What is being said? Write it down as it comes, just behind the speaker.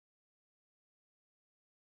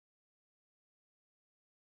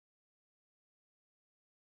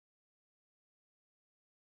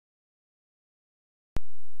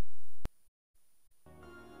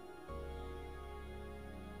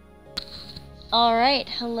Alright,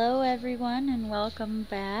 hello everyone and welcome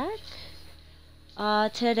back.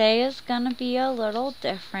 Today is gonna be a little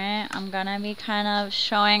different. I'm gonna be kind of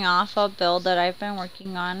showing off a build that I've been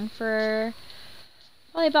working on for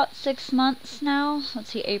probably about 6 months now.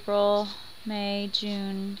 Let's see, April, May,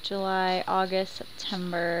 June, July, August,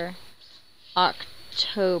 September,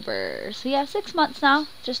 October. So yeah, 6 months now,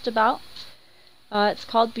 just about. It's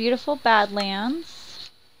called Beautifull Badlands.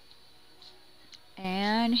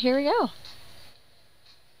 And here we go.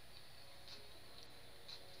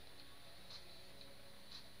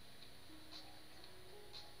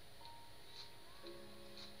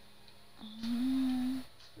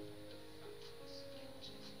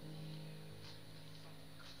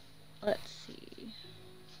 Let's see.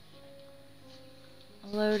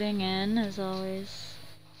 Loading in as always.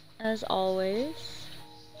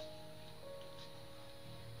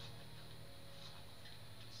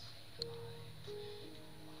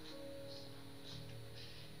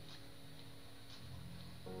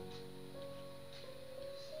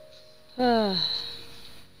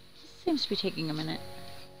 Seems to be taking a minute.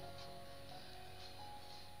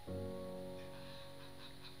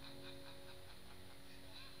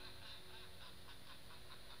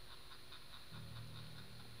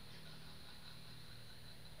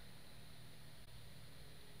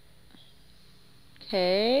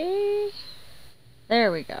 Okay.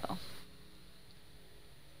 There we go.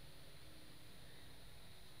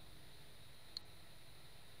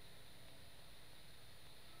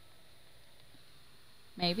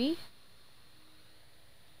 Maybe?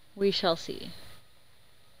 We shall see.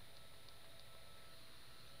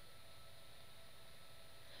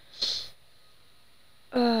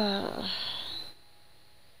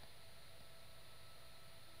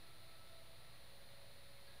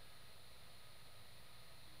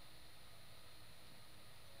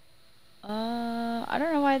 I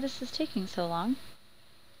don't know why this is taking so long.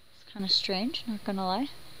 It's kind of strange, not gonna lie.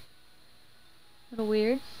 A little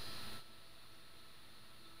weird.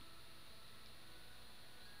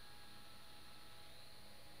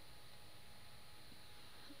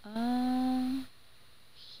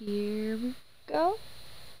 Here we go.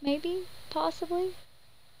 Maybe, possibly.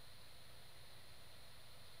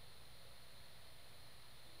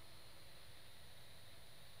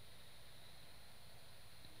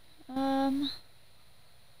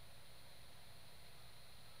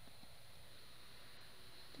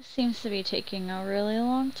 This seems to be taking a really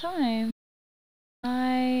long time.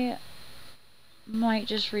 I might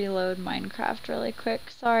just reload Minecraft really quick.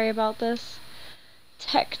 Sorry about this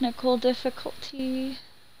technical difficulty.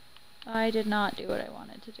 I did not do what I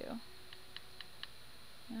wanted to do.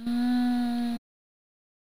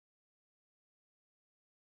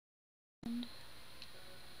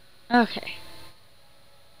 Okay.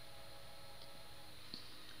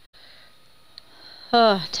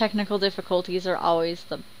 Technical difficulties are always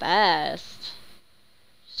the best.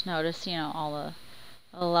 Just notice, you know, all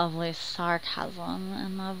the lovely sarcasm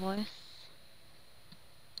in my voice.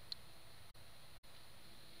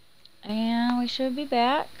 And we should be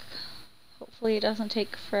back. Hopefully it doesn't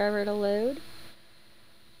take forever to load.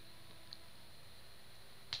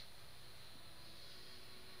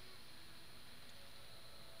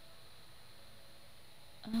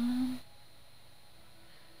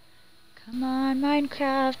 Come on,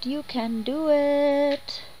 Minecraft, you can do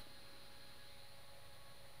it!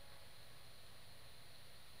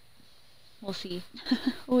 We'll see.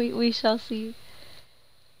 we shall see.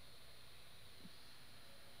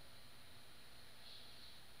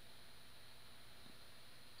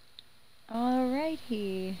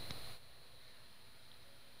 Alrighty.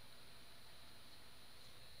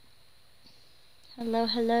 Hello,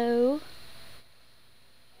 hello.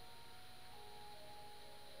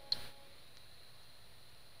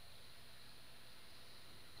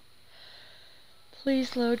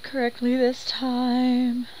 Please load correctly this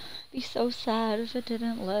time. Be so sad if it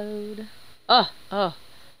didn't load. Oh.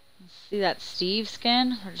 See that Steve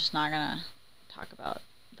skin? We're just not gonna talk about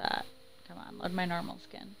that. Come on, load my normal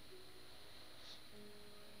skin.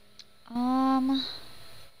 I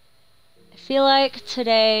feel like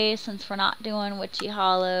today, since we're not doing Witchy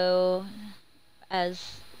Hollow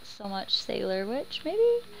as so much Sailor Witch,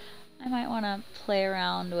 maybe I might want to play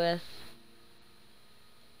around with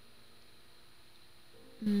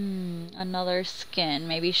another skin.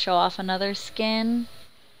 Maybe show off another skin.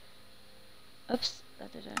 Oops.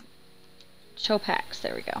 Show packs.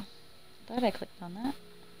 There we go. Thought I clicked on that.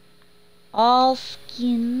 All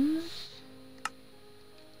skins.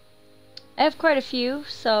 I have quite a few,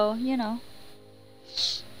 so, you know.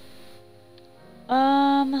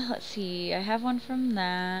 Let's see. I have one from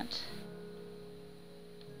that.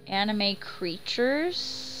 Anime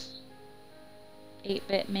creatures.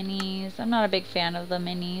 8-bit minis. I'm not a big fan of the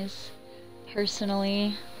minis,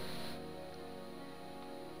 personally.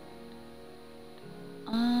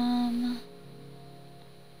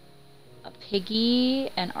 A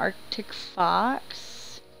piggy, an Arctic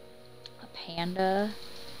fox, a panda,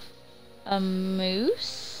 a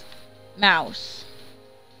mouse,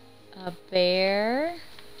 a bear.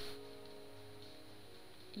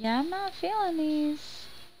 Yeah, I'm not feeling these.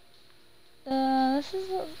 This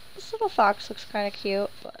little fox looks kind of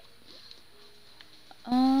cute, but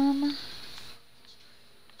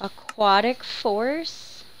aquatic force.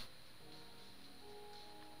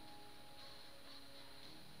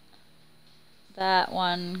 That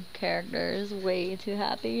one character is way too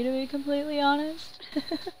happy, to be completely honest.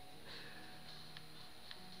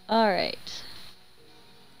 Alright.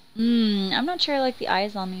 I'm not sure I like the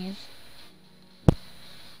eyes on these.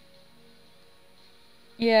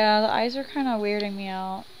 Yeah, the eyes are kind of weirding me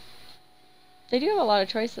out. They do have a lot of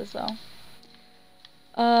choices, though.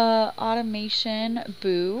 Automation,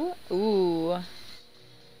 boo. Ooh.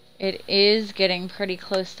 It is getting pretty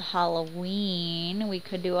close to Halloween. We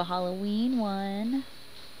could do a Halloween one.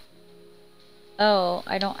 Oh,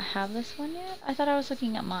 I don't have this one yet? I thought I was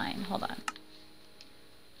looking at mine. Hold on.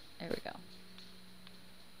 There we go.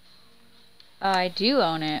 I do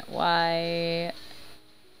own it. Why?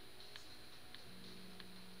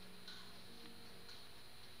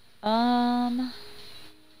 Let's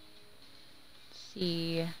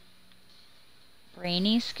see.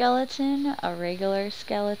 Brainy skeleton, a regular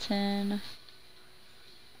skeleton,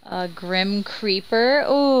 a grim creeper.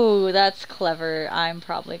 Ooh, that's clever. I'm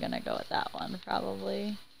probably gonna go with that one,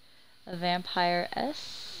 probably. A vampire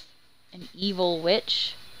S, an evil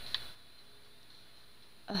witch,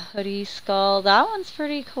 a hoodie skull. That one's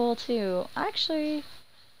pretty cool too. Actually,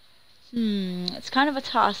 it's kind of a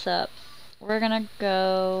toss-up. We're gonna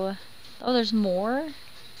go... Oh, there's more?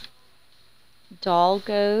 Doll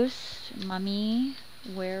ghost, mummy,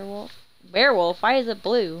 werewolf. Werewolf? Why is it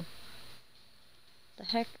blue? The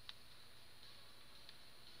heck?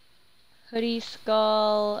 Hoodie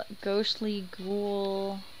skull, ghostly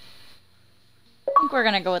ghoul. I think we're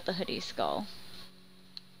gonna go with the hoodie skull.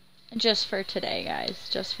 Just for today, guys.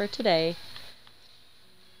 Just for today.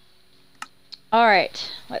 Alright,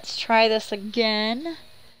 let's try this again.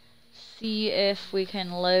 See if we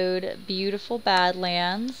can load Beautifull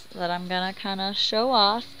Badlands that I'm gonna kind of show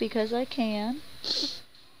off because I can.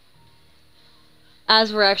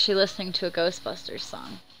 As we're actually listening to a Ghostbusters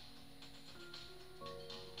song.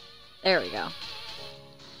 There we go.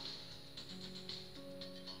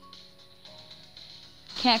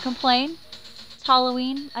 Can't complain. It's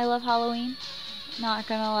Halloween. I love Halloween. Not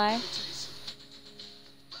gonna lie.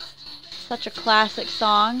 Such a classic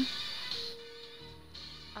song.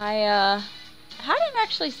 I hadn't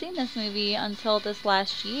actually seen this movie until this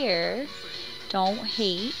last year. Don't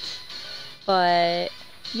hate. But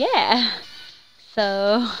yeah.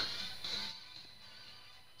 So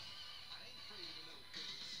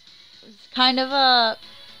it's kind of a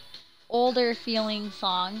older feeling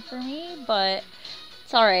song for me, but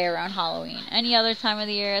it's alright around Halloween. Any other time of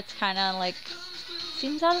the year it's kinda like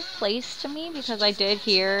seems out of place to me because I did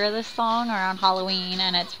hear this song around Halloween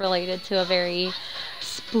and it's related to a very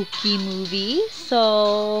spooky movie,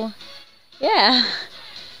 so yeah,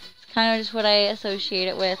 it's kind of just what I associate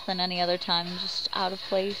it with, and any other time just out of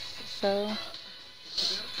place. So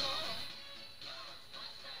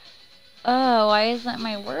oh, why isn't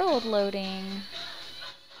my world loading?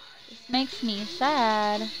 This makes me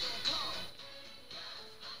sad.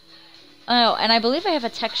 Oh, and I believe I have a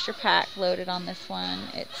texture pack loaded on this one.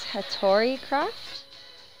 It's Hattori Craft.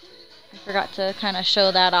 I forgot to kind of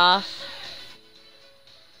show that off.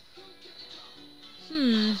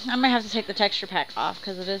 I might have to take the texture pack off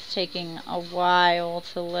because it is taking a while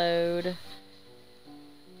to load.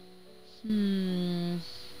 We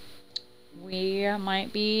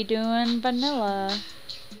might be doing vanilla.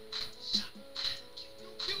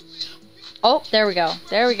 Oh, there we go.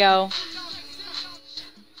 There we go.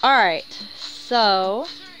 Alright, so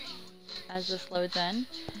as this loads in,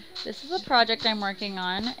 this is a project I'm working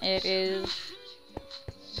on. It is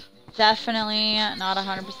definitely not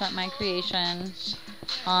 100% my creation.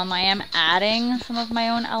 I am adding some of my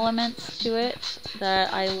own elements to it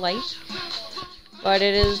that I like, but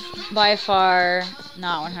it is by far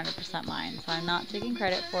not 100% mine, so I'm not taking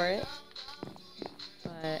credit for it.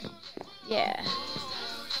 But yeah.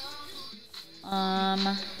 What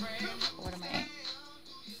am I?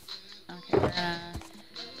 Okay, we're gonna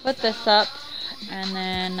put this up, and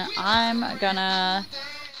then I'm gonna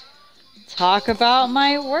talk about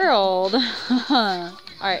my world.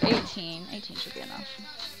 Alright, 18. 18 should be enough.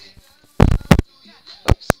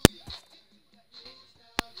 Oops.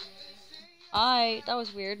 That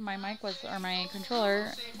was weird. My my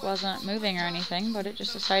controller wasn't moving or anything, but it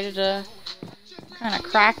just decided to kind of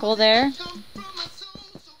crackle there.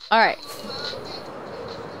 Alright.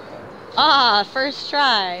 First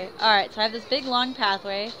try. Alright, so I have this big long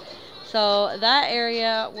pathway. So that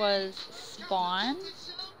area was spawn.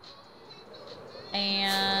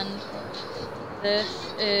 And this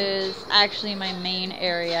is actually my main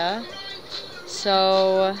area.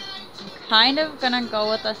 So I'm kind of gonna go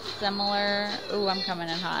with a similar... Ooh, I'm coming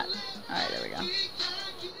in hot. Alright, there we go.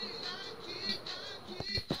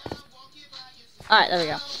 Alright, there we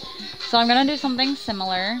go. So I'm gonna do something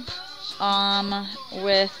similar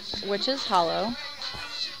with Witch's Hollow.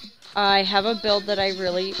 I have a build that I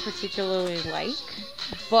really particularly like,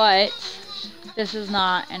 but this is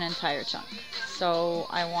not an entire chunk. So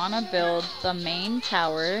I want to build the main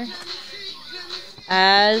tower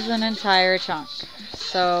as an entire chunk.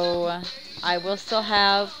 So I will still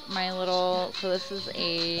have my little, so this is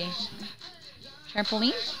a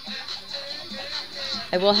trampoline.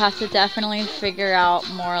 I will have to definitely figure out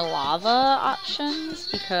more lava options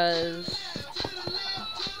because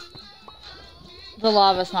the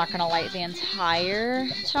lava's not going to light the entire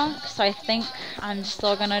chunk. So I think I'm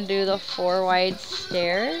still going to do the 4 wide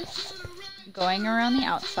stairs going around the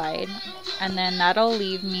outside. And then that'll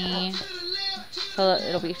leave me, so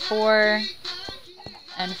it'll be 4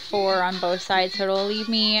 and 4 on both sides. So it'll leave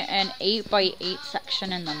me an 8 by 8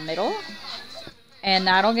 section in the middle. And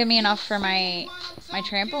that'll give me enough for my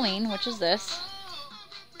trampoline, which is this.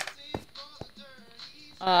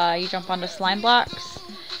 You jump onto slime blocks.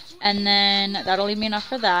 And then that'll leave me enough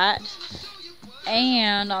for that.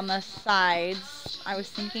 And on the sides, I was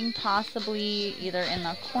thinking possibly either in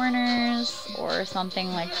the corners or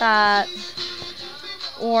something like that.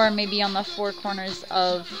 Or maybe on the 4 corners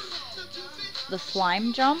of the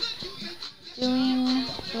slime jump, doing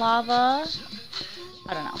lava.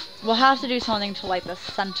 I don't know. We'll have to do something to light the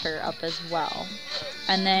center up as well.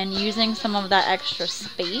 And then using some of that extra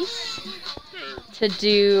space to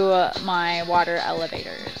do my water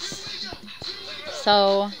elevators.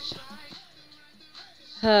 So,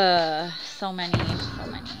 so many.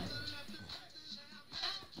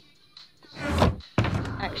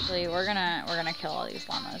 Actually, we're gonna kill all these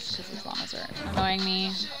llamas because these llamas are annoying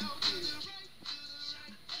me.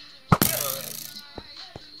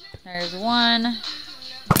 There's 1.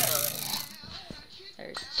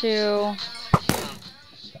 There's 2.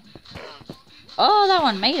 Oh, that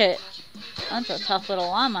one made it. That's a tough little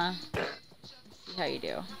llama. Let's see how you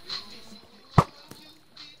do.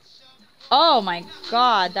 Oh my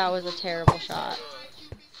god, that was a terrible shot.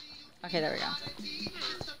 Okay, there we go.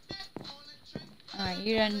 Alright,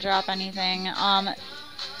 you didn't drop anything. I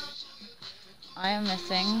am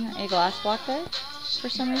missing a glass block there for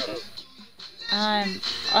some reason. I'm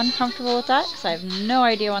uncomfortable with that because I have no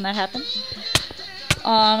idea when that happened.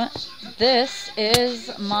 This is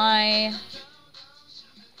my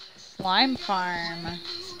slime farm.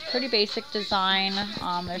 It's a pretty basic design.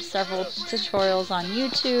 There's several tutorials on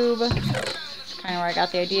YouTube. That's kind of where I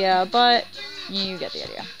got the idea, but you get the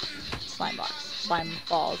idea. Slime blocks, slime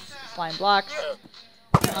balls, slime blocks.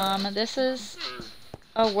 This is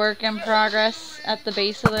a work in progress at the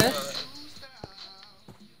base of this.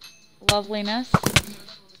 Loveliness.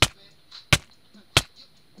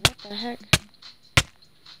 What the heck?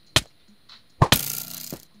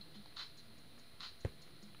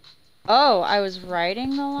 Oh, I was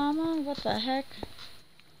riding the llama? What the heck?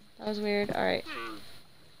 That was weird. Alright.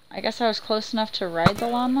 I guess I was close enough to ride the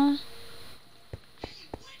llama.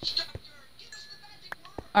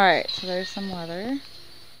 Alright, so there's some leather.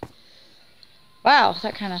 Wow,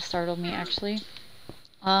 that kind of startled me actually.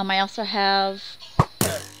 I also have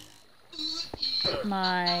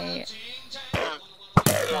my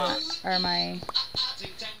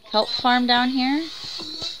kelp farm down here.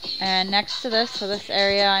 And next to this, so this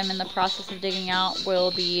area I'm in the process of digging out,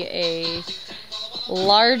 will be a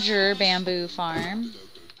larger bamboo farm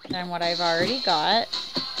than what I've already got.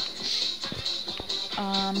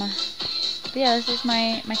 But yeah, this is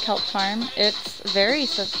my kelp farm. It's very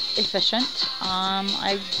efficient.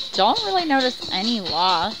 I don't really notice any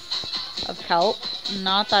loss of kelp.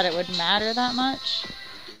 Not that it would matter that much.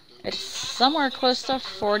 It's somewhere close to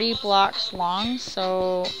 40 blocks long,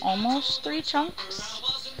 so almost 3 chunks.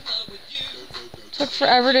 Took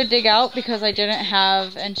forever to dig out because I didn't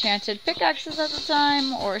have enchanted pickaxes at the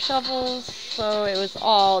time or shovels, so it was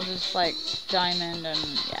all just like diamond, and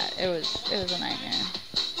yeah, it was a nightmare.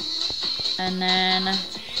 And then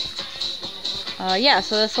yeah,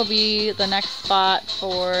 so this will be the next spot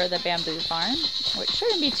for the bamboo farm, which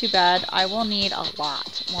shouldn't be too bad. I will need a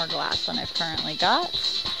lot more glass than I've currently got.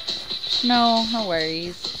 No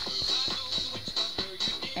worries.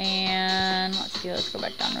 And let's see, let's go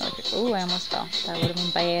back down really quick. Ooh, I almost fell. That would have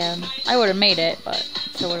been bad. I would have made it, but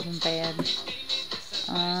it still would have been bad.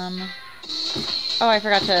 Oh, I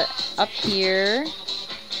forgot to, up here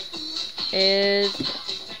is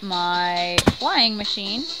my flying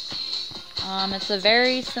machine. It's a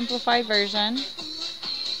very simplified version,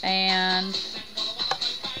 and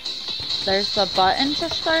there's the button to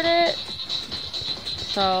start it.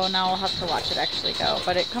 So now we'll have to watch it actually go.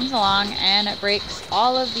 But it comes along and it breaks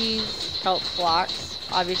all of these kelp blocks.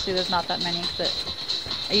 Obviously there's not that many, but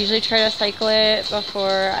I usually try to cycle it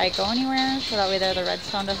before I go anywhere, so that way there the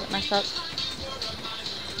redstone doesn't mess up.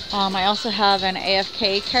 I also have an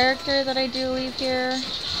AFK character that I do leave here.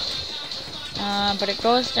 But it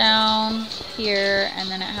goes down here, and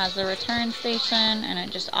then it has a return station, and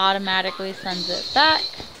it just automatically sends it back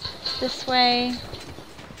this way.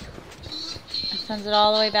 It sends it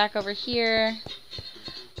all the way back over here.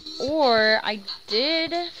 Or I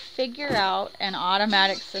did figure out an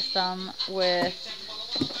automatic system with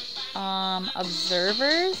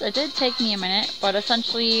observers. It did take me a minute, but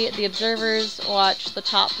essentially the observers watch the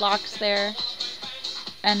top blocks there,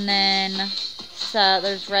 and then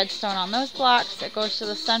there's redstone on those blocks. It goes to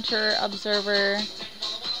the center observer,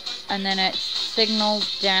 and then it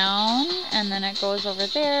signals down, and then it goes over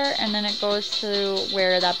there, and then it goes to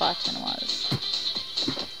where that button was.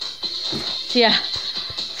 So yeah,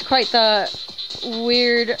 it's quite the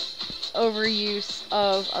weird overuse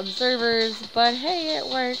of observers, but hey, it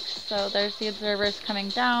works. So there's the observers coming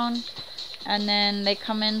down, and then they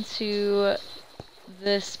come into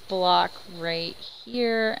this block right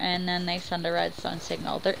here, and then they send a redstone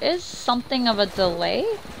signal. There is something of a delay,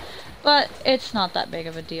 but it's not that big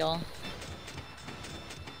of a deal.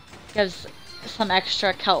 Gives some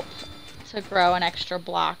extra kelp to grow an extra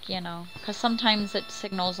block, you know, because sometimes it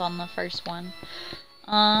signals on the first one.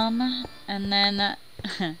 And then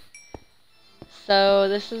so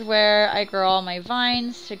this is where I grow all my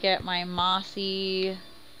vines to get my mossy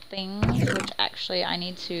things, which actually I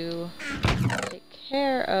need to take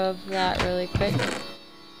care of that really quick.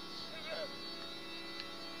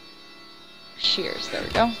 Shears, there we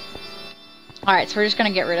go. Alright, so we're just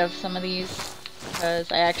gonna get rid of some of these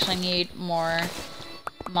because I actually need more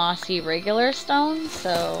mossy regular stone,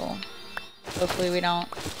 so hopefully we don't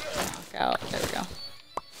knock out. There we go.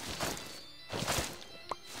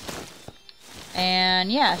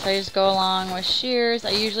 And yeah, so I just go along with shears.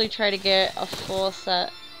 I usually try to get a full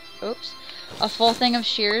set, a full thing of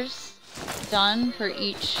shears done for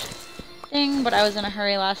each thing, but I was in a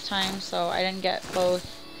hurry last time, so I didn't get both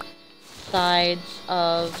sides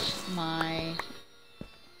of my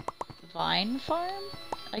vine farm,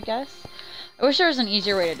 I guess. I wish there was an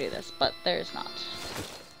easier way to do this, but there's not.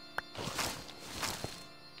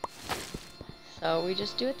 So we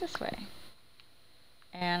just do it this way.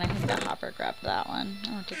 And I think that hopper grabbed that one.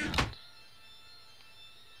 Oh, it did not.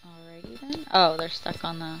 Alrighty then. Oh, they're stuck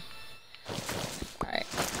on the... Alright.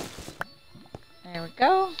 There we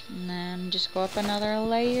go. And then just go up another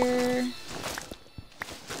layer.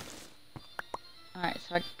 Alright,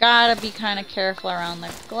 so I gotta be kind of careful around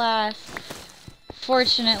the glass.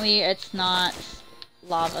 Fortunately, it's not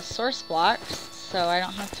lava source blocks, so I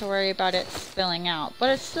don't have to worry about it spilling out. But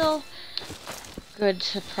it's still good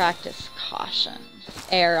to practice caution.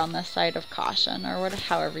 Err on the side of caution, or whatever,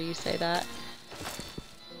 however you say that.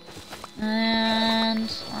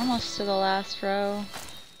 And we're almost to the last row.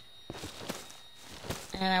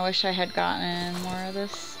 And I wish I had gotten more of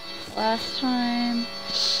this last time.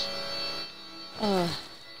 Ugh.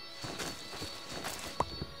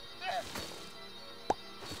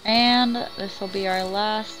 And this will be our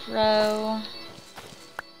last row,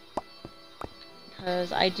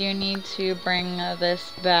 because I do need to bring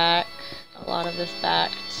this back, a lot of this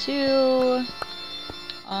back to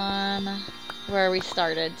where we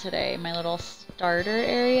started today, my little starter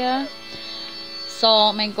area.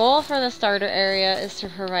 So my goal for the starter area is to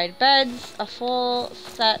provide beds, a full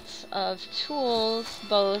set of tools,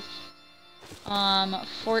 both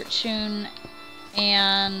Fortune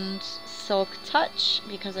and Silk Touch,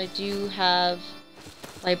 because I do have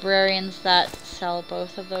librarians that sell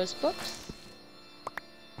both of those books.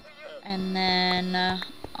 And then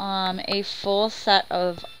a full set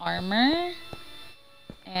of armor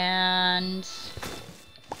and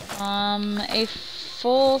a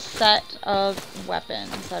full set of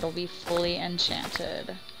weapons that'll be fully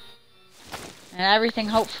enchanted. And everything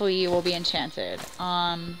hopefully will be enchanted.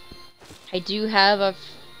 I do have a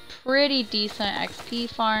pretty decent XP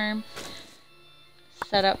farm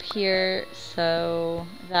set up here, so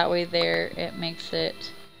that way there it makes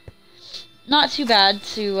it not too bad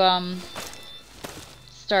to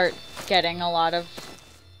start getting a lot of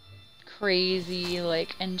crazy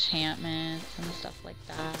like enchantments and stuff like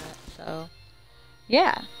that. So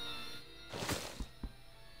yeah,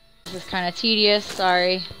 this is kind of tedious,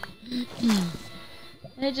 sorry.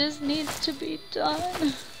 It just needs to be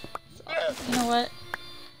done. So, you know what,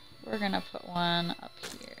 we're gonna put one up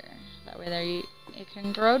here, that way there it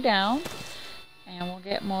can grow down and we'll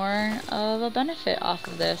get more of a benefit off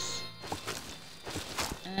of this.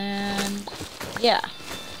 And yeah.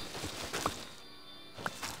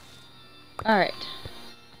 Alright.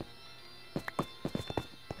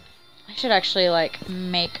 I should actually like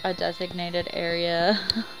make a designated area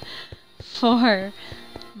for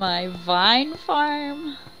my vine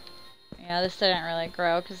farm. Yeah, this didn't really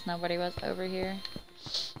grow because nobody was over here.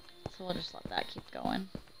 So we'll just let that keep going.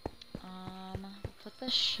 We'll put the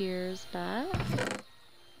shears back.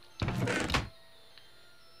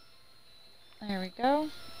 There we go.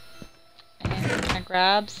 And we're gonna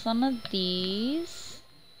grab some of these.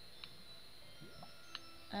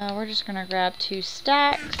 We're just gonna grab 2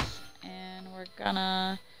 stacks and we're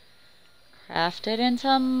gonna craft it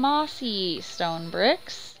into mossy stone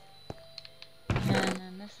bricks. And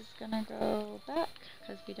then this is gonna go back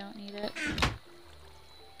because we don't need it.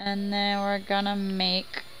 And then we're gonna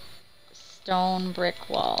make stone brick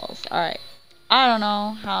walls. Alright. I don't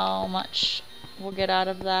know how much we'll get out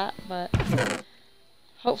of that, but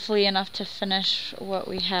hopefully enough to finish what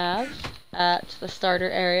we have at the starter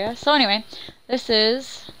area. So anyway, this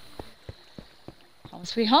is Home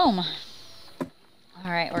Sweet Home.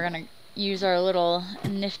 Alright, we're gonna use our little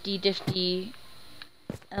nifty-difty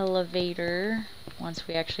elevator once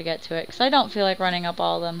we actually get to it, because I don't feel like running up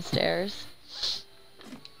all them stairs.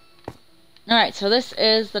 Alright, so this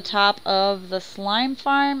is the top of the slime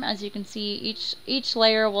farm. As you can see, each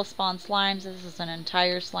layer will spawn slimes. This is an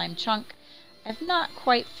entire slime chunk. I've not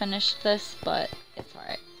quite finished this, but it's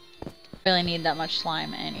alright. Really need that much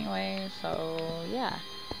slime anyway, so yeah.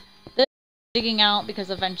 This is digging out because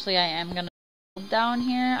eventually I am gonna build down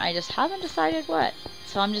here. I just haven't decided what.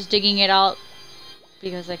 So I'm just digging it out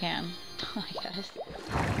because I can, I guess.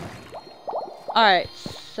 Alright,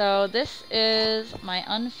 so this is my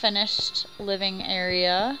unfinished living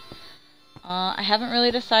area. I haven't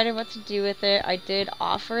really decided what to do with it. I did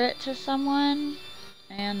offer it to someone,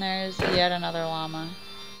 and there's yet another llama.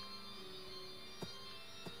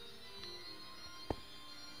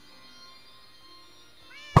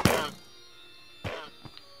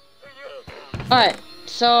 Alright,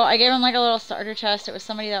 so I gave him like a little starter chest. It was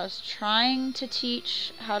somebody that was trying to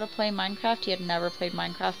teach how to play Minecraft. He had never played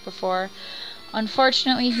Minecraft before.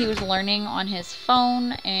 Unfortunately, he was learning on his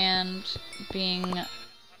phone, and being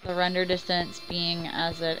the render distance being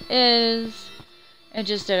as it is, it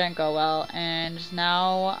just didn't go well. And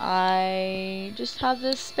now I just have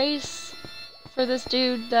this space for this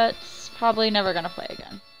dude that's probably never gonna play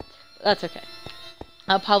again. But that's okay.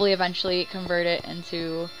 I'll probably eventually convert it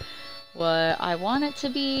into what I want it to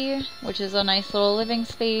be, which is a nice little living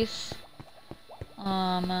space.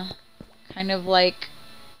 Kind of like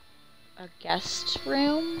a guest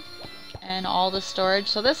room and all the storage.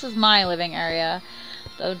 So this is my living area.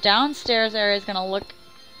 The downstairs area is going to look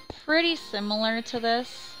pretty similar to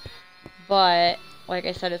this, but like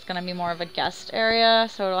I said, it's going to be more of a guest area.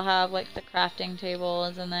 So it'll have like the crafting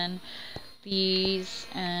tables and then these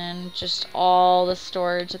and just all the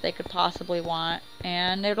storage that they could possibly want,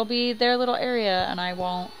 and it'll be their little area and I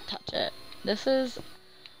won't touch it. This is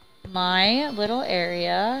my little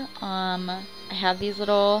area. I have these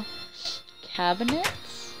little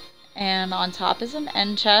cabinets, and on top is an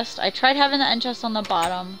end chest. I tried having the end chest on the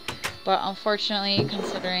bottom, but unfortunately,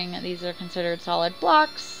 considering these are considered solid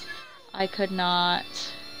blocks, I could not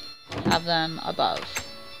have them above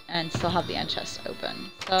and still have the end chest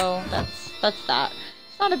open. So that's that.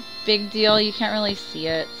 It's not a big deal. You can't really see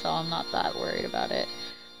it, so I'm not that worried about it.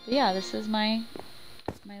 But yeah, this is my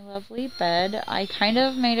lovely bed. I kind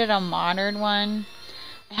of made it a modern one.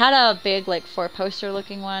 I had a big like 4-poster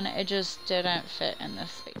looking one. It just didn't fit in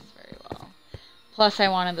this space very well. Plus I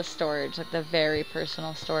wanted the storage, like the very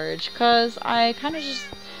personal storage, because I kind of just,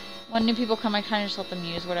 when new people come, I kind of just let them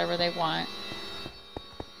use whatever they want.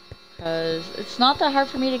 Because it's not that hard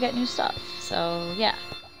for me to get new stuff. So yeah.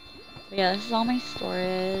 But yeah, this is all my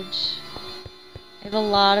storage. I have a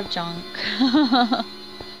lot of junk.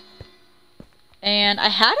 And I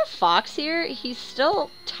had a fox here. He's still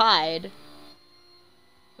tied,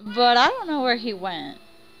 but I don't know where he went.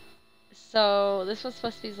 So this was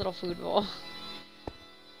supposed to be his little food bowl.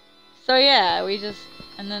 So yeah,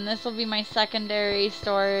 and then this will be my secondary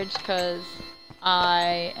storage because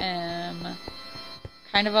I am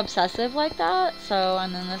kind of obsessive like that. So,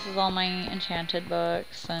 and then this is all my enchanted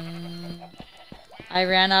books, and I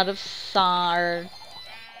ran out of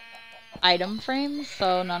item frames,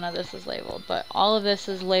 so none of this is labeled, but all of this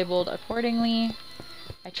is labeled accordingly.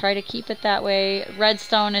 I try to keep it that way.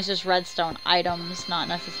 Redstone is just redstone items, not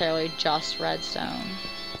necessarily just redstone.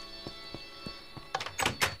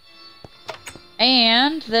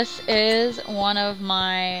 And this is one of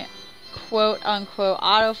my quote-unquote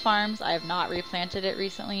auto farms. I have not replanted it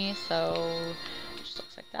recently, so it just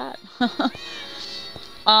looks like that.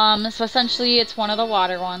 So essentially it's one of the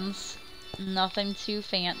water ones. Nothing too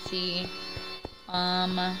fancy.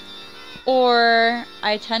 Or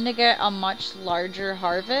I tend to get a much larger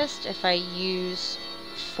harvest if I use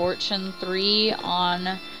Fortune 3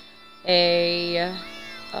 on a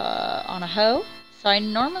hoe. So I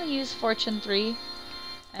normally use Fortune 3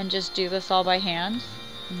 and just do this all by hand,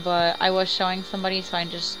 but I was showing somebody, so I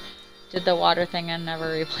just did the water thing and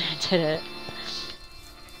never replanted it.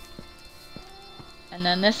 And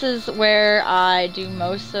then this is where I do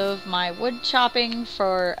most of my wood chopping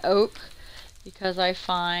for oak, because I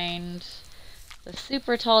find the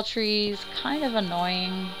super tall trees kind of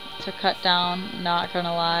annoying to cut down, not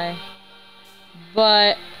gonna lie.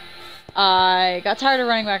 But I got tired of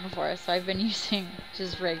running back and forth, so I've been using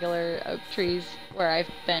just regular oak trees where I've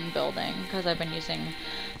been building, because I've been using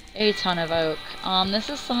a ton of oak. This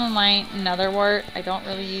is some of my nether wart. I don't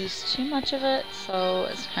really use too much of it, so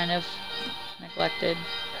it's kind of neglected.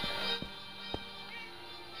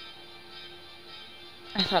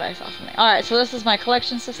 I thought I saw something. Alright, so this is my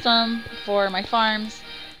collection system for my farms.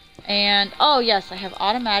 And, oh yes, I have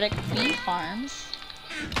automatic bee farms.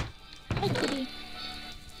 Hi, kitty.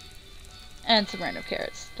 And some random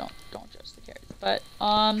carrots. Don't judge the carrots. But,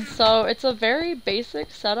 so it's a very basic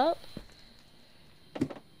setup.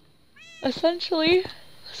 Essentially,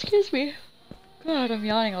 excuse me. God, I'm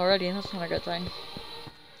yawning already, and that's not a good sign.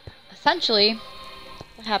 Essentially,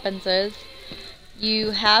 what happens is,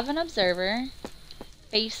 you have an observer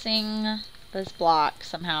facing this block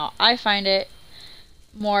somehow. I find it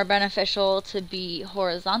more beneficial to be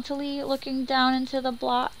horizontally looking down into the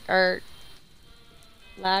block, or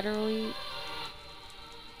laterally.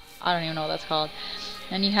 I don't even know what that's called.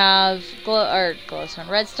 Then you have glowstone,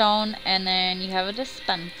 redstone, and then you have a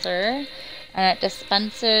dispenser, and it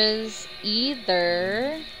dispenses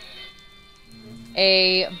either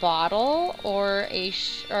a bottle or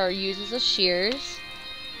uses a shears,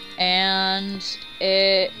 and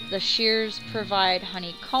the shears provide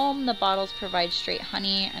honeycomb, the bottles provide straight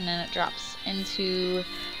honey, and then it drops into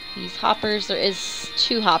these hoppers. There is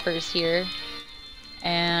 2 hoppers here,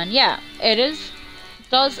 and yeah,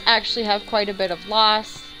 does actually have quite a bit of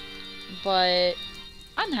loss, but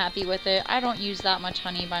I'm happy with it. I don't use that much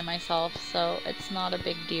honey by myself, so it's not a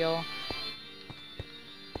big deal.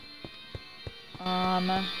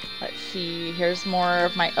 Let's see, here's more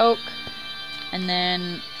of my oak, and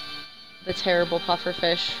then the terrible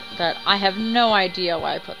pufferfish that I have no idea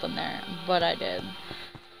why I put them there, but I did.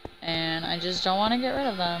 And I just don't want to get rid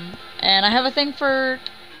of them. And I have a thing for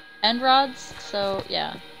end rods, so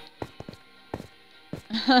yeah.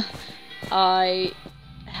 I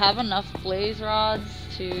have enough blaze rods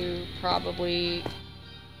to probably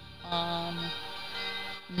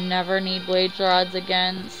never need blaze rods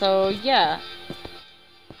again, so yeah.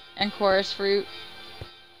 And chorus fruit.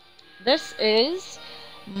 This is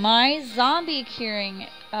my zombie curing,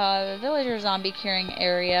 villager zombie curing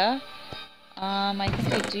area. I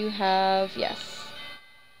think I do have, yes,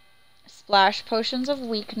 splash potions of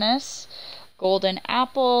weakness, golden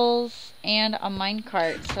apples, and a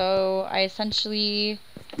minecart. So I essentially,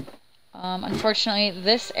 unfortunately,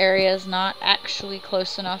 this area is not actually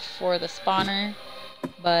close enough for the spawner,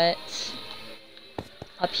 but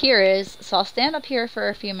up here is. So I'll stand up here for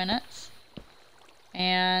a few minutes,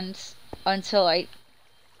 and until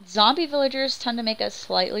zombie villagers tend to make a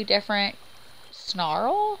slightly different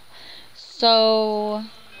snarl, so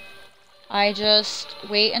I just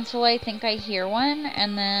wait until I think I hear one,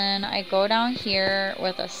 and then I go down here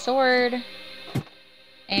with a sword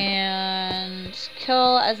and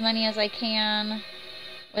kill as many as I can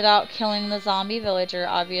without killing the zombie villager,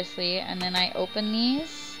 obviously, and then I open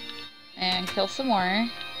these and kill some more.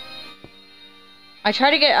 I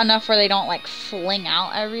try to get enough where they don't like fling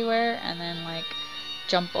out everywhere and then like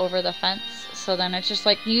jump over the fence. So then it's just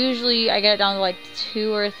like, usually I get it down to like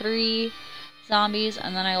 2 or 3 zombies,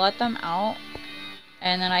 and then I let them out,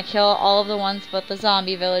 and then I kill all of the ones but the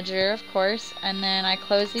zombie villager, of course, and then I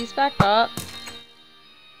close these back up,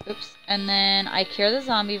 Oops. And then I cure the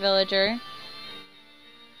zombie villager.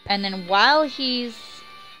 And then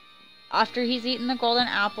after he's eaten the golden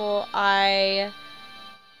apple, oops,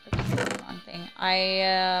 wrong thing.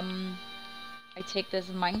 I take this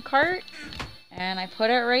minecart and I put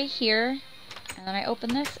it right here. And then I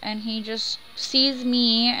open this and he just sees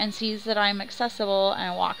me and sees that I'm accessible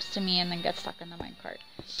and walks to me and then gets stuck in the minecart.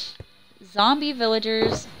 Zombie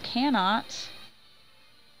villagers cannot.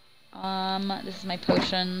 This is my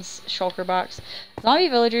potions shulker box. Zombie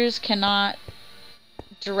villagers cannot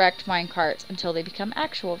direct minecarts until they become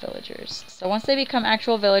actual villagers. So once they become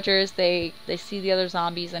actual villagers, they see the other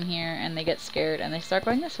zombies in here and they get scared and they start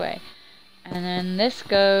going this way. And then this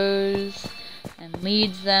goes and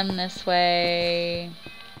leads them this way.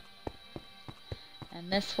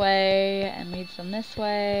 And this way and leads them this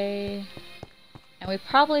way. And we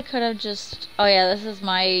probably could have just... Oh yeah, this is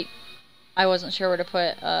my... I wasn't sure where to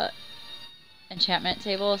put enchantment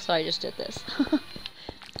table, so I just did this.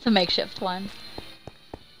 It's a makeshift one.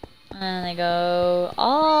 And they go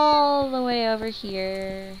all the way over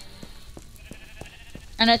here.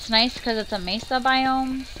 And it's nice because it's a mesa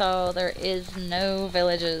biome, so there is no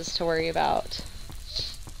villages to worry about.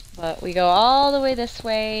 But we go all the way this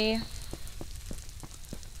way.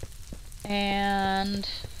 And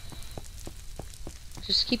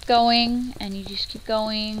just keep going, and you just keep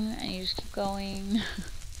going, and you just keep going.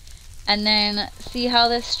 And then see how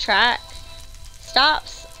this track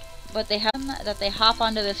stops, but they have that they hop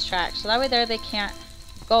onto this track, so that way there they can't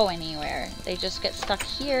go anywhere. They just get stuck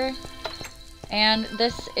here. And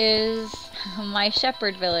this is my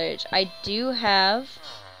shepherd village. I do have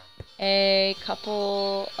a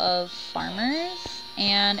couple of farmers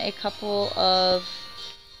and a couple of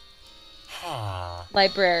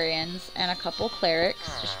librarians and a couple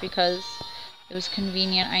clerics, just because it was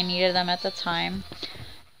convenient. I needed them at the time.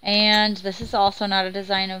 And this is also not a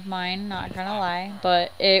design of mine, not gonna lie,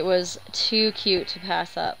 but it was too cute to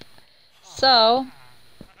pass up. So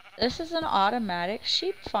this is an automatic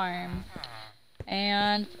sheep farm,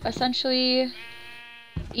 and essentially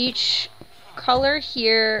each color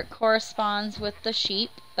here corresponds with the sheep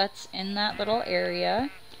that's in that little area.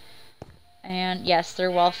 And yes, they're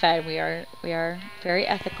well fed. We are very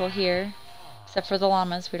ethical here, except for the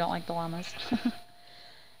llamas. We don't like the llamas.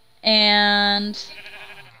 And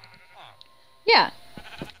yeah.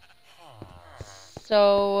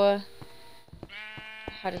 So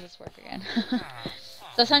how does this work again?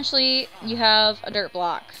 So essentially you have a dirt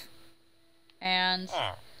block, and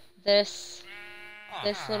this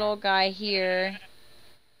little guy here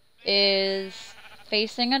is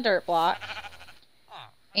facing a dirt block.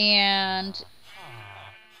 And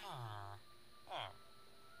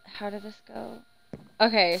how did this go?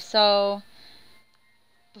 Okay, so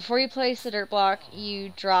before you place the dirt block,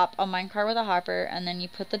 you drop a minecart with a hopper, and then you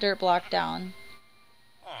put the dirt block down.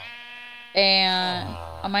 And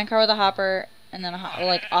a minecart with a hopper, and then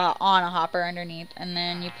on a hopper underneath, and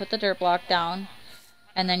then you put the dirt block down,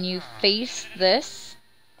 and then you face this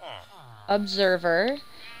observer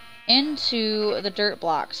into the dirt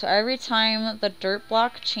block. So every time the dirt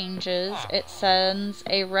block changes, it sends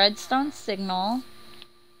a redstone signal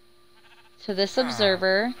to this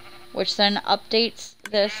observer, which then updates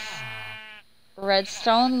this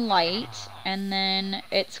redstone light, and then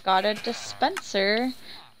it's got a dispenser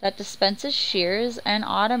that dispenses shears and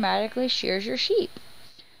automatically shears your sheep.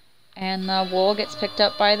 And the wool gets picked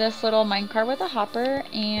up by this little minecart with a hopper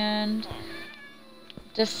and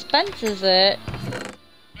dispenses it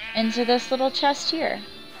into this little chest here.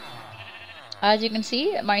 As you can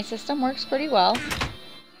see, my system works pretty well.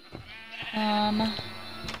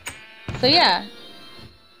 So yeah,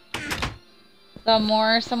 the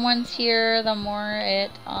more someone's here, the more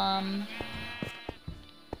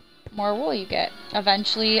more wool you get.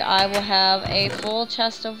 Eventually I will have a full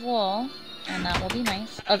chest of wool, and that will be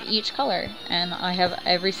nice, of each color, and I have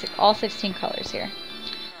all 16 colors here.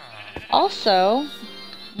 Also,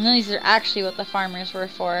 and these are actually what the farmers were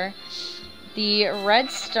for, the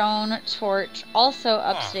redstone torch also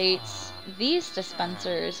updates these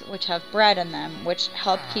dispensers, which have bread in them, which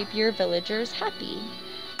help keep your villagers happy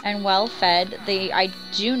and well fed. I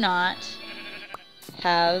do not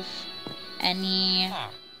have any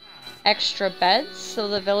extra beds, so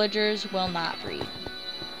the villagers will not breed.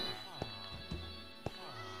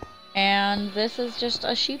 And this is just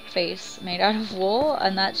a sheep face made out of wool,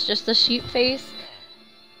 and that's just a sheep face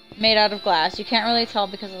made out of glass. You can't really tell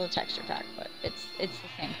because of the texture pack, but it's the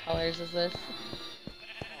same colors as this.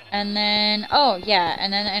 And then, oh yeah,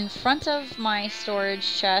 and then in front of my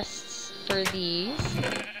storage chests for these,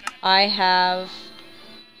 I have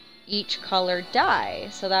each color dye,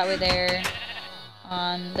 so that way there,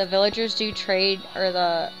 The villagers do trade, or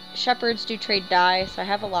the shepherds do trade dye, so I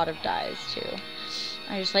have a lot of dyes too.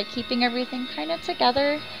 I just like keeping everything kind of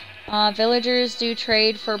together. Villagers do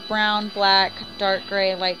trade for brown, black, dark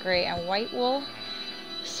gray, light gray, and white wool.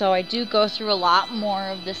 So I do go through a lot more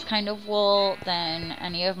of this kind of wool than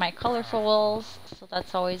any of my colorful wools, so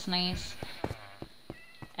that's always nice.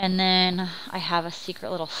 And then I have a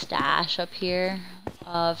secret little stash up here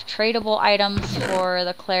of tradable items for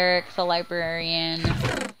the cleric, the librarian,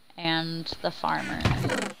 and the farmer.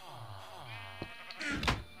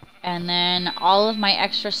 And then all of my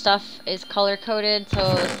extra stuff is color coded,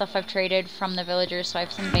 so stuff I've traded from the villagers. So I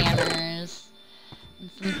have some banners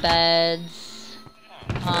and some beds.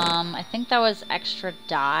 I think that was extra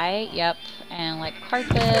dye, yep, and like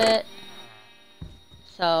carpet.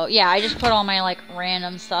 So yeah, I just put all my like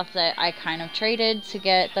random stuff that I kind of traded to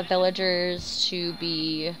get the villagers to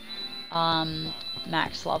be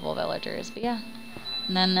max level villagers. But yeah.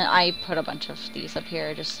 And then I put a bunch of these up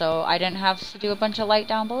here just so I didn't have to do a bunch of light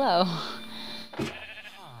down below.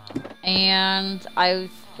 And I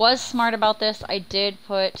was smart about this. I did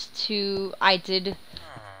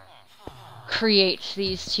create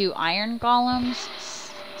these 2 iron golems,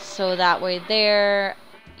 so that way there,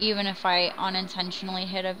 even if I unintentionally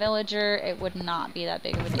hit a villager, it would not be that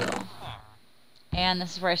big of a deal. And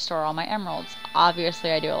this is where I store all my emeralds.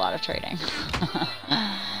 Obviously I do a lot of trading.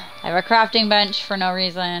 I have a crafting bench for no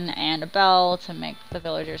reason, and a bell to make the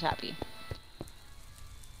villagers happy.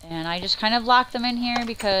 And I just kind of locked them in here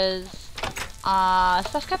because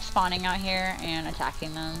stuff kept spawning out here and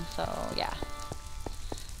attacking them, so yeah.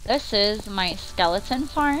 This is my skeleton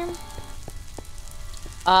farm.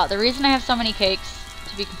 The reason I have so many cakes,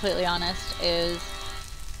 to be completely honest, is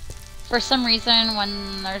for some reason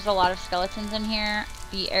when there's a lot of skeletons in here,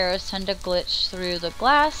 the arrows tend to glitch through the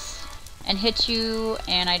glass and hit you,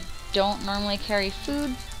 and I don't normally carry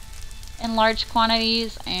food in large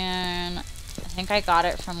quantities, and I think I got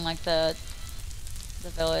it from like the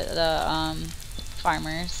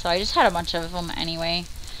farmers, so I just had a bunch of them anyway.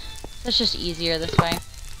 So it's just easier this way.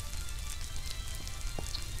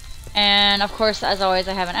 And of course, as always,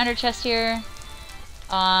 I have an ender chest here.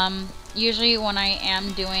 Usually when I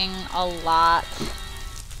am doing a lot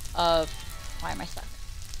of, why am I stuck?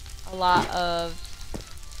 A lot of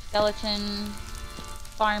skeleton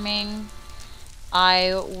farming,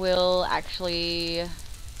 I will actually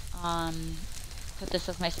put this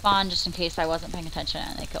as my spawn just in case I wasn't paying attention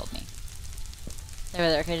and they killed me.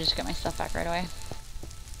 There, I could just get my stuff back right away.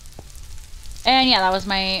 And yeah, that was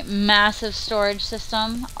my massive storage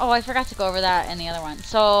system. Oh, I forgot to go over that in the other one.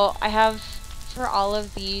 So I have, for all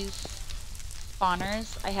of these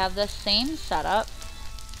spawners, I have the same setup.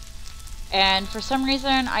 And for some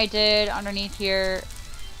reason, I did underneath here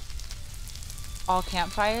all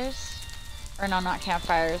campfires. Or no, not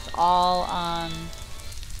campfires. All,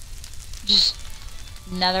 just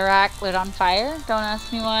netherrack lit on fire. Don't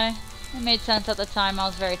ask me why. It made sense at the time. I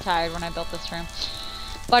was very tired when I built this room.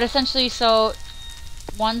 But essentially, so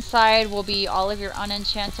one side will be all of your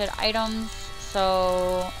unenchanted items.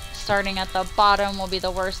 So starting at the bottom will be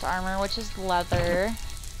the worst armor, which is leather.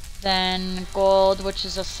 Then gold, which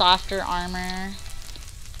is a softer armor.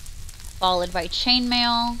 Followed by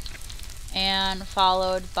chainmail. And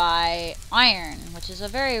followed by iron, which is a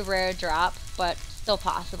very rare drop, but still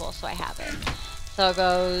possible, so I have it. So it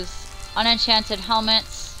goes unenchanted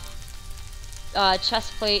helmets,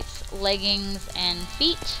 chest plates, leggings, and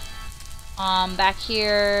feet. Back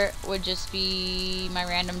here would just be my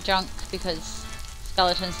random junk because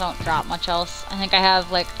skeletons don't drop much else. I think I have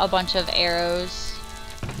like a bunch of arrows.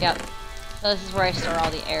 Yep. So this is where I store all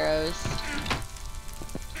the arrows.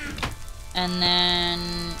 And then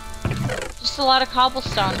just a lot of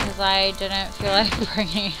cobblestone because I didn't feel like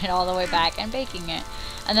bringing it all the way back and baking it.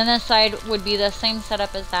 And then this side would be the same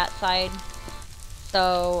setup as that side.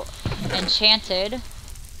 So enchanted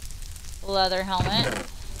leather helmet,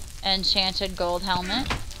 enchanted gold helmet,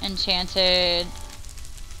 enchanted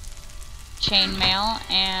chainmail,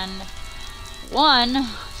 and one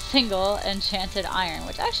single enchanted iron,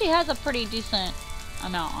 which actually has a pretty decent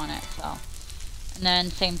amount on it. So, and then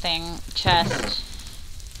same thing, chest,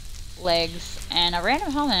 legs, and a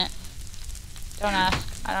random helmet. Don't ask.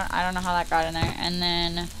 I don't know how that got in there. And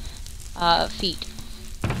then feet.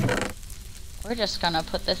 We're just gonna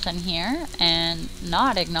put this in here and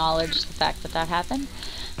not acknowledge the fact that that happened.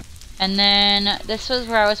 And then this was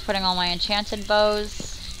where I was putting all my enchanted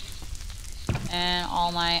bows and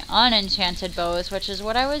all my unenchanted bows, which is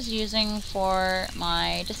what I was using for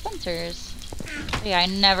my dispensers. So yeah, I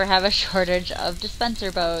never have a shortage of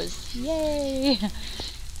dispenser bows. Yay!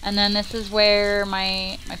 And then this is where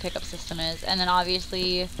my pickup system is. And then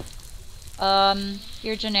obviously,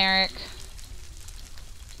 your generic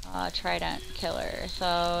trident killer.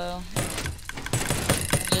 So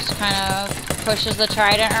it just kind of pushes the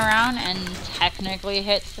trident around and technically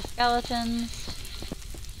hits the skeletons.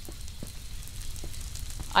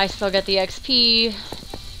 I still get the XP.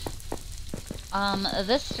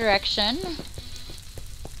 This direction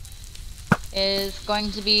is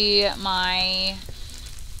going to be my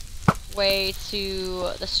way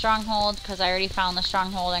to the stronghold, because I already found the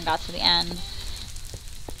stronghold and got to the end.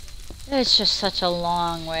 It's just such a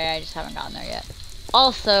long way, I just haven't gotten there yet.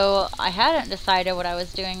 Also, I hadn't decided what I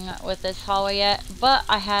was doing with this hallway yet, but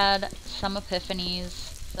I had some epiphanies,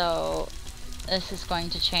 so this is going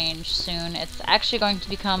to change soon. It's actually going to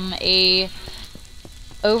become a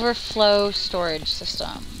overflow storage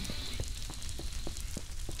system.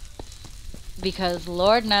 Because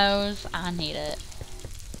Lord knows I need it.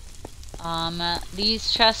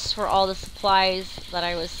 These chests were all the supplies that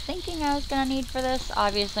I was thinking I was gonna need for this.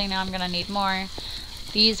 Obviously now I'm gonna need more.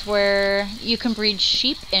 These were, you can breed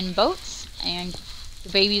sheep in boats, and the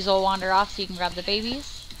babies will wander off so you can grab the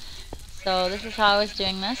babies. So this is how I was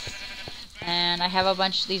doing this. And I have a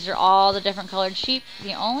bunch, these are all the different colored sheep.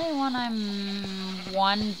 The only one I'm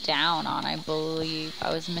one down on, I believe.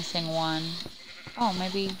 I was missing one. Oh,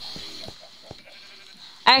 maybe.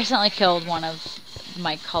 I accidentally killed one of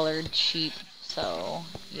my colored sheep, so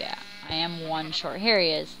yeah, I am one short. Here he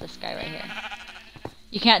is, this guy right here.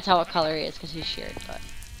 You can't tell what color he is because he's sheared, but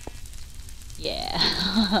yeah.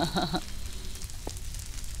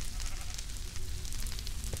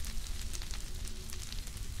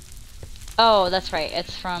 Oh, that's right,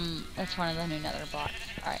 it's one of the new nether blocks.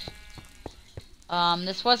 Alright.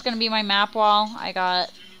 This was gonna be my map wall. I got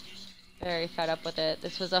very fed up with it.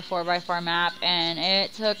 This was a 4x4 map and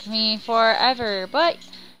it took me forever, but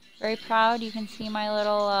very proud. You can see my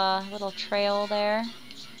little trail there.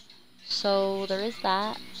 So there is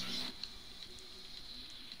that.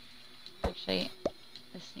 Actually,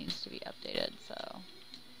 this needs to be updated, so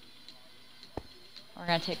we're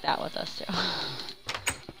gonna take that with us too.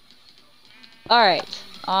 Alright.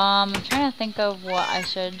 I'm trying to think of what I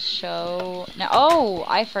should show now. Oh,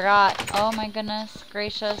 I forgot. Oh my goodness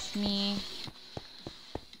gracious me.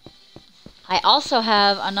 I also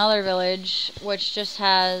have another village which just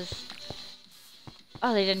has...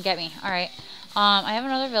 Oh, they didn't get me. Alright. I have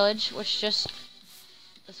another village which just...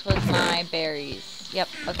 This was my berries. Yep,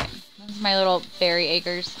 okay. This is my little berry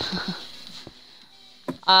acres.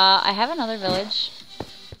 I have another village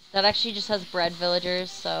that actually just has bred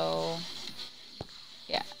villagers, so...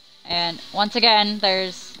 Yeah. And once again,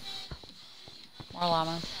 there's more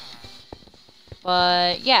llamas.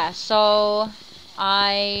 But yeah, so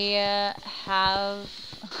I have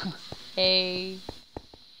a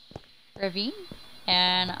ravine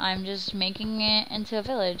and I'm just making it into a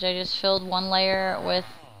village. I just filled one layer with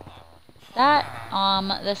that.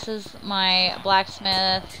 This is my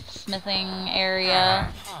smithing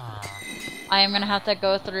area. I am gonna have to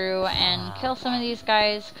go through and kill some of these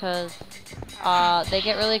guys because they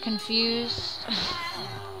get really confused.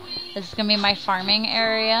 This is gonna be my farming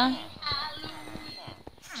area.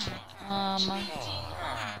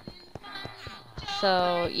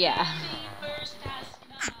 So yeah.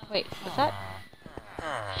 Wait, was that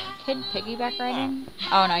kid piggyback riding?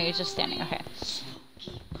 Oh no, you're just standing. Okay.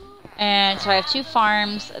 And so I have two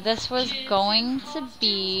farms. This was going to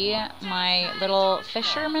be my little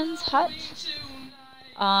fisherman's hut.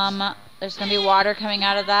 There's gonna be water coming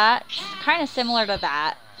out of that. Kind of similar to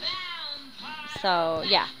that. So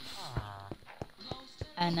yeah.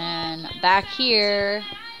 And then back here,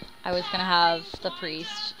 I was gonna have the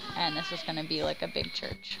priest, and this was gonna be like a big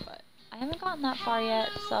church, but I haven't gotten that far yet.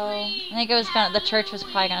 So I think it was the church was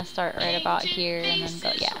probably gonna start right about here, and then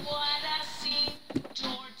go. Yeah.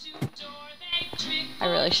 I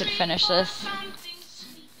really should finish this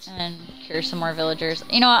and cure some more villagers.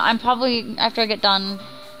 You know what? I'm probably after I get done.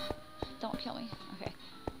 Don't kill me. Okay.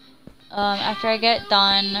 After I get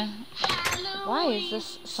done. Why is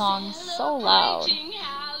this song so loud?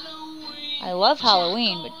 I love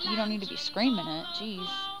Halloween, but you don't need to be screaming it. Jeez.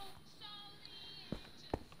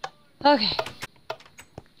 Okay.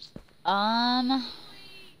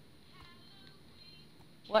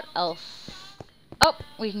 What else? Oh,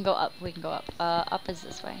 we can go up. We can go up. Up is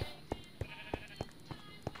this way.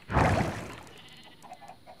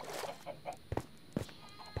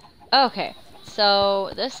 Okay.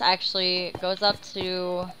 So this actually goes up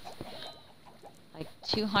to like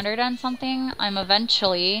 200 and something. I'm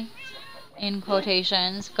eventually, in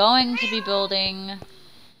quotations, going to be building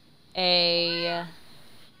a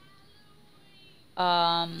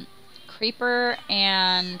creeper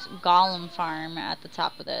and golem farm at the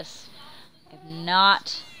top of this. I've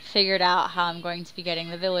not figured out how I'm going to be getting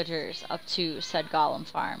the villagers up to said golem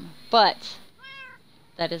farm, but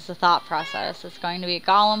that is the thought process. It's going to be a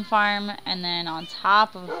golem farm, and then on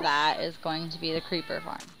top of that is going to be the creeper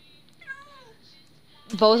farm.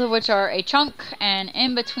 Both of which are a chunk, and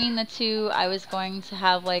in between the two I was going to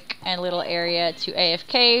have like a little area to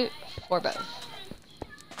AFK for both.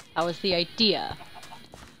 That was the idea.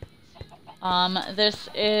 This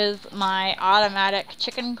is my automatic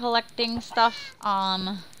chicken collecting stuff.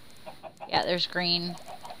 Yeah, there's green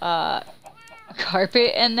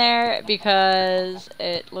carpet in there because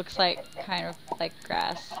it looks like kind of like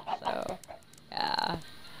grass, so yeah.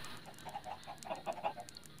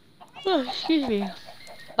 Oh, excuse me.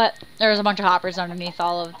 But there's a bunch of hoppers underneath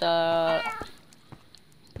all of the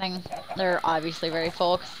things. They're obviously very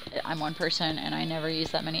full because I'm one person and I never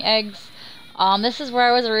use that many eggs. This is where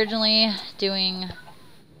I was originally doing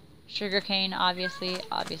sugarcane, obviously.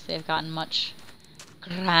 Obviously I've gotten much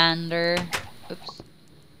grander. Oops.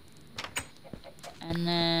 And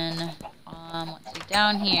then, let's see,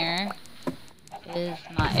 down here is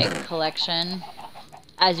my egg collection.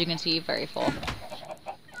 As you can see, very full.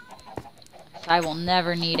 So I will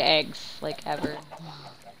never need eggs, like, ever.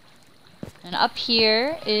 And up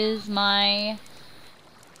here is my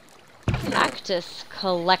cactus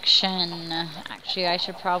collection. Actually, I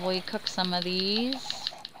should probably cook some of these.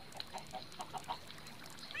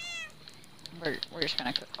 We're just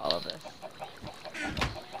gonna cook all of this.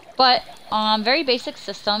 But, very basic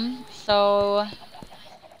system. So,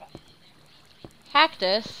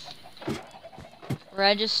 cactus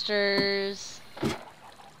registers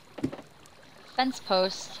fence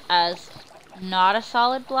posts as not a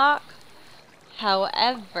solid block.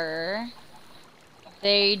 However,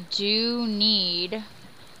 they do need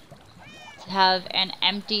to have an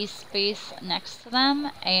empty space next to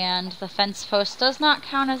them, and the fence post does not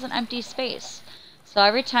count as an empty space. So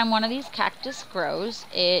every time one of these cactus grows,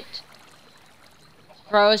 it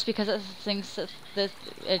grows because it thinks that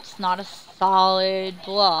it's not a solid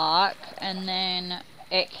block, and then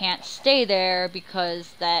it can't stay there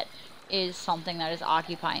because that is something that is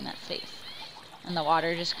occupying that space. And the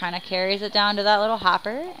water just kind of carries it down to that little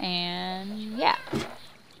hopper, and yeah.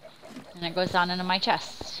 And it goes down into my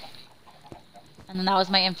chest. And then that was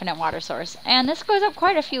my infinite water source. And this goes up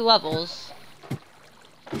quite a few levels.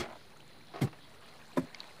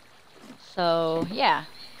 So, yeah.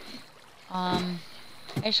 I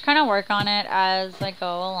just kind of work on it as I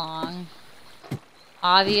go along.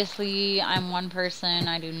 Obviously, I'm one person.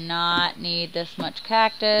 I do not need this much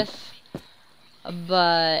cactus.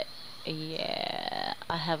 But, yeah,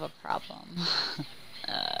 I have a problem.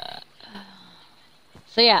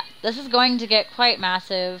 So yeah, this is going to get quite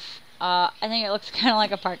massive. I think it looks kind of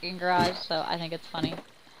like a parking garage, so I think it's funny.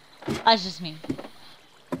 That's just me.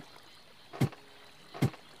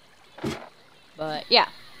 But yeah.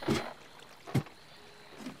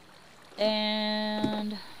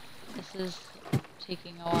 And this is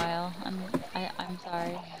taking a while. I'm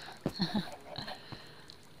sorry.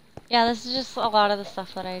 Yeah, this is just a lot of the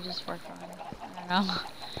stuff that I just worked on. I don't know.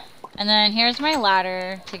 And then here's my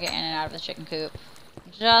ladder to get in and out of the chicken coop.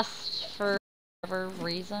 Just for whatever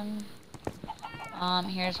reason.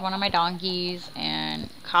 Here's one of my donkeys, and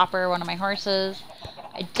Copper, one of my horses.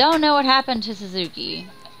 I don't know what happened to Suzuki.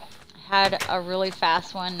 I had a really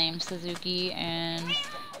fast one named Suzuki, and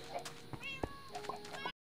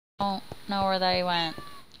I don't know where they went.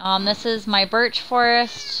 This is my birch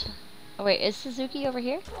forest. Oh wait, is Suzuki over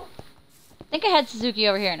here? I think I had Suzuki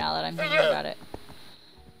over here now that I'm thinking about it.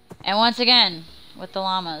 And once again, with the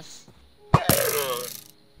llamas.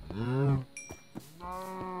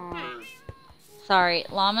 Sorry,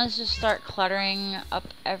 llamas just start cluttering up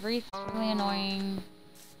everything. It's really annoying.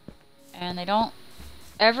 And they don't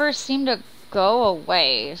ever seem to go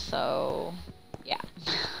away, so yeah.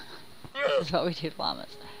 This is what we do to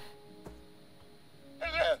llamas.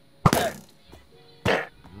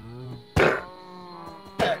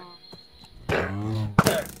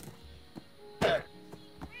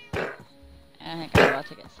 And I think I'm about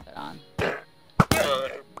to get spit on.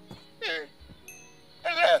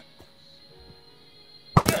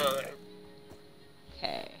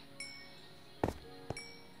 Okay.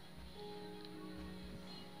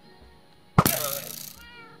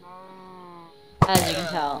 As you can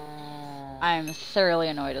tell, I am thoroughly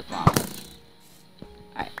annoyed with llamas.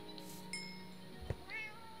 Alright.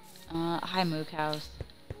 Hi moo cows.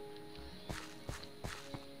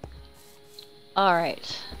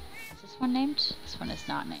 Alright. Is this one named? This one is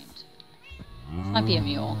not named. This might be a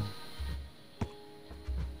mule.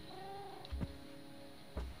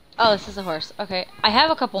 Oh, this is a horse. Okay. I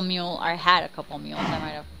have a couple mules. I had a couple mules. I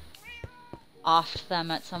might have offed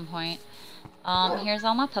them at some point. Here's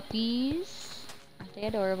all my puppies. Aren't they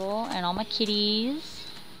adorable? And all my kitties.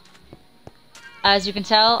 As you can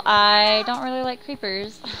tell, I don't really like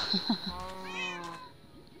creepers.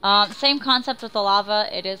 Same concept with the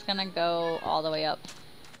lava. It is gonna go all the way up.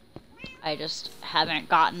 I just haven't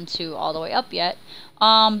gotten to all the way up yet.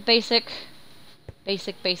 Basic.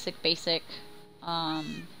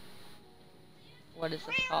 What is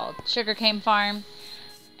this called? Sugarcane farm.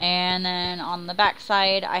 And then on the back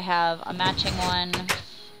side, I have a matching one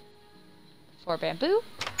for bamboo.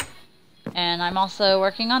 And I'm also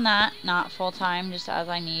working on that, not full time, just as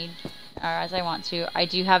I need, or as I want to. I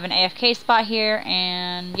do have an AFK spot here,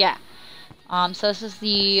 and yeah. So this is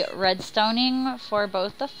the redstoning for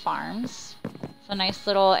both the farms. It's a nice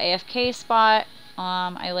little AFK spot.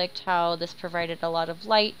 I liked how this provided a lot of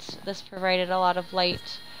light. This provided a lot of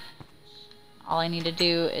light. All I need to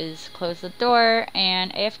do is close the door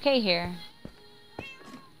and AFK here.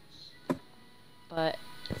 But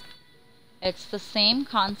it's the same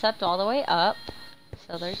concept all the way up.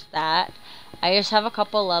 So there's that. I just have a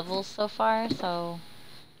couple levels so far, so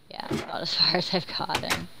yeah, that's about as far as I've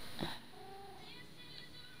gotten.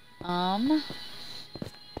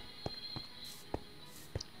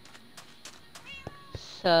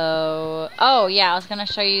 So, oh yeah, I was gonna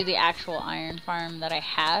show you the actual iron farm that I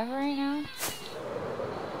have right now.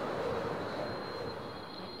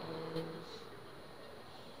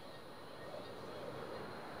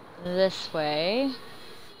 It is this way.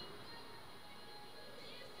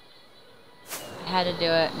 I had to do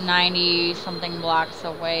it 90 something blocks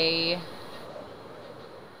away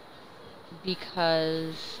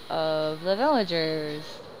because of the villagers.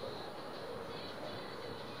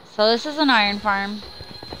 So this is an iron farm.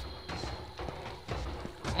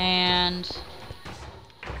 And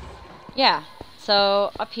yeah,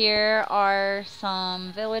 so up here are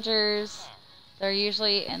some villagers. They're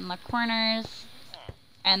usually in the corners.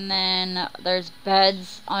 And then there's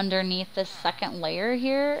beds underneath this second layer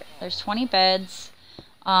here. There's 20 beds.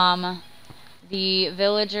 The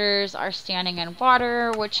villagers are standing in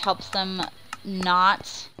water, which helps them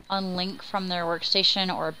not unlink from their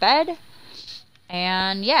workstation or bed.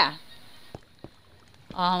 And yeah.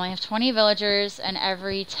 I have 20 villagers, and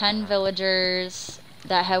every 10 villagers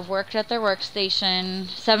that have worked at their workstation,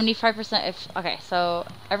 75% if, okay, so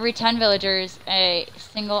every 10 villagers, a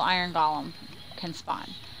single iron golem can spawn.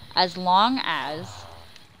 As long as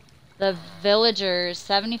the villagers,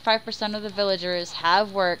 75% of the villagers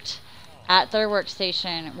have worked at their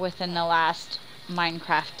workstation within the last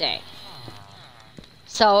Minecraft day.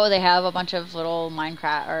 So they have a bunch of little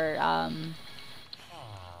Minecraft, or,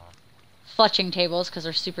 fletching tables, because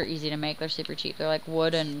they're super easy to make. They're super cheap. They're like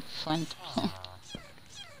wood and flint.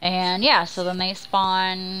 And yeah, so then they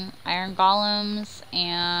spawn iron golems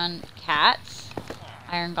and cats.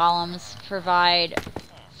 Iron golems provide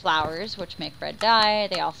flowers, which make red dye.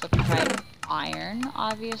 They also provide iron,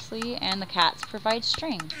 obviously, and the cats provide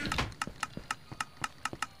string.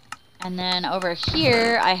 And then over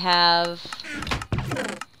here, I have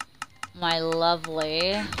my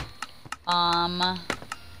lovely,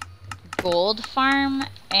 gold farm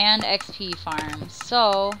and XP farm.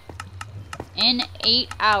 So in 8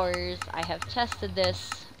 hours, I have tested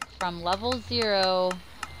this from level 0.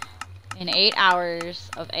 In 8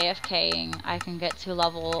 hours of AFKing, I can get to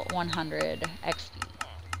level 100 XP.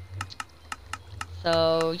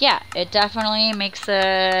 So yeah, it definitely makes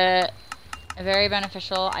it very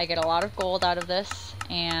beneficial. I get a lot of gold out of this,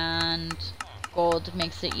 and gold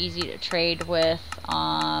makes it easy to trade with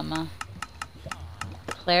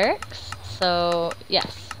clerics. So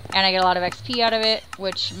yes, and I get a lot of XP out of it,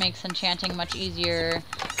 which makes enchanting much easier.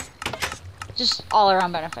 Just all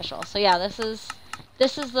around beneficial. So yeah, this is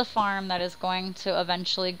the farm that is going to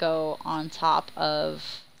eventually go on top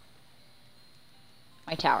of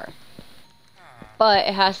my tower. But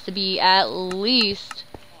it has to be at least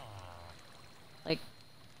like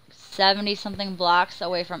 70 something blocks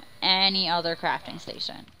away from any other crafting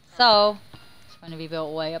station. So it's going to be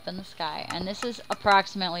built way up in the sky, and this is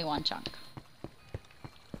approximately one chunk.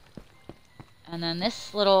 And then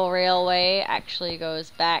this little railway actually goes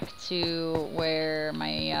back to where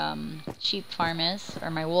my sheep farm is, or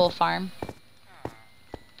my wool farm.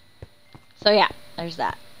 So yeah, there's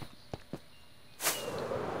that.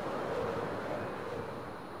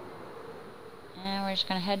 And we're just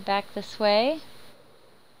gonna head back this way.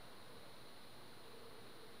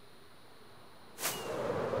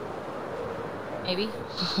 Maybe?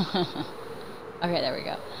 Okay, there we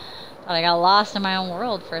go. Thought I got lost in my own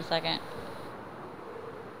world for a second.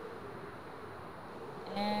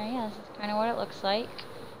 And yeah, this is kind of what it looks like.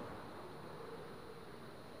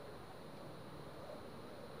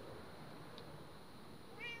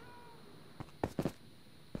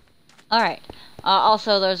 Alright.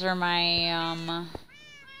 Also, those are my,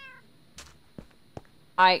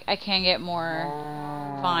 I can get more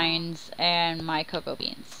vines and my cocoa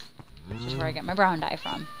beans, which is where I get my brown dye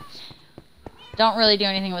from. Don't really do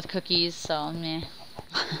anything with cookies, so meh.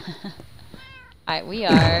 Alright, we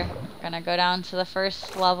are gonna go down to the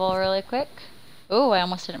first level really quick. Ooh, I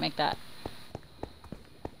almost didn't make that.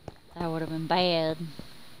 That would have been bad.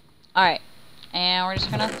 Alright, and we're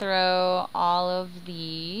just gonna throw all of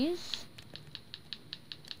these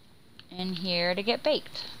in here to get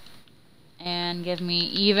baked. And give me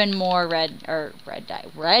even more red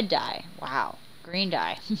dye. Wow. Green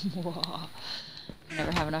dye. Whoa. You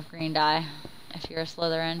never have enough green dye if you're a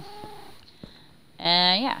Slytherin.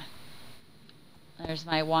 And yeah. There's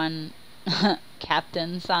my one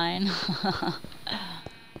captain sign.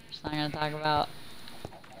 Just not gonna talk about.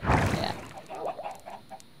 Yeah.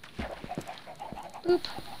 Boop.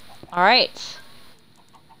 Alright.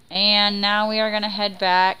 And now we are going to head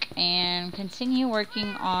back and continue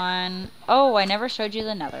working on... Oh, I never showed you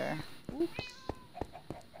the nether. Oops.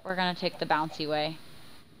 We're going to take the bouncy way,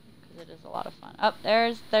 because it is a lot of fun. Oh,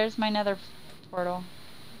 there's my nether portal.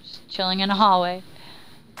 Just chilling in a hallway.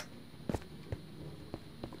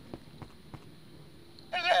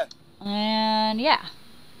 And yeah.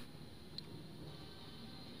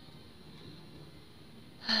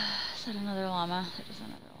 Is that another llama? That is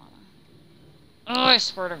another llama. Oh, I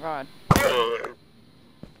swear to God. There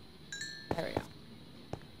we go.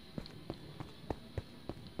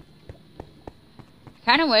 I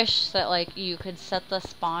kind of wish that, like, you could set the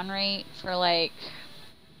spawn rate for, like,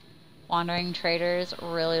 wandering traders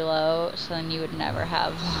really low, so then you would never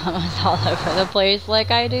have llamas all over the place like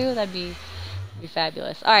I do. That'd be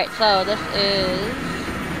fabulous. Alright, so this is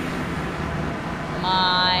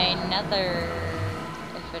my nether,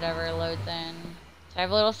 if it ever loads in. So I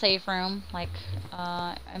have a little safe room, like,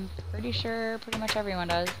 I'm pretty sure pretty much everyone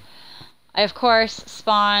does. I, of course,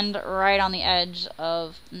 spawned right on the edge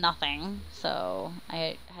of nothing, so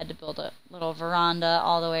I had to build a little veranda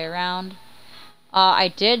all the way around. I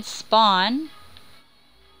did spawn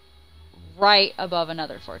right above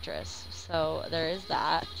another fortress, so there is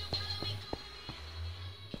that.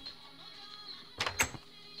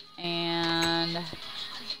 And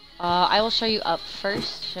I will show you up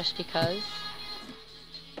first, just because.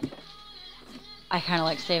 I kind of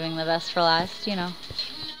like saving the best for last, you know.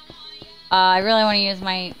 I really want to use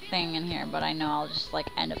my thing in here, but I know I'll just, like,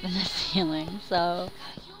 end up in the ceiling, so...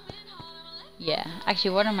 Yeah.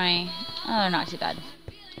 Actually, what are my... Oh, they're not too bad.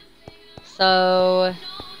 So...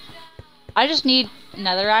 I just need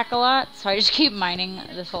netherrack a lot, so I just keep mining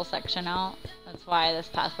this whole section out. That's why this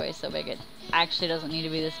pathway is so big. It actually doesn't need to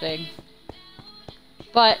be this big.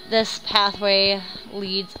 But this pathway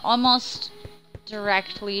leads almost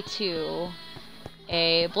directly to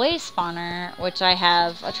a blaze spawner, which I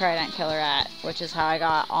have a trident killer at, which is how I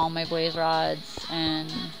got all my blaze rods and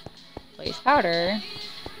blaze powder.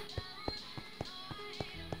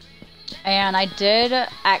 And I did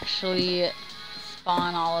actually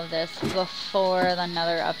spawn all of this before the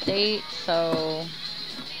nether update, so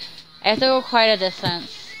I have to go quite a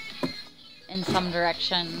distance in some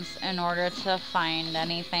directions in order to find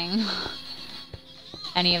anything.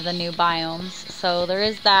 Any of the new biomes, so there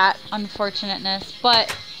is that unfortunateness,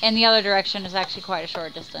 but in the other direction is actually quite a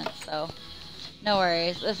short distance, so no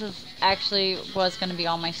worries. This is actually was going to be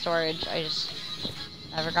all my storage, I just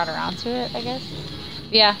never got around to it, I guess.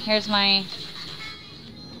 But yeah, here's my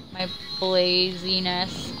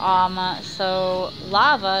blaziness. So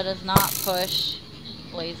lava does not push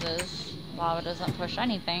blazes. Lava doesn't push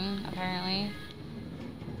anything, apparently,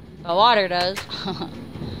 but water does.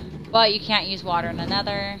 But you can't use water in the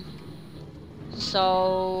nether.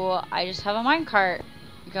 So I just have a minecart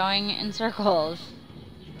going in circles.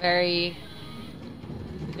 Very,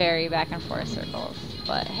 very back and forth circles.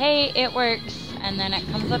 But hey, it works. And then it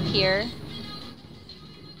comes up here.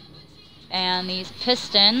 And these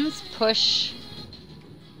pistons push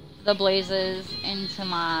the blazes into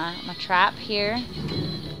my trap here.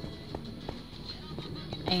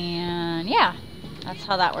 And yeah, that's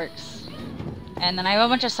how that works. And then I have a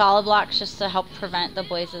bunch of solid blocks just to help prevent the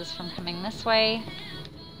blazes from coming this way.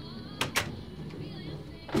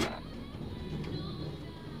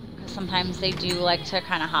 Because sometimes they do like to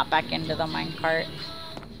kind of hop back into the minecart.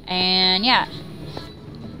 And yeah,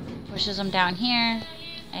 pushes them down here.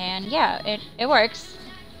 And yeah, it works.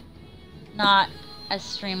 Not as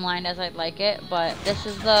streamlined as I'd like it, but this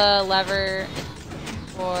is the lever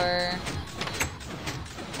for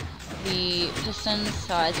the pistons,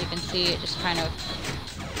 so as you can see, it just kind of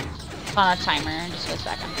on a timer and just goes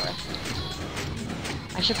back and forth.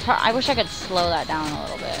 I wish I could slow that down a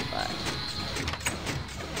little bit, but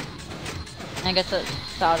I guess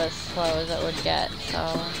it's about as slow as it would get,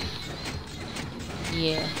 so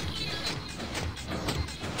yeah.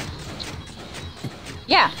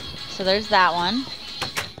 Yeah, so there's that one.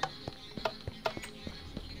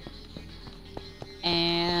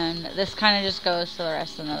 And this kind of just goes to the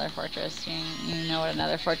rest of the Nether Fortress. You know what a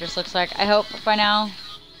Nether Fortress looks like, I hope, by now.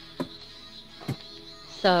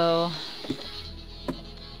 So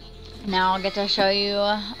now I'll get to show you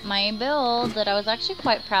my build that I was actually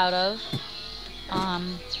quite proud of.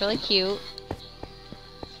 It's really cute.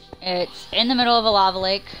 It's in the middle of a lava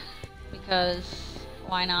lake because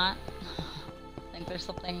why not? I think there's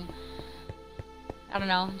something, I don't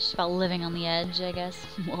know, just about living on the edge, I guess.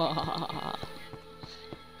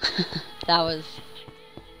 That was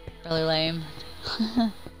really lame.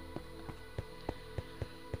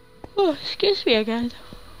 Oh, excuse me again.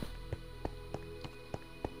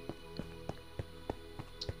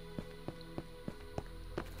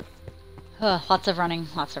 Lots of running,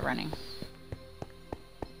 lots of running.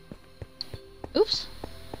 Oops.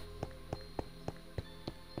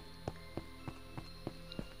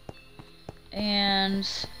 And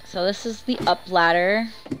so this is the up ladder,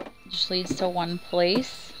 which leads to one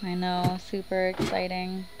place. I know, super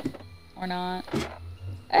exciting. Or not.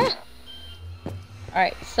 Ah!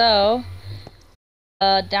 Alright, so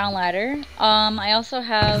down ladder. I also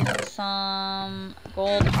have some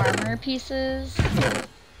gold armor pieces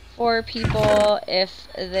for people if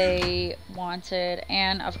they wanted,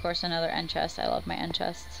 and of course another end chest. I love my end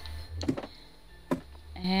chests.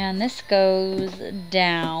 And this goes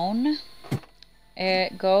down.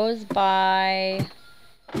 It goes by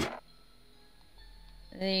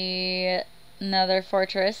the Nether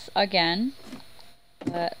Fortress again,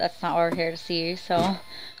 but that's not what we're here to see. So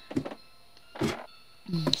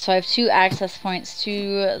I have 2 access points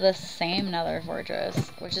to the same Nether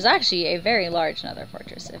Fortress, which is actually a very large Nether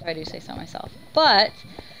Fortress, if I do say so myself. But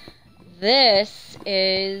this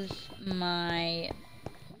is my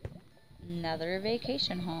Nether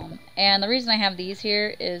vacation home. And the reason I have these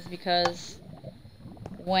here is because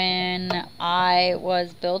when I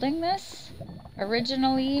was building this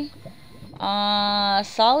originally,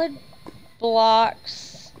 solid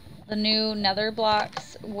blocks, the new Nether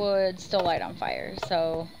blocks, would still light on fire,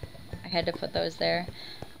 so I had to put those there.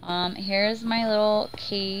 Here's my little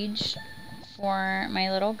cage for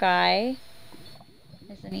my little guy.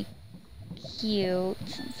 Isn't he cute?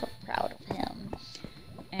 I'm so proud of him.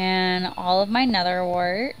 And all of my nether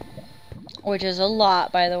wart, which is a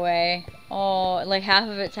lot, by the way. Oh, like half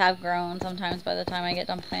of it's half grown sometimes by the time I get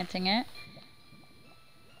done planting it.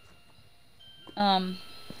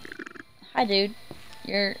 Hi dude.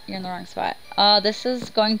 You're in the wrong spot. This is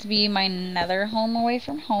going to be my nether home away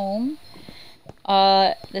from home.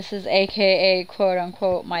 This is aka quote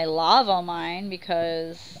unquote my lava mine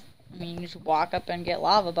because I mean you just walk up and get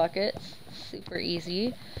lava buckets. Super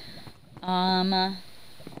easy.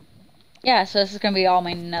 Yeah, so this is gonna be all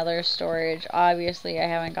my nether storage. Obviously I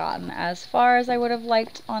haven't gotten as far as I would have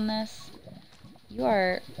liked on this. You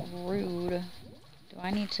are rude. Do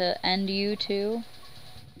I need to end you too?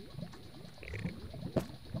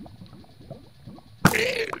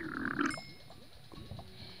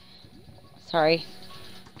 Sorry.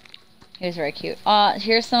 He was very cute.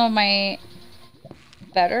 Here's some of my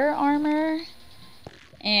better armor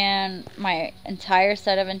and my entire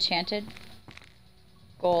set of enchanted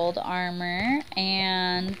gold armor,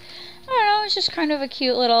 and I don't know, it's just kind of a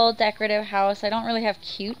cute little decorative house. I don't really have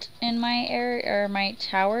cute in my area or my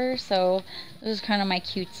tower, so this is kind of my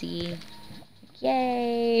cutesy,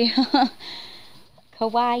 yay,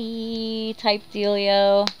 kawaii type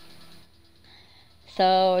dealio.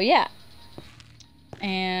 So yeah,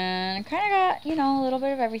 and kind of got, you know, a little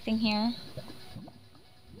bit of everything here.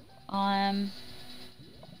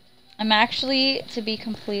 I'm actually, to be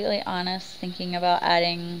completely honest, thinking about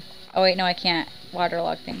adding... Oh wait, no, I can't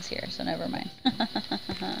waterlog things here, so never mind.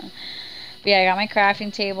 But yeah, I got my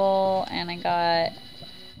crafting table, and I got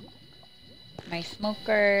my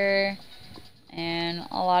smoker, and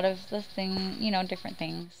a lot of the you know, different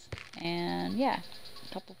things. And yeah,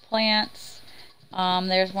 a couple plants.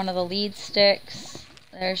 There's one of the lead sticks.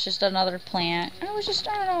 There's just another plant. I don't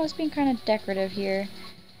know, I was being kind of decorative here.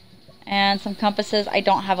 And some compasses. I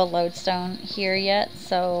don't have a lodestone here yet,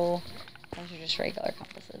 so those are just regular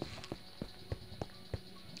compasses.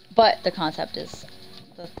 But the concept is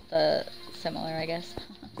the similar, I guess.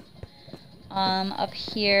 Up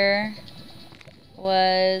here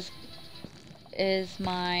was is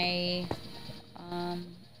my,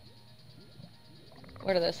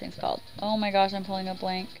 what are those things called? Oh my gosh, I'm pulling a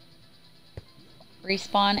blank.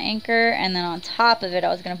 Respawn anchor, and then on top of it I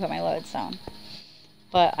was going to put my lodestone.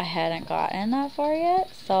 But I hadn't gotten that far yet,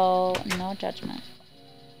 so no judgment.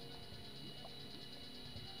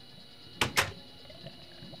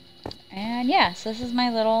 And yeah, so this is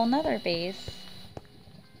my little nether base.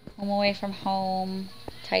 Home away from home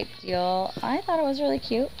type deal. I thought it was really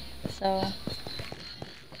cute, so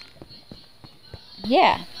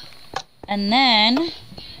yeah. And then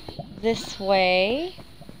this way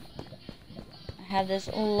I have this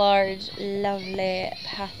large, lovely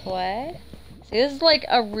pathway. See, this is like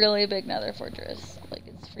a really big nether fortress. Like,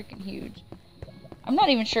 it's freaking huge. I'm not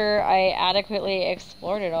even sure I adequately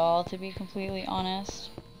explored it all, to be completely honest.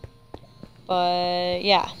 But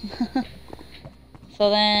yeah. So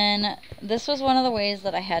then, this was one of the ways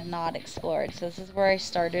that I had not explored. So this is where I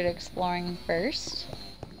started exploring first.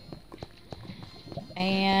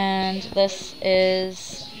 And this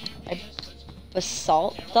is a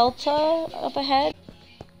basalt delta up ahead.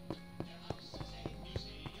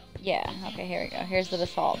 Yeah, okay, here we go. Here's the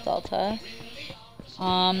basalt delta.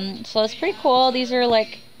 So it's pretty cool. These are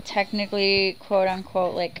like technically quote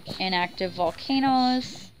unquote like inactive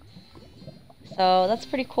volcanoes. So that's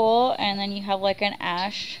pretty cool. And then you have like an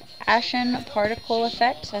ashen particle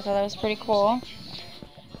effect. So I thought that was pretty cool.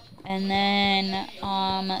 And then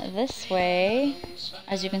this way,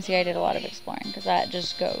 as you can see, I did a lot of exploring because that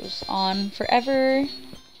just goes on forever.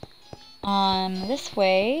 This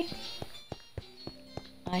way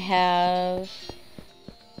I have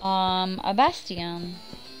a bastion.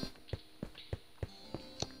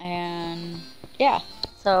 And yeah,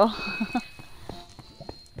 so I'm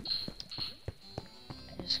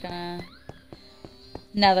just gonna,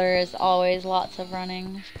 nether is always lots of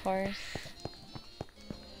running, of course.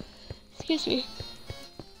 Excuse me.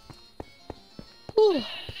 Whew.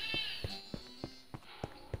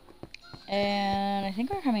 And I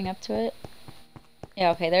think we're coming up to it.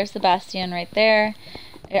 Yeah, okay, there's the bastion right there.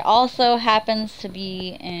 It also happens to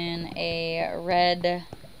be in a red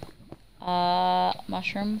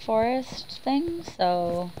mushroom forest thing,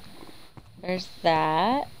 so there's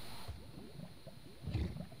that.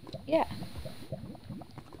 Yeah.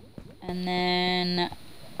 And then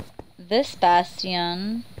this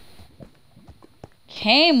bastion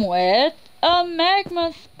came with a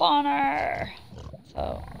magma spawner.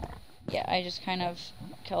 So yeah, I just kind of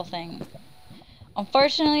kill things.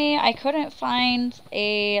 Unfortunately, I couldn't find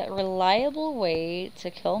a reliable way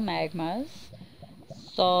to kill magmas,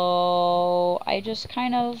 so I just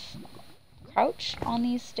kind of crouch on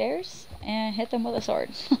these stairs and hit them with a sword.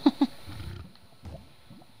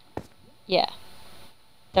 Yeah,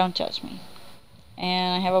 don't judge me.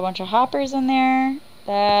 And I have a bunch of hoppers in there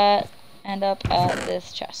that end up at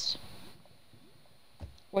this chest,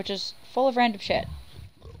 which is full of random shit.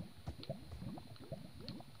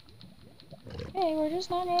 Okay, we're just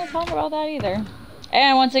not gonna talk about that either.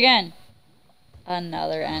 And once again,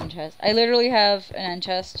 another end chest. I literally have an end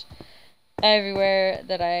chest everywhere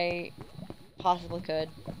that I possibly could.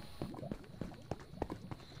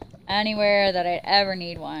 Anywhere that I'd ever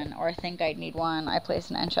need one, or think I'd need one, I place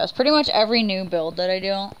an end chest. Pretty much every new build that I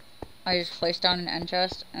do, I just place down an end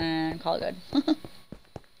chest and call it good.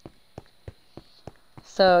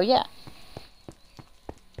 So yeah.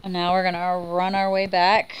 And now we're gonna run our way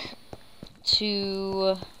back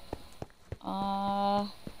to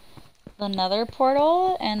the nether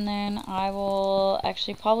portal, and then I will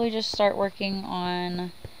actually probably just start working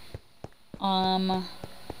on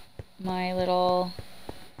my little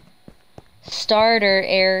starter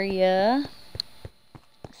area.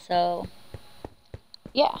 So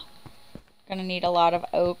yeah, gonna need a lot of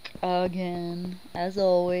oak again, as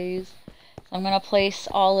always. So I'm gonna place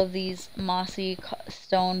all of these mossy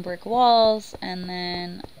stone brick walls and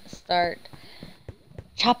then start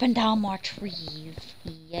chopping down more trees.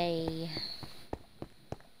 Yay.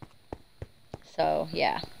 So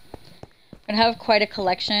yeah, I'm gonna have quite a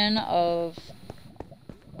collection of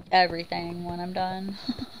everything when I'm done.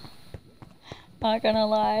 Not gonna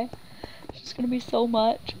lie, it's just gonna be so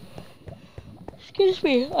much. Excuse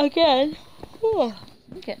me again. Whew,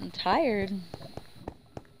 I'm getting tired.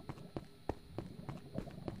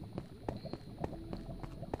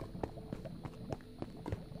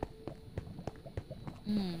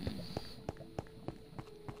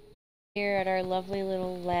 Here at our lovely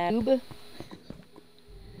little lab.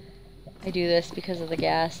 I do this because of the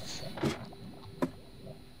ghasts.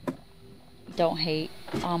 Don't hate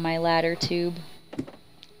on my ladder tube.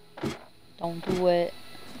 Don't do it.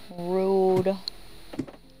 Rude.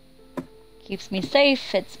 Keeps me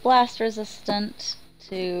safe. It's blast resistant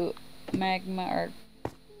to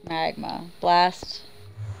blast.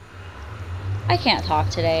 I can't talk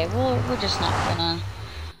today. We're just not gonna.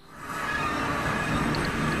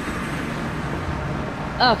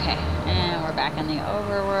 Okay, and we're back in the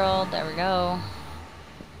overworld. There we go.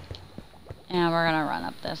 And we're gonna run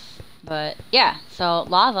up this. But yeah, so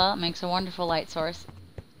lava makes a wonderful light source.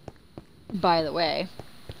 By the way,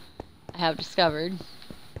 I have discovered.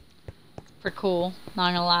 Pretty cool,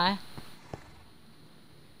 not gonna lie.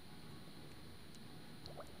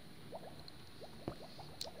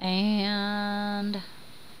 And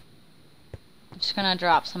I'm just gonna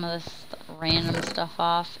drop some of this random stuff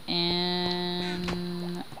off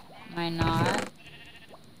in my knot.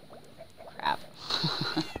 Crap.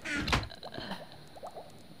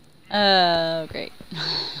 Oh, great.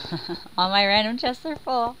 All my random chests are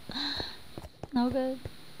full. No good.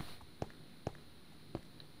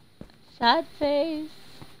 Sad face.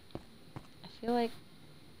 I feel like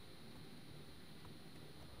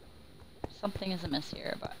something is amiss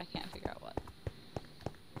here, but I can't figure out what.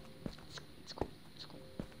 It's cool. It's cool.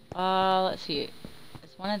 Let's see.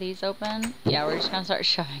 Is one of these open? Yeah, we're just gonna start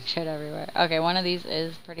shoving shit everywhere. Okay, one of these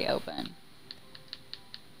is pretty open.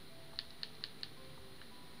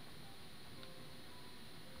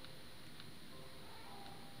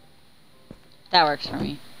 That works for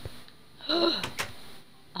me.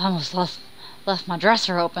 I almost left my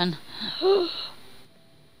dresser open.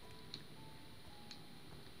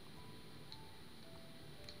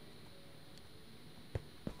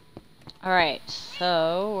 Alright,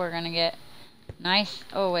 so we're gonna get nice.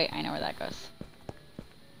 Oh, wait, I know where that goes.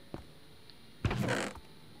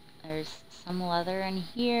 There's some leather in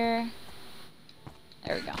here.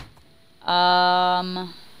 There we go.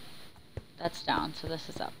 That's down, so this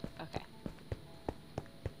is up. Okay.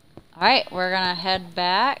 Alright, we're gonna head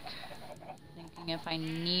back. Thinking if I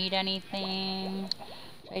need anything.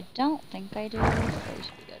 Which I don't think I do, so we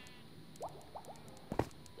should be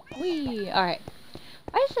good. Whee! Alright.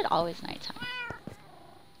 Why is it always nighttime?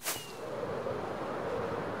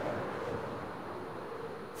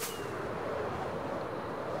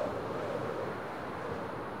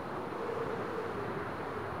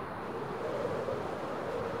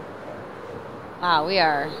 Wow, we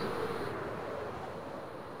are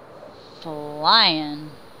flying,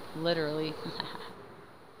 literally.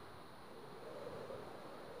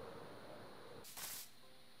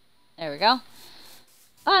 There we go.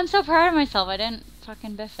 Oh, I'm so proud of myself. I didn't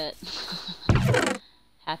fucking biff it.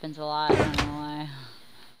 Happens a lot, I don't know why.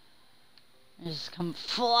 I just come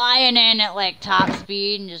flying in at like top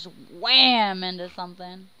speed and just wham into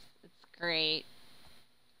something. It's great.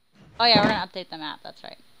 Oh yeah, we're gonna update the map, that's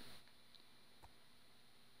right.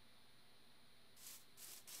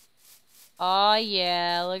 Oh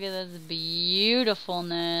yeah, look at this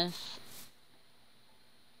beautifulness.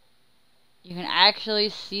 You can actually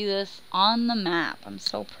see this on the map. I'm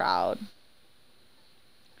so proud.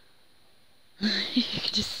 You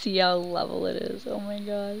can just see how level it is. Oh my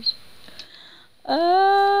gosh.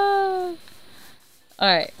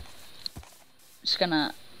 Alright. Just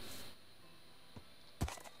gonna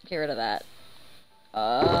get rid of that.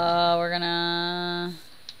 We're gonna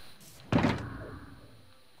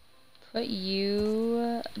put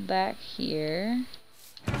you back here.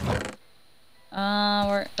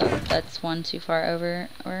 Oh, that's one too far over.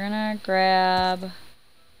 We're gonna grab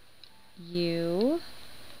you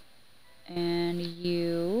and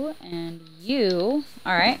you and you.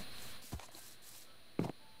 Alright.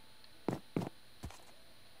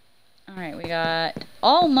 Alright, we got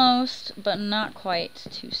almost, but not quite,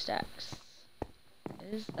 2 stacks.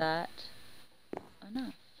 Is that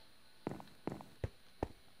enough?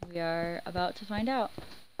 We are about to find out.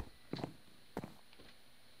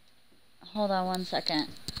 Hold on 1 second.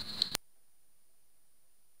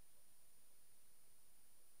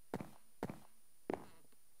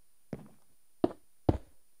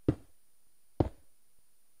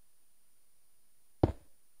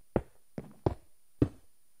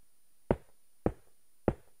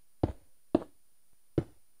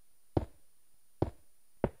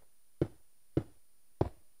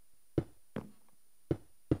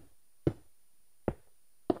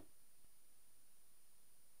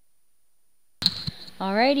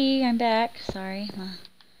 Alrighty, I'm back. Sorry, my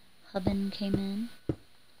husband came in.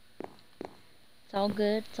 It's all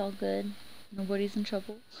good, it's all good. Nobody's in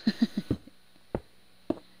trouble.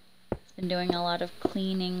 Been doing a lot of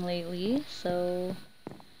cleaning lately, so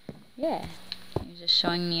yeah. He's just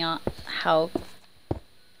showing me how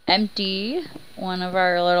empty one of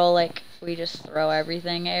our little, like, we just throw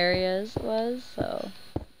everything areas was, so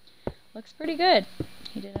looks pretty good.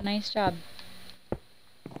 He did a nice job.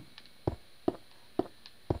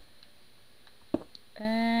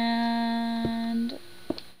 And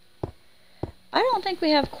I don't think we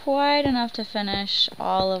have quite enough to finish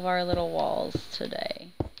all of our little walls today.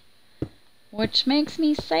 Which makes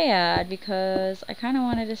me sad because I kind of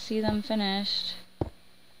wanted to see them finished.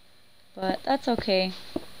 But that's okay.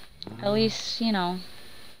 At least, you know,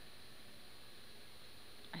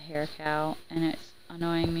 a hair cow and it's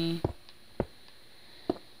annoying me.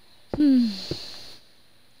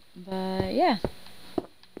 But yeah.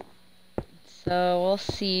 So we'll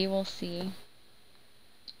see.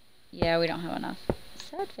 Yeah, we don't have enough.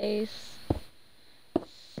 Sad face.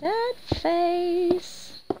 Sad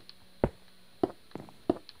face.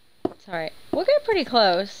 It's alright. We'll get pretty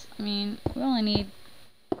close. I mean, we only need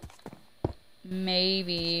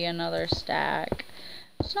maybe another stack.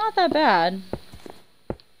 It's not that bad.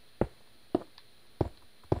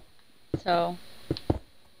 So,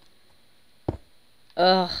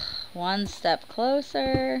 one step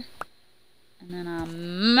closer, and then I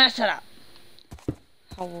mess it up.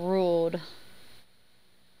 How rude.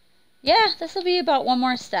 Yeah, this will be about one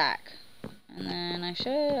more stack. And then I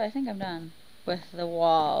think I'm done with the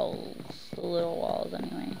walls, the little walls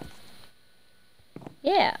anyway.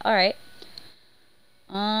 Yeah, alright.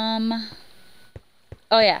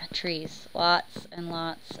 Oh yeah, trees. Lots and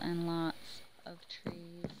lots and lots of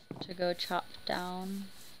trees to go chop down.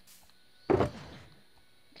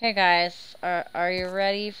 Okay guys, are you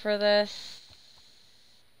ready for this?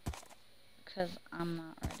 Because I'm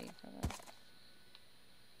not ready for this.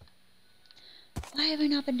 Why have I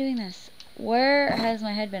not been doing this? Where has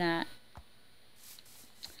my head been at?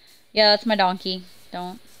 Yeah, that's my donkey.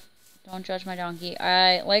 Don't judge my donkey.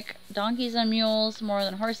 I like donkeys and mules more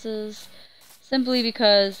than horses, simply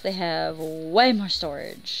because they have way more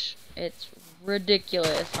storage. It's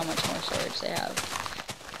ridiculous how much more storage they have.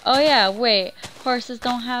 Oh yeah, wait, horses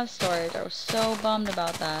don't have storage. I was so bummed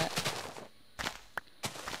about that.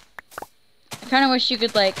 I kind of wish you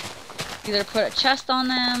could like either put a chest on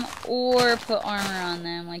them or put armor on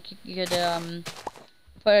them. Like you could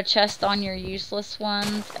put a chest on your useless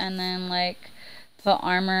ones and then like put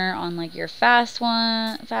armor on like your fast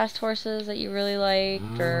horses that you really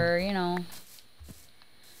liked, or you know,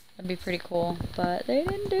 that'd be pretty cool. But they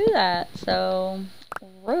didn't do that, so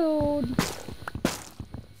rude.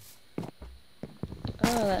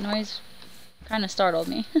 Oh, that noise kind of startled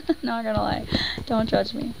me. Not gonna lie. Don't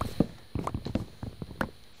judge me.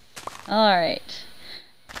 Alright.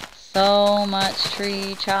 So much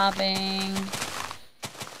tree chopping.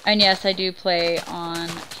 And yes, I do play on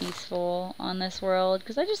peaceful on this world,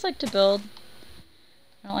 because I just like to build.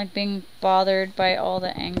 I don't like being bothered by all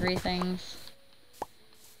the angry things.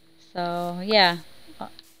 So, yeah.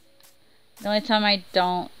 The only time I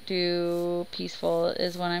don't do peaceful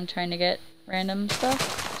is when I'm trying to get random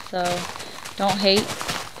stuff. So, don't hate.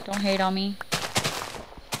 Don't hate on me.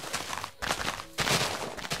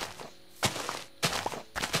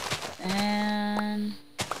 And...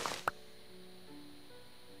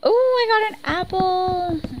 oh, I got an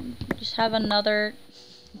apple! Just have another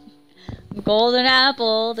golden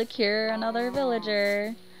apple to cure another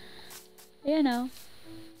villager. You know.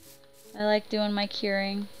 I like doing my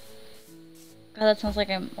curing. God, that sounds like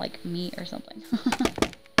I'm like meat or something.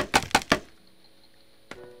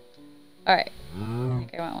 Alright. I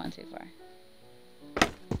think I went one too far.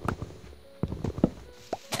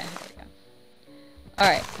 Yeah, here we go.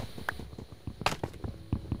 Alright.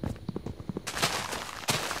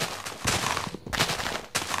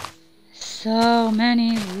 So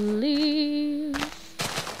many leaves.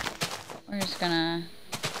 We're just gonna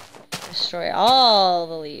destroy all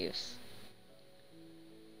the leaves.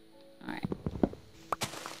 Alright.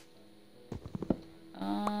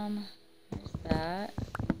 There's that.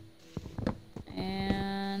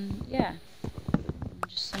 And yeah.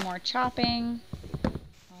 Just some more chopping.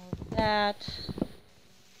 All of that.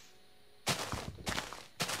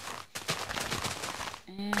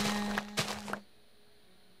 And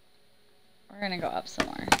we're gonna go up some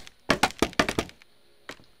more.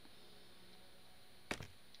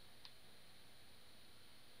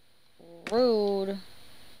 Rude.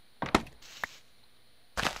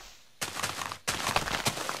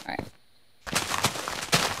 Alright.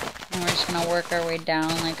 And we're just gonna work our way down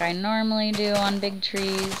like I normally do on big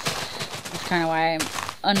trees. That's kind of why I'm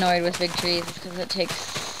annoyed with big trees, is because it takes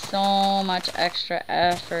so much extra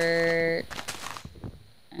effort.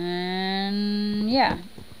 And yeah.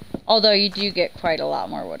 Although you do get quite a lot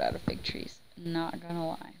more wood out of big trees. Not gonna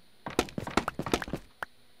lie.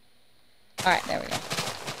 Alright, there we go.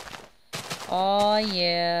 Oh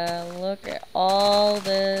yeah, look at all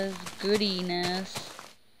this goodiness.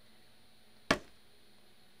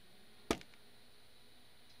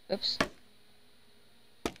 Oops.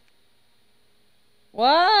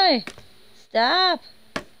 Why? Stop!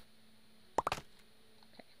 Okay.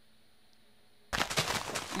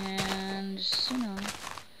 And just, you know,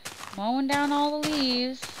 mowing down all the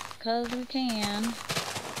leaves, 'cause we can.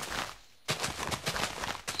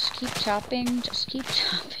 Just keep chopping, just keep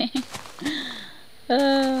chopping.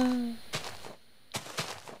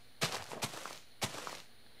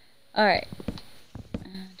 Alright.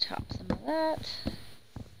 Chop some of that.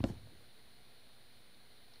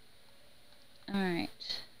 Alright.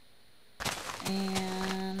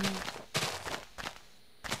 And see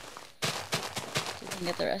if we can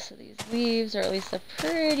get the rest of these leaves, or at least a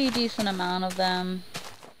pretty decent amount of them.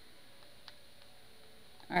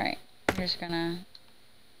 Alright. We're just gonna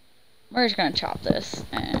chop this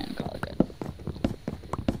and call it good.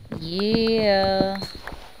 Yeah.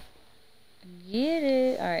 Get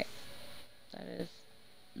it. Alright. That is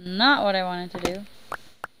not what I wanted to do.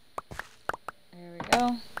 There we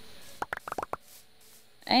go.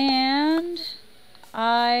 And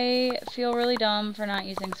I feel really dumb for not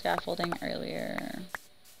using scaffolding earlier.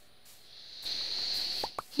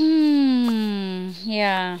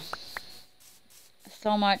 Yeah.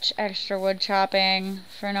 So much extra wood chopping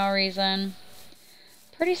for no reason.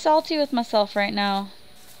 Pretty salty with myself right now,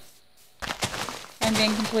 if I'm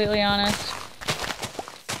being completely honest.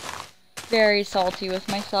 Very salty with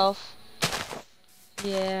myself.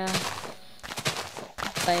 Yeah.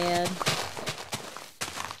 Bad.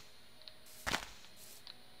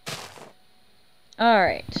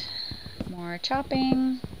 Alright. More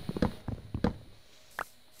chopping.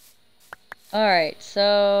 Alright,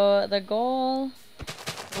 so the goal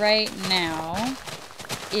right now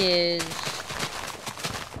is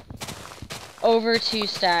over 2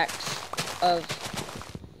 stacks of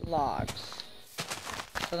logs.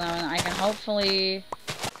 So then I can hopefully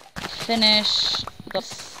finish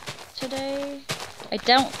this today. I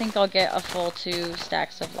don't think I'll get a full 2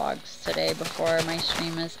 stacks of logs today before my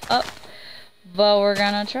stream is up, but we're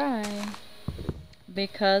gonna try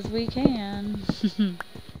because we can.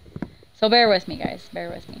 So bear with me, guys, bear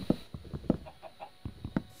with me.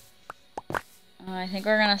 I think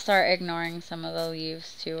we're gonna start ignoring some of the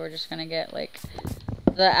leaves too. We're just gonna get like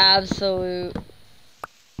the absolute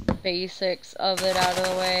basics of it out of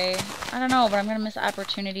the way. I don't know, but I'm gonna miss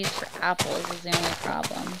opportunities for apples is the only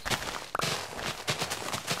problem.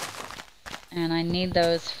 And I need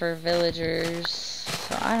those for villagers,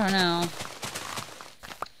 so I don't know.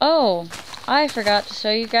 Oh, I forgot to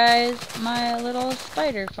show you guys my little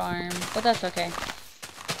spider farm, but that's okay.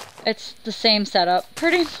 It's the same setup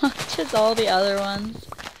pretty much as all the other ones.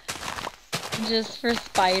 Just for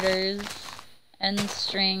spiders and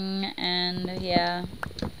string, and yeah.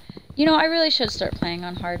 You know, I really should start playing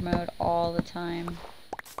on hard mode all the time,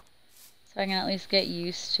 so I can at least get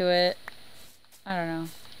used to it. I don't know.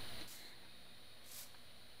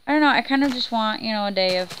 I kind of just want, you know, a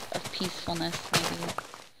day of peacefulness, maybe.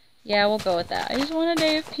 Yeah, we'll go with that. I just want a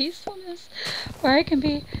day of peacefulness where I can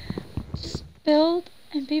be just build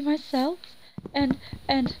and be myself. And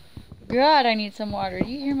God, I need some water. Do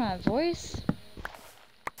you hear my voice?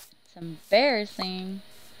 It's embarrassing.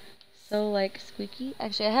 So, like, squeaky.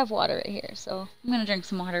 Actually, I have water right here, so I'm gonna drink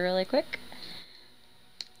some water really quick.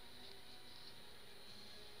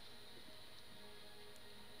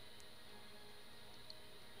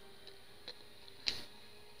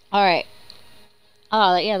 Alright.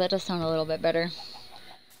 Oh, yeah, that does sound a little bit better.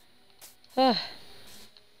 Yeah,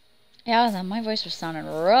 my voice was sounding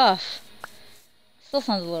rough. Still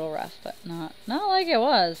sounds a little rough, but not like it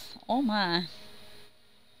was. Oh my.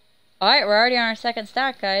 Alright, we're already on our second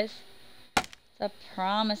stack, guys. It's a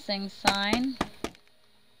promising sign.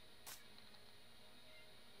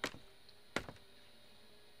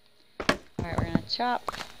 Alright, we're gonna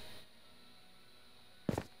chop.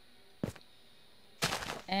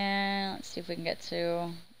 And let's see if we can get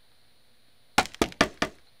to...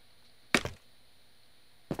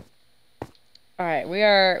 Alright, we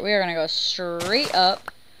are gonna go straight up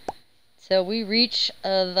till we reach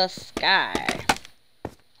the sky.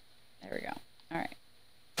 There we go. Alright.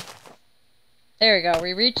 There we go.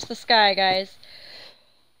 We reached the sky, guys.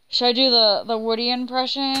 Should I do the Woody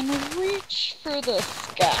impression? Reach for the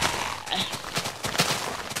sky.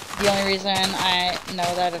 The only reason I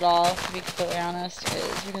know that at all, to be completely honest,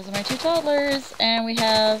 is because of my 2 toddlers, and we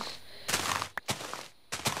have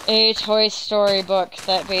a Toy Story book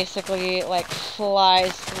that basically, like,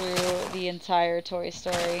 flies through the entire Toy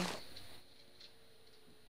Story.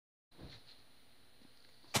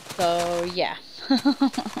 So, yeah.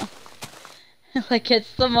 Like,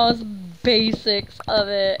 it's the most basics of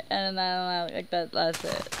it, and then, like, that's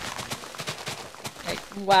it.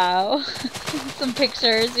 Like, wow. Some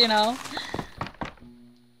pictures, you know.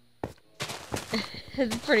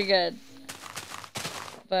 It's pretty good.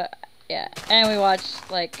 But, yeah. And we watched,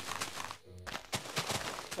 like,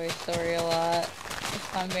 Toy Story a lot,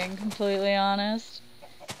 if I'm being completely honest.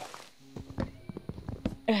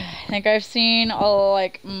 I think I've seen all,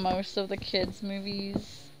 like, most of the kids'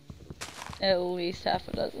 movies at least half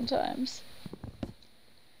a dozen times.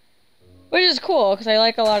 Which is cool, because I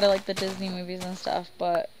like a lot of, like, the Disney movies and stuff,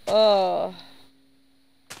 but, oh,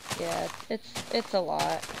 yeah, it's a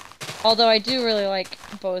lot. Although I do really like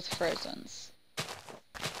both Frozens.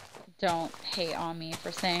 Don't hate on me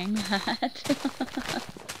for saying that.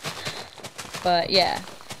 But, yeah.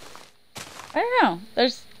 I don't know.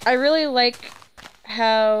 I really like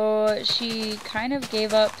how she kind of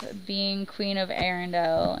gave up being Queen of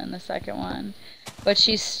Arendelle in the second one. But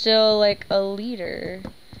she's still, like, a leader.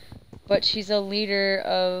 But she's a leader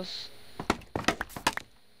of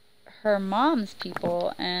her mom's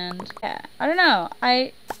people, and yeah, I don't know.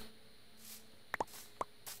 I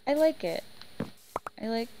like it.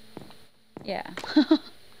 Yeah.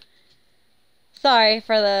 Sorry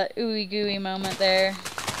for the ooey gooey moment there.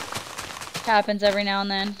 Happens every now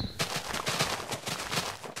and then.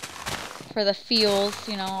 For the feels,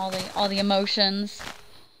 you know, all the emotions.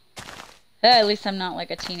 At least I'm not like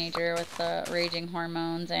a teenager with the raging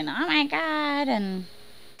hormones and oh my god, and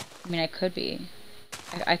I mean I could be.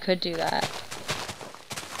 I could do that.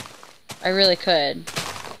 I really could.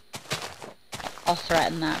 I'll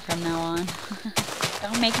threaten that from now on.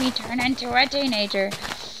 Don't make me turn into a teenager.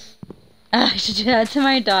 I should do that to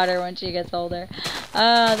my daughter when she gets older.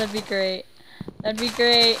 That'd be great. That'd be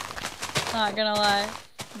great. Not gonna lie.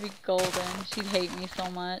 It'd be golden. She'd hate me so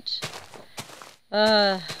much.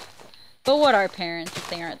 But what are parents if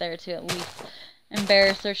they aren't there to at least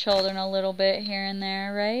embarrass their children a little bit here and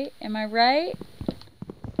there, right? Am I right?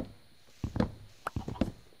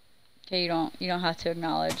 Okay, you don't have to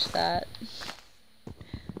acknowledge that.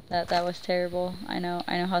 That was terrible. I know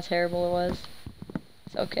how terrible it was.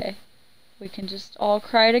 It's okay. We can just all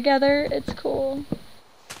cry together. It's cool.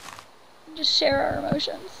 Just share our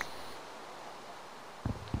emotions.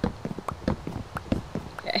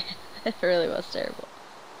 Okay. It really was terrible.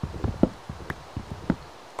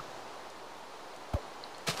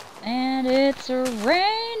 And it's raining.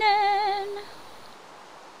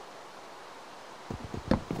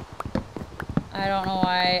 I don't know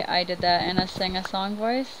why I did that in a sing-a-song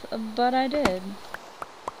voice, but I did.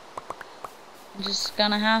 I'm just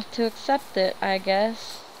gonna have to accept it, I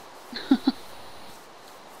guess.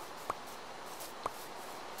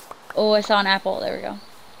 Oh, I saw an apple. There we go.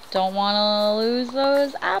 Don't want to lose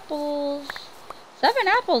those apples. 7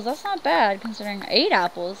 apples, that's not bad, considering 8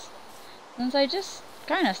 apples. Since I just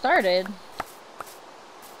kind of started.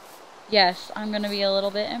 Yes, I'm gonna be a little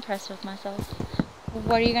bit impressed with myself.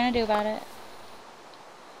 What are you gonna do about it?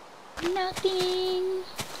 Nothing.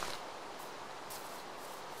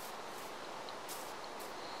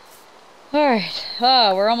 Alright.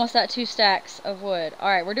 Oh, we're almost at 2 stacks of wood.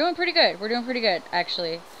 Alright, we're doing pretty good. We're doing pretty good,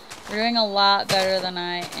 actually. We're doing a lot better than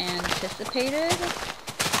I anticipated.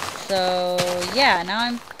 So, yeah, now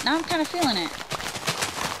I'm kind of feeling it.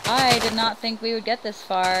 I did not think we would get this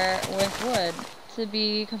far with wood, to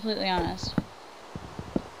be completely honest.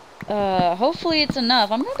 Hopefully it's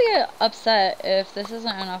enough. I'm gonna be upset if this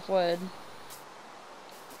isn't enough wood.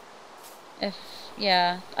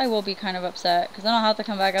 Yeah, I will be kind of upset, because then I'll have to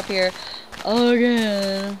come back up here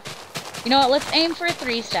again. You know what, let's aim for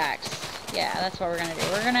 3 stacks. Yeah, that's what we're gonna do.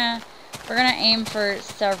 We're gonna aim for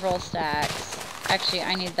several stacks. Actually,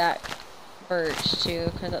 I need that birch, too,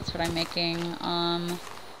 because that's what I'm making,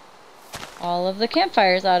 all of the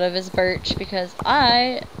campfires out of is birch, because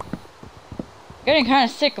I'm getting kind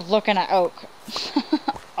of sick of looking at oak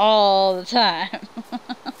all the time.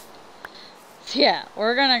 So yeah,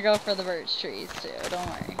 we're gonna go for the birch trees too, don't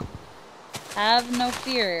worry. Have no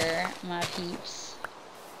fear, my peeps.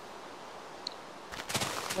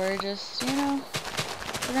 We're just, you know,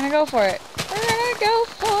 we're gonna go for it. We're gonna go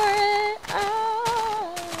for it!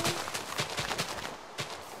 Oh.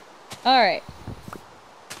 Alright.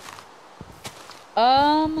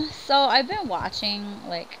 So I've been watching,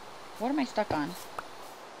 like, what am I stuck on?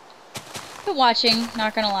 I've been watching,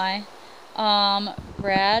 not gonna lie,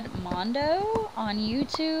 Brad Mondo on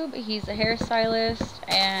YouTube. He's a hairstylist,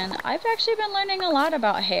 and I've actually been learning a lot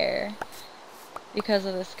about hair because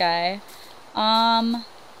of this guy.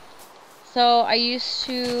 So I used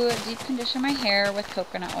to deep condition my hair with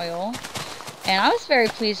coconut oil, and I was very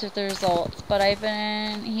pleased with the results, but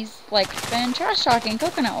he's like been trash talking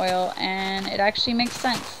coconut oil, and it actually makes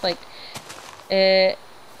sense. Like, it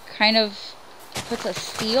kind of puts a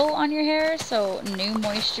seal on your hair so new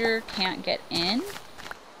moisture can't get in.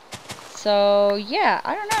 So yeah,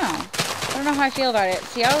 I don't know. I don't know how I feel about it.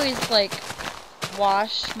 See, I always like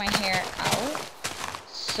wash my hair out,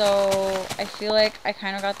 so I feel like I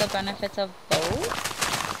kind of got the benefits of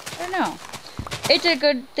both. I don't know. It did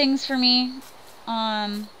good things for me.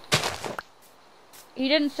 He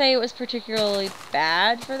didn't say it was particularly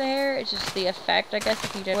bad for the hair. It's just the effect, I guess,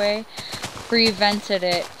 if you did away, prevented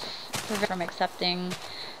it from accepting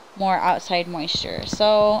more outside moisture.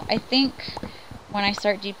 So I think when I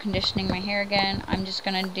start deep conditioning my hair again, I'm just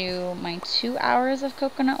gonna do my 2 hours of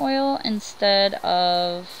coconut oil instead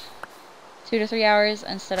of 2 to 3 hours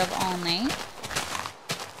instead of all night.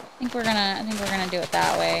 I think we're gonna do it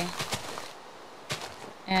that way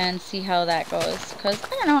and see how that goes. Cause I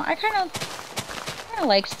don't know, I kind of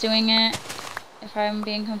liked doing it, if I'm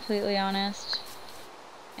being completely honest.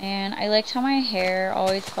 And I liked how my hair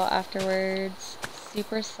always felt afterwards.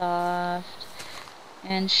 Super soft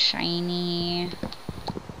and shiny.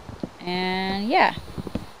 And yeah.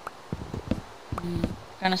 I'm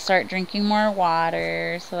gonna start drinking more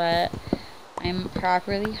water so that I'm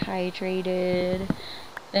properly hydrated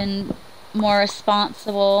and more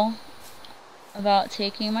responsible about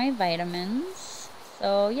taking my vitamins.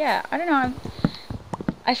 So yeah, I don't know.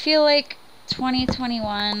 I feel like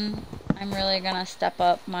 2021, I'm really gonna step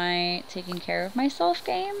up my taking care of myself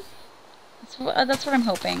game. That's what I'm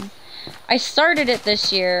hoping. I started it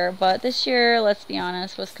this year, but this year, let's be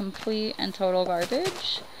honest, was complete and total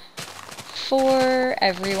garbage for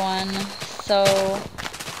everyone. So,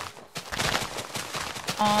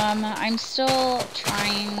 I'm still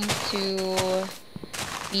trying to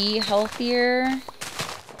be healthier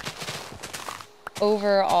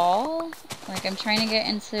overall. Like, I'm trying to get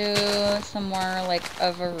into some more, like,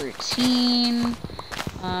 of a routine.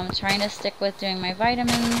 Trying to stick with doing my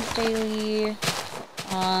vitamins daily.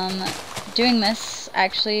 Doing this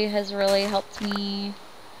actually has really helped me,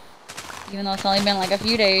 even though it's only been, like, a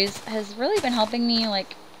few days, has really been helping me,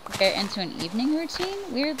 like, get into an evening routine,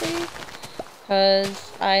 weirdly.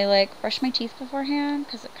 Because I, like, brush my teeth beforehand,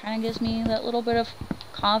 because it kind of gives me that little bit of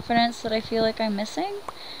confidence that I feel like I'm missing.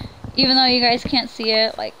 Even though you guys can't see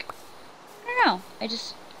it, like, I don't know, I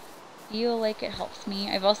just feel like it helps me.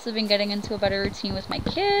 I've also been getting into a better routine with my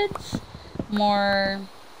kids. More,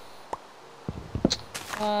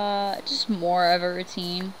 just more of a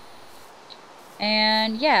routine.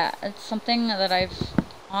 And yeah, it's something that I've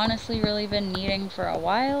honestly really been needing for a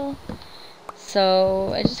while.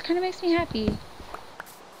 So it just kind of makes me happy.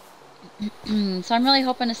 So I'm really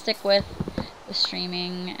hoping to stick with the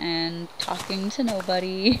streaming and talking to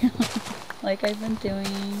nobody like I've been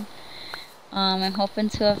doing. I'm hoping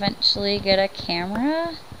to eventually get a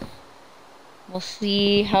camera. We'll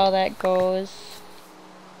see how that goes.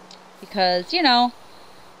 Because, you know,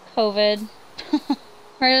 COVID.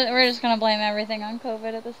 We're just gonna blame everything on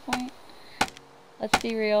COVID at this point. Let's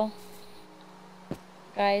be real.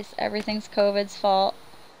 Guys, everything's COVID's fault.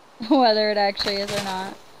 Whether it actually is or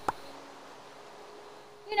not.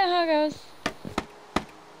 You know how it goes.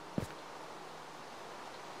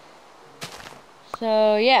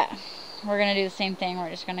 So, yeah. We're gonna do the same thing.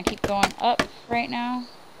 We're just gonna keep going up right now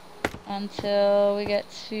until we get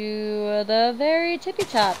to the very tippy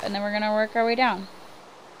top, and then we're gonna work our way down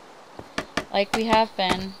like we have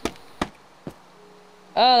been.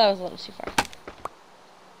 Oh, that was a little too far.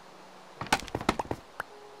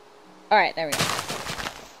 Alright, there we go.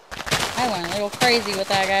 I went a little crazy with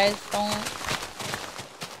that, guys.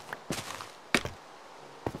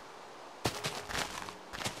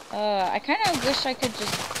 I kind of wish I could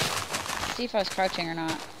just see if I was crouching or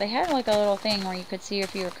not. They had like a little thing where you could see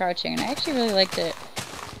if you were crouching, and I actually really liked it.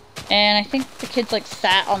 And I think the kids like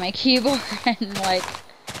sat on my keyboard and like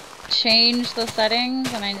changed the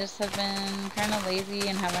settings, and I just have been kind of lazy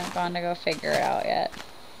and haven't gone to go figure it out yet.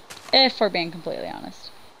 If we're being completely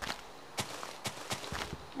honest.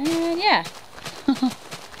 And yeah.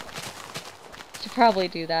 Should probably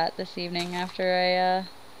do that this evening after I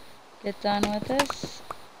get done with this.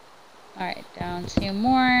 Alright, down 2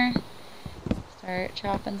 more. Start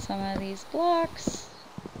chopping some of these blocks.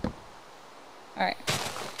 Alright.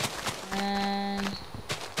 And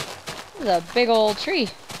this is a big old tree.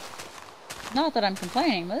 Not that I'm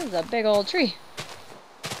complaining, but this is a big old tree.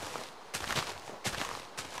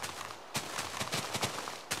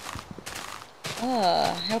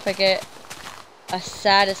 I hope I get a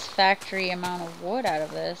satisfactory amount of wood out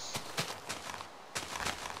of this.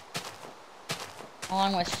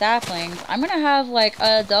 Along with saplings. I'm gonna have like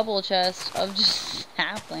a double chest of just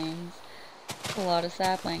saplings. That's a lot of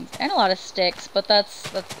saplings. And a lot of sticks, but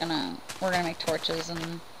we're gonna make torches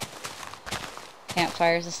and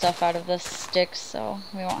campfires and stuff out of the sticks, so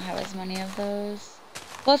we won't have as many of those.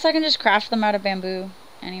 Plus I can just craft them out of bamboo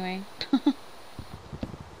anyway.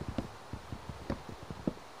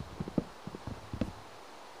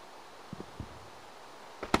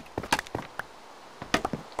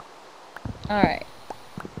 Alright.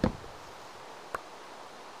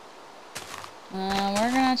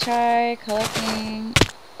 We're gonna try collecting...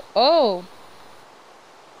 Oh!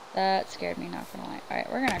 That scared me, not gonna lie.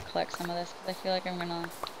 Alright, we're gonna collect some of this because I feel like I'm gonna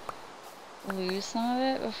lose some of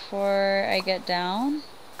it before I get down.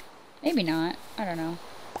 Maybe not. I don't know.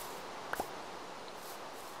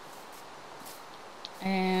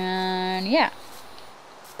 And yeah.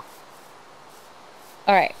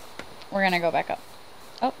 Alright. We're gonna go back up.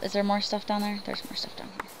 Oh, is there more stuff down there? There's more stuff down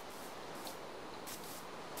here.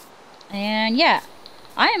 And yeah.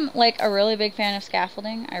 I'm like a really big fan of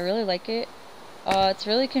scaffolding. I really like it. It's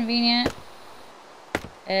really convenient.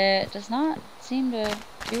 It does not seem to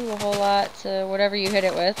do a whole lot to whatever you hit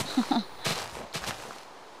it with.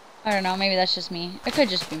 I don't know, maybe that's just me. It could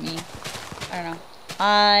just be me. I don't know.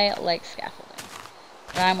 I like scaffolding.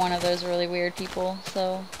 But I'm one of those really weird people,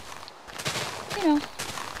 so, you know,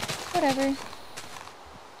 whatever.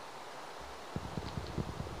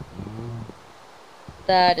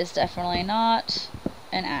 That is definitely not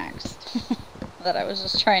an axe that I was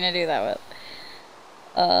just trying to do that with.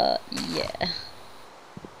 Yeah.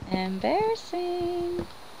 Embarrassing.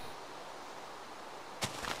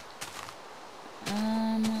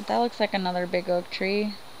 That looks like another big oak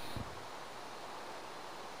tree.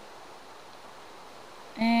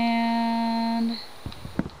 And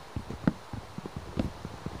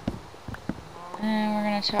we're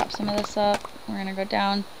gonna chop some of this up. We're gonna go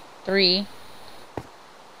down 3.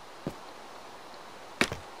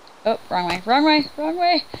 Oh, wrong way, wrong way, wrong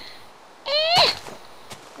way.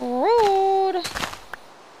 Road.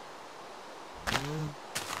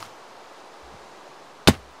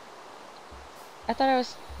 I thought I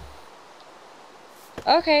was...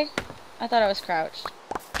 Okay. I thought I was crouched.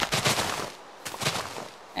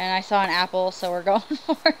 And I saw an apple, so we're going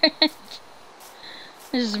for it.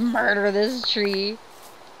 Just murder this tree.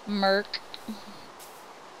 Merc.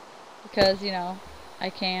 Because, you know, I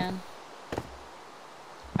can.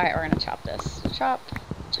 Alright, we're gonna chop this. Chop,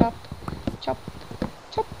 chop, chop,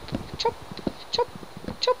 chop, chop, chop,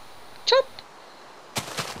 chop, chop.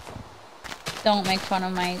 Don't make fun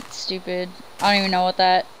of my stupid... I don't even know what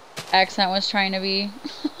that accent was trying to be.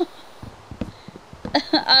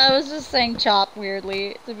 I was just saying chop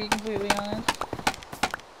weirdly, to be completely honest.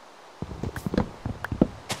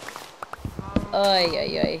 Oy,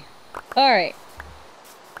 oy, oy. Alright.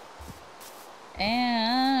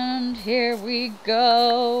 And here we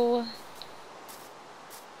go.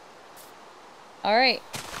 Alright.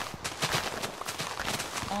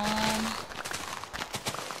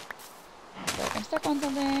 Like I'm stuck on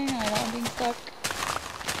something. I don't like being stuck.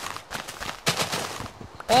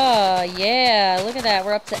 Oh, yeah. Look at that.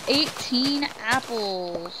 We're up to 18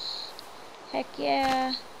 apples. Heck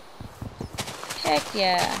yeah. Heck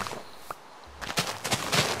yeah.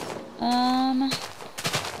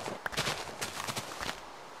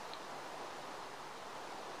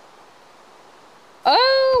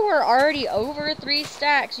 Oh, we're already over 3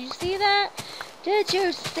 stacks. You see that? Did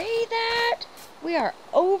you see that? We are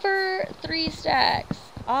over 3 stacks.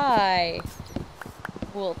 I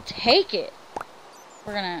will take it.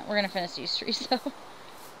 We're gonna finish these trees though.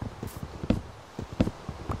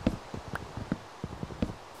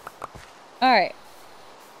 Alright.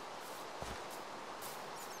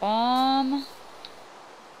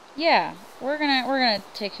 Yeah, we're gonna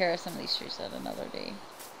take care of some of these trees at another day.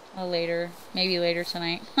 Later. Maybe later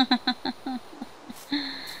tonight.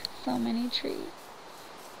 So many trees.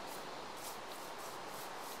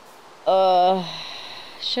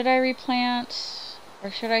 Should I replant?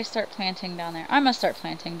 Or should I start planting down there? I'm gonna start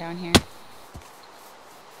planting down here.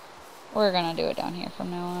 We're gonna do it down here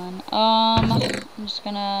from now on. I'm just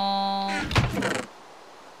gonna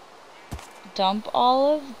dump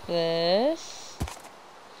all of this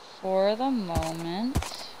for the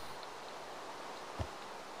moment.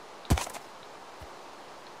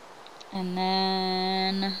 And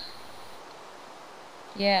then,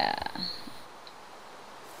 yeah.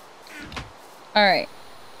 Alright.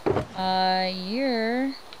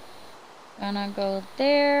 You're gonna go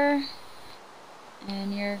there.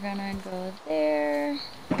 And you're gonna go there.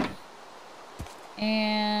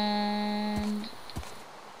 And...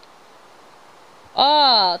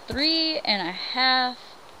 oh, 3.5.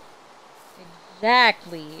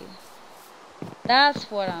 Exactly.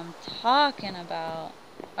 That's what I'm talking about.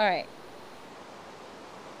 Alright.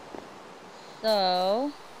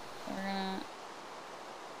 So, we're gonna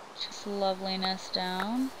just loveliness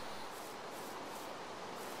down.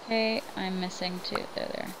 Okay, I'm missing 2.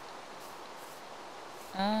 There.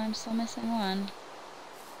 I'm still missing 1.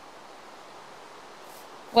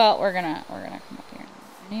 Well, we're gonna come up here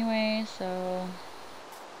anyway, so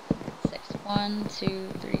 6. 1, 2,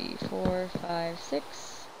 3, 4, 5,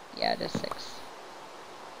 6. Yeah, it is 6.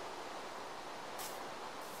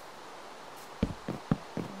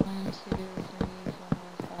 1, 2, 3, 4,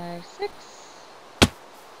 5, 6.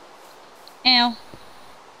 Ow.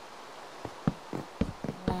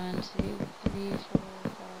 1, 2, 3, 4,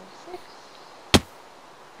 5, 6.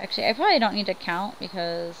 Actually, I probably don't need to count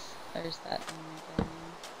because there's that thing right there.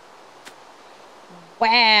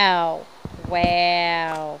 Wow.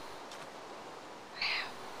 Wow.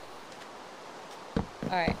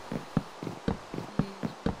 Alright.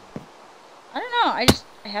 I don't know.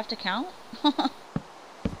 I have to count.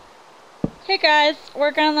 Okay, guys.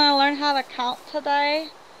 We're gonna learn how to count today.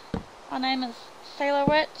 My name is Sailor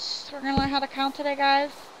Witch. We're gonna learn how to count today, guys.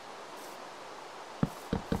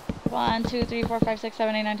 1, 2, 3, 4, 5, 6,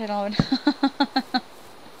 7, 8, 9, 10, 11.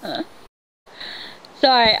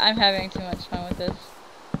 Sorry, I'm having too much fun with this.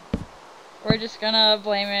 We're just gonna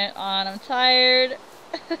blame it on I'm tired.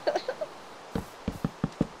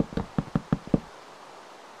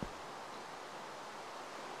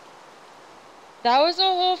 That was a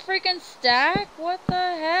whole freaking stack? What the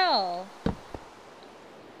hell?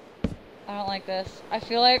 I don't like this. I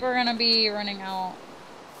feel like we're gonna be running out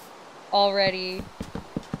already.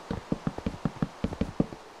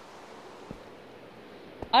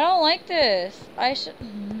 I don't like this. I should...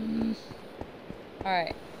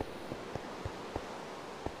 Alright.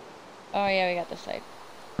 Oh yeah, we got this side.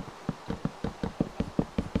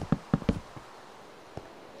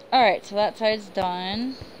 Alright, so that side's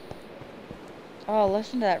done. Oh,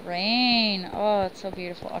 listen to that rain. Oh, it's so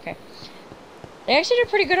beautiful. Okay. They actually did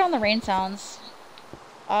pretty good on the rain sounds.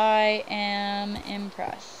 I am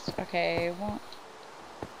impressed. Okay, 1,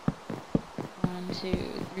 2,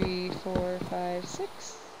 3, 4, 5,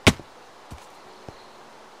 6.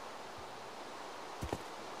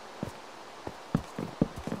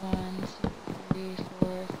 1, 2, 3,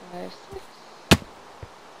 4, 5, 6.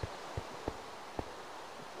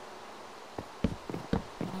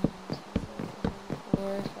 1, 2, 3,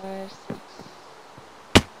 4, 5, 6.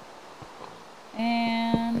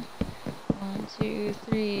 And 1, 2,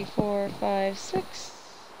 3, 4, 5, 6.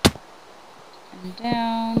 And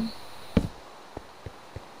down.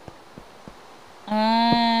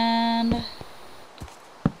 And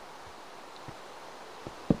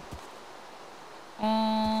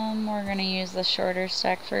we're gonna use the shorter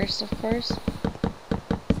stack first, of course.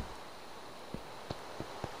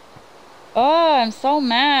 Oh, I'm so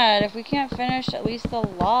mad. If we can't finish at least the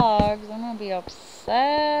logs, I'm gonna be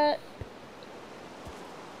upset.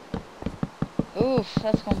 Oof,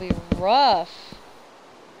 that's gonna be rough.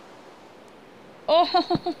 Oh,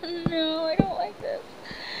 no, I don't like this.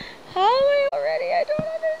 How am I already? I don't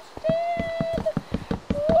understand.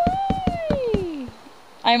 Why?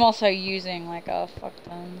 I'm also using like a fuck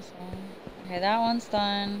ton, so... Okay, that one's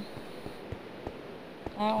done.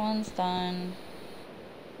 That one's done.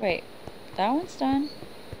 Wait, that one's done.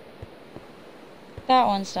 That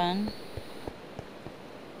one's done.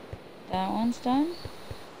 That one's done.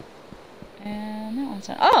 And that one's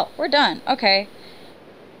done. Oh, we're done. Okay.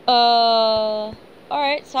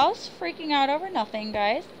 Alright, so I was freaking out over nothing,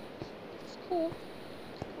 guys. It's cool.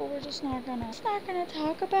 It's cool. We're just not gonna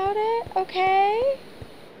talk about it, okay?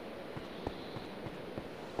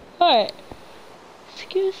 Alright.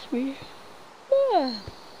 Excuse me.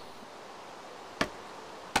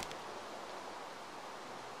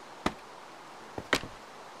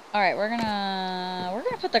 Alright, we're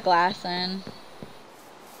gonna put the glass in.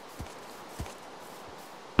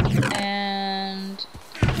 And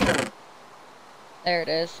there it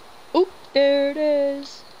is. Oop, there it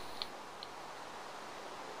is.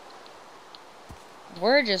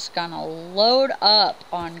 We're just gonna load up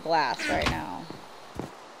on glass right now.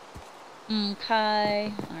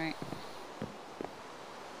 Okay. Alright.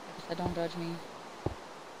 So don't judge me.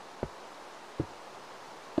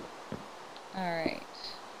 Alright.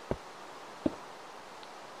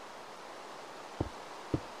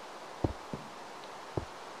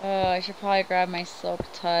 I should probably grab my Silk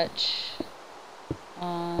Touch.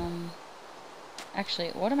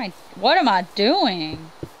 Actually, what am I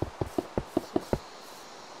doing? This is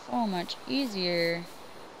so much easier.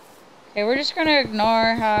 Okay, we're just gonna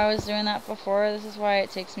ignore how I was doing that before. This is why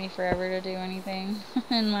it takes me forever to do anything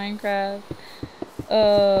in Minecraft.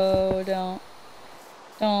 Oh, don't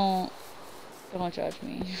judge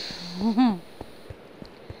me.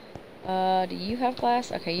 Do you have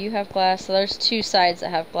glass? Okay, you have glass. So there's 2 sides that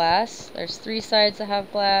have glass. There's 3 sides that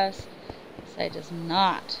have glass. This side does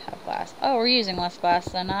not have glass. Oh, we're using less glass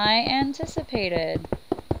than I anticipated.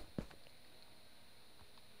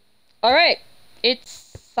 Alright,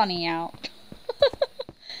 it's sunny out.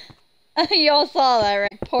 Y'all saw that,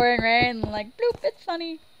 right? Pouring rain and like, bloop, it's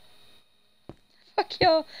sunny.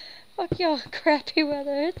 Fuck y'all crappy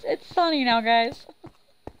weather. It's sunny now, guys.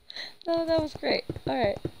 No, that was great.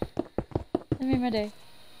 Alright. That made my day.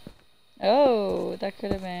 Oh, that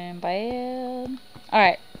could have been bad.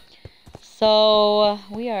 Alright. So,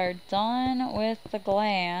 we are done with the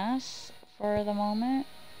glass for the moment.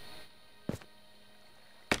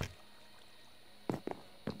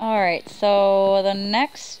 Alright, so the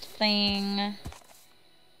next thing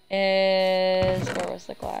is... Where was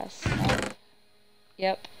the glass? Nope.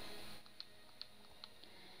 Yep.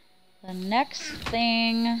 The next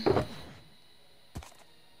thing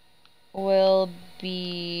will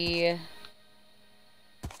be...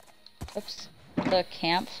 Oops. The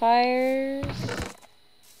campfires.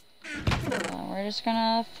 We're just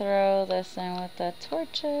gonna throw this in with the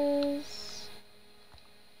torches.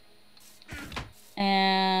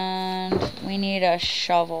 And we need a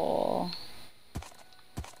shovel.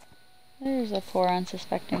 There's a poor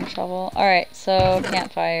unsuspecting shovel. Alright, so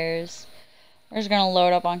campfires. We're just gonna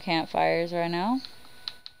load up on campfires right now.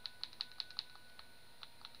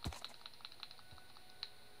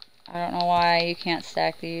 I don't know why you can't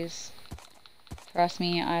stack these. Trust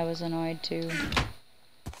me, I was annoyed too.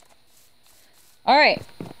 Alright.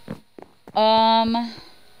 Can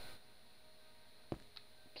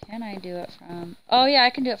I do it from... Oh yeah, I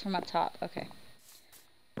can do it from up top. Okay.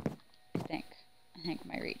 I think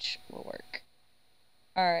my reach will work.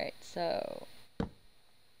 Alright, so...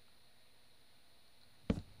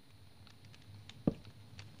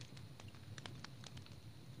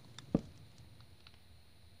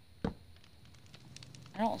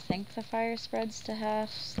 I don't think the fire spreads to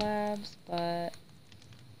half slabs, but...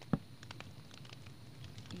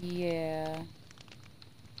 Yeah.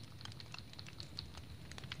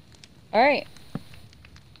 Alright.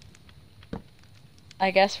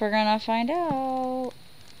 I guess we're gonna find out.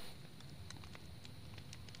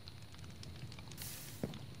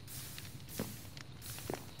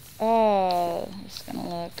 Oh, it's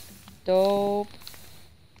gonna look dope.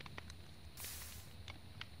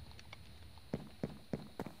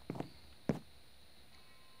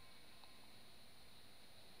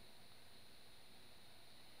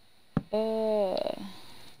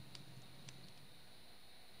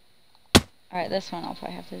 Alright, this one I'll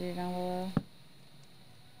probably have to do down below.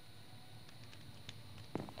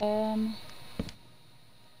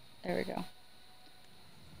 There we go.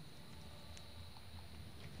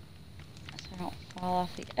 So I don't fall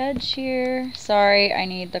off the edge here. Sorry, I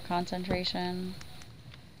need the concentration.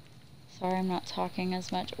 Sorry, I'm not talking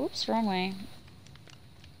as much. Oops, wrong way.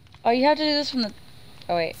 Oh, you have to do this from the...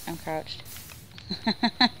 Oh, wait, I'm crouched.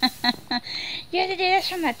 You have to do this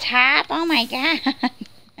from the top? Oh my god.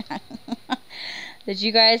 Did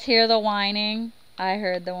you guys hear the whining? I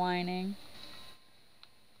heard the whining.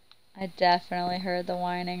 I definitely heard the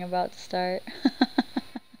whining about to start.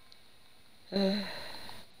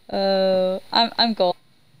 Oh, I'm gold.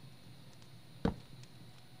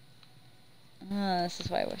 This is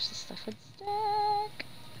why I wish this stuff would stack.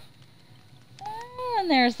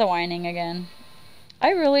 And there's the whining again.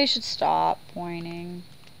 I really should stop whining.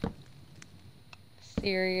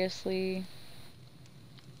 Seriously.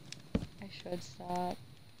 I should stop.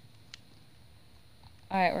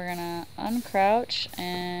 Alright, we're gonna uncrouch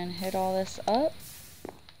and hit all this up.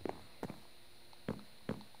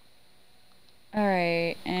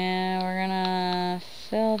 Alright, and we're gonna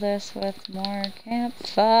fill this with more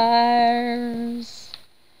campfires.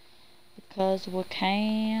 Because we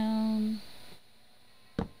can.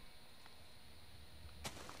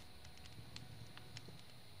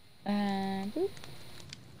 And boop.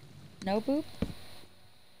 No boop.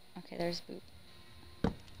 Okay, there's boop.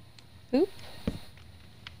 Boop.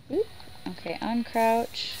 Boop. Okay,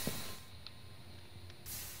 uncrouch.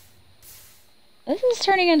 This is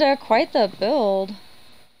turning into quite the build.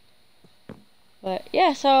 But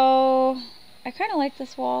yeah, so I kind of like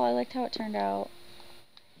this wall. I liked how it turned out.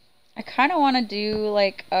 I kind of want to do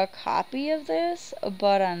like a copy of this,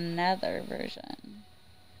 but another version.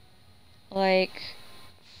 Like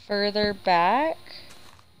further back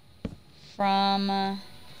from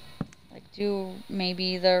like do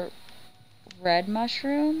maybe the red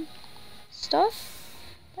mushroom stuff.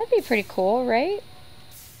 That'd be pretty cool, right?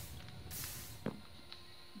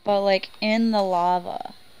 But like in the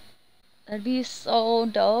lava. That'd be so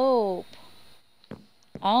dope.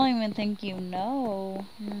 I don't even think you know.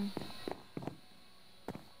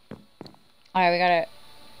 Alright, we gotta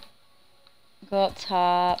go up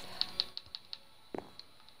top.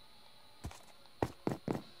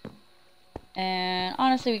 And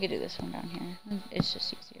honestly, we could do this one down here. It's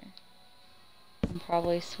just easier. I'm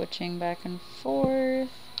probably switching back and forth.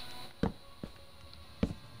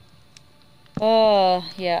 Oh,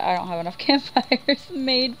 yeah, I don't have enough campfires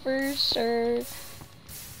made for sure.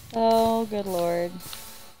 Oh, good lord.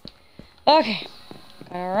 Okay.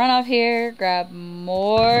 Gotta run up here, grab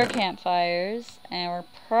more campfires, and we're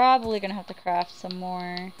probably gonna have to craft some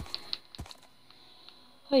more.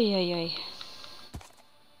 Oy, oy, oy.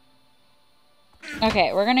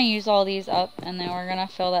 Okay, we're gonna use all these up, and then we're gonna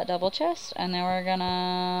fill that double chest, and then we're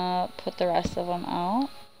gonna put the rest of them out.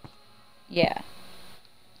 Yeah.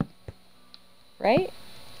 Right?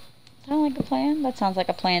 Sound like a plan? That sounds like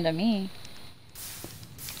a plan to me.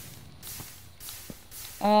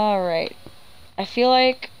 Alright. I feel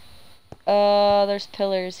like there's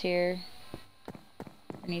pillars here.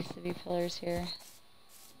 There needs to be pillars here.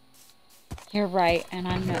 You're right, and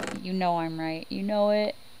I know you know I'm right. You know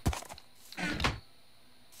it. Okay.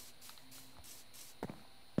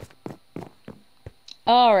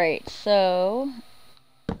 Alright, so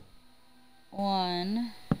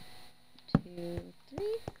 1, 2,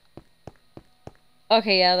 3.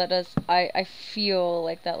 Okay, yeah, that does. I feel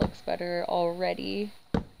like that looks better already.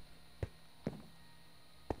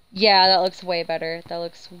 Yeah, that looks way better. That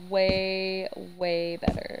looks way, way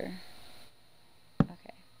better.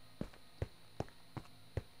 Okay.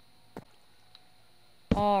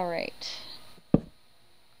 Alright.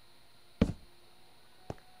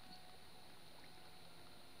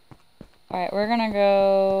 Alright, we're gonna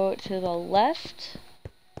go to the left.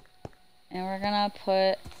 And we're gonna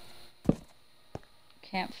put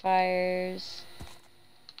campfires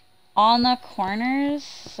on the corners.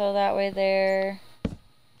 So that way they're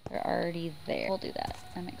already there. We'll do that.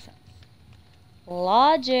 That makes sense.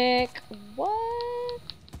 Logic. What?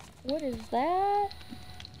 What is that?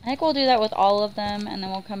 I think we'll do that with all of them, and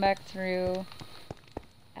then we'll come back through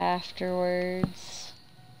afterwards.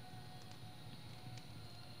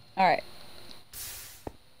 Alright.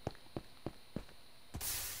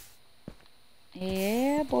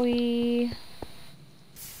 Yeah, boy.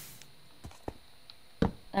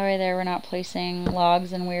 Alright, there, we're not placing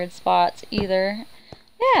logs in weird spots either.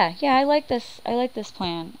 Yeah, I like this. I like this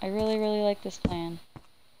plan. I really, really like this plan.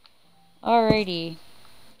 Alrighty.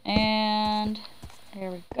 And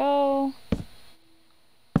there we go.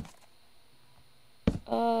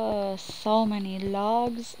 So many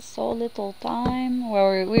logs, so little time.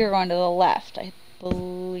 Well, we were going to the left, I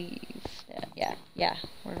believe. Yeah,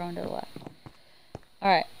 we're going to the left.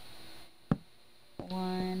 Alright.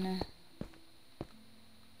 1,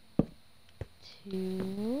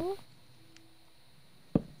 2,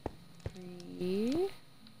 3.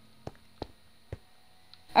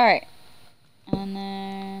 Alright. And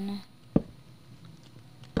then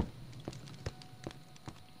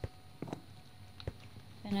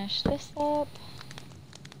finish this up.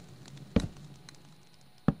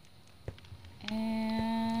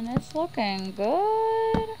 And it's looking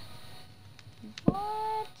good.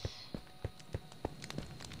 What?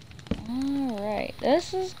 Alright,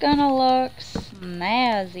 this is gonna look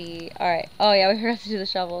snazzy. Alright, oh yeah, we forgot to do the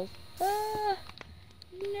shovels. Ah,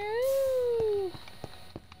 no.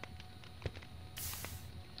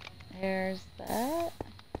 There's that.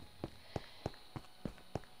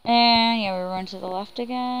 And yeah, we're going to the left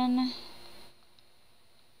again.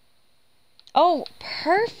 Oh,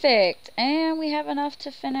 perfect! And we have enough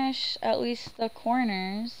to finish at least the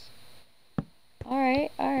corners.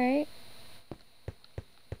 Alright.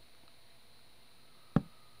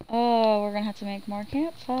 Oh, we're gonna have to make more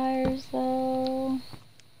campfires though.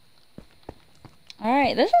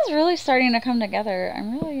 Alright, this is really starting to come together.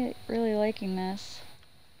 I'm really, really liking this.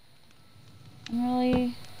 I'm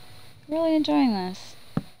really, really enjoying this.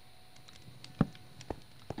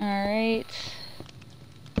 Alright.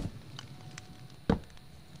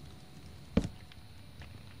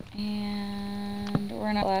 And we're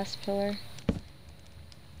in our last pillar.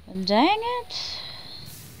 Dang it!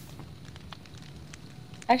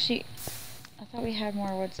 Actually, I thought we had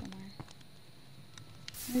more wood somewhere.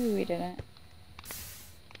 Maybe we didn't.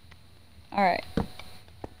 Alright.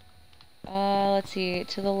 Let's see.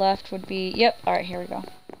 To the left would be... Yep. Alright, here we go.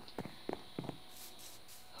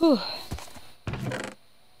 Whew.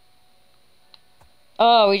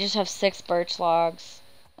 Oh, we just have 6 birch logs.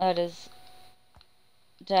 That is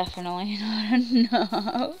definitely not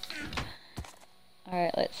enough.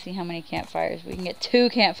 Alright, let's see how many campfires. We can get 2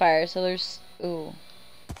 campfires, so there's... Ooh.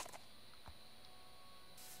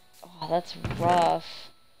 that's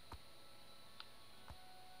rough.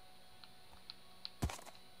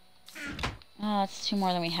 Oh, it's 2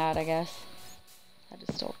 more than we had, I guess. That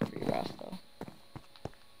is still pretty rough, though.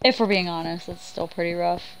 If we're being honest, it's still pretty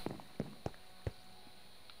rough.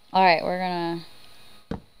 Alright, we're gonna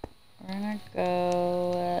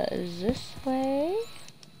go this way.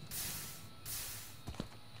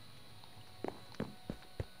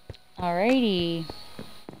 Alrighty.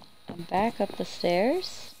 And back up the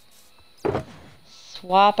stairs.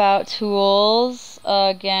 Swap out tools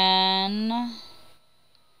again.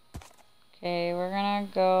 Okay, we're gonna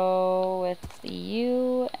go with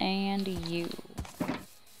you and you.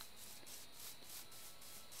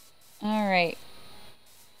 Alright.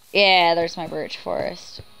 Yeah, there's my birch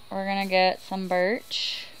forest. We're gonna get some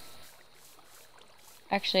birch.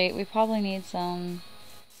 Actually, we probably need some...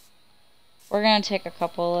 We're gonna take a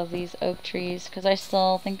couple of these oak trees, because I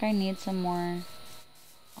still think I need some more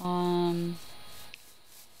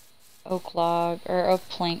oak log, or oak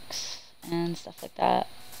planks, and stuff like that.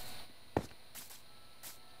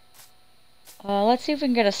 Let's see if we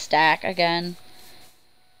can get a stack again.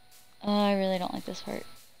 I really don't like this part.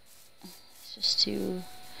 It's just too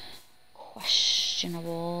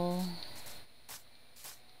questionable.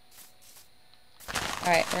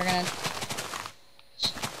 Alright, we're gonna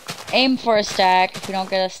aim for a stack. If we don't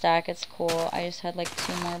get a stack, it's cool. I just had like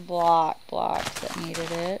 2 more blocks that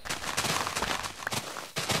needed it.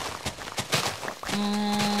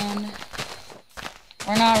 And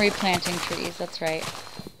we're not replanting trees, that's right.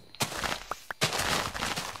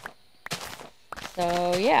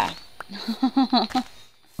 So, yeah.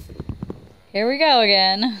 Here we go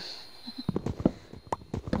again.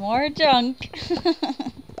 More junk.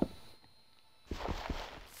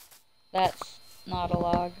 That's not a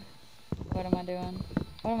log. What am I doing?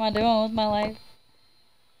 What am I doing with my life?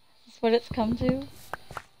 Is this what it's come to?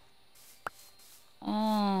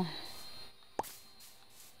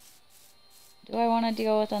 Do I want to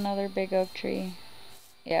deal with another big oak tree?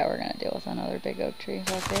 Yeah, we're gonna deal with another big oak tree.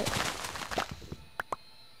 Fuck it.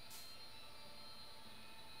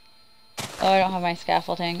 Oh, I don't have my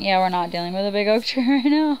scaffolding. Yeah, we're not dealing with a big oak tree right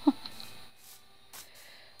now.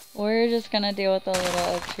 We're just gonna deal with the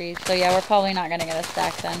little oak trees. So yeah, we're probably not gonna get a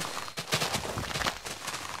stack then.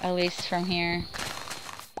 At least from here.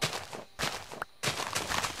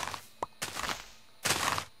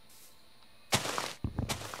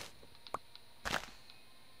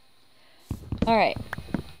 Alright.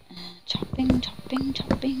 Chopping.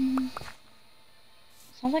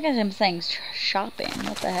 Sounds like I'm saying shopping.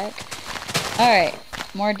 What the heck? Alright.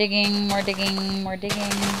 More digging.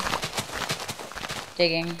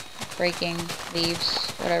 Digging. Breaking.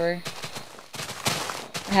 Leaves. Whatever.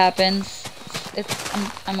 It happens.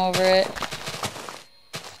 I'm over it.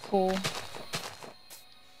 It's cool.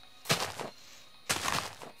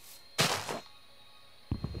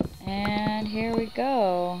 And here we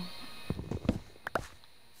go.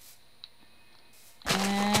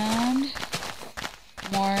 And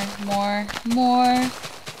more.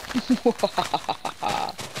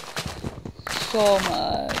 So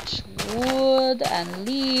much wood and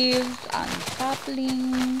leaves and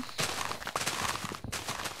saplings.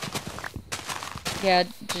 Yeah,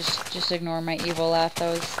 just ignore my evil laugh.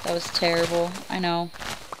 That was terrible. I know.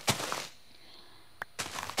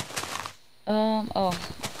 Oh.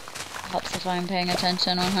 Helps if I'm paying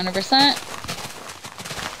attention 100%.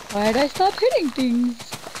 Why did I stop hitting things?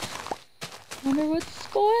 Wonder what's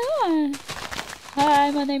going on.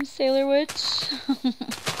 Hi, my name's Sailor Witch.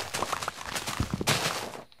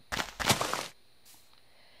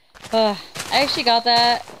 I actually got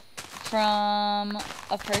that from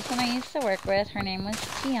a person I used to work with. Her name was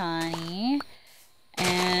Tiani.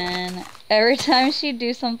 And every time she'd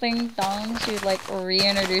do something dumb, she would like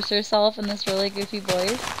reintroduce herself in this really goofy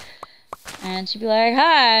voice. And she'd be like,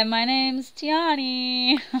 "Hi, my name's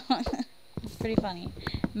Tiani." It's pretty funny.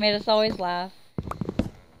 It made us always laugh.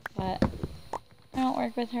 But I don't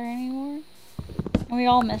work with her anymore. And we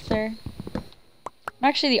all miss her. I'm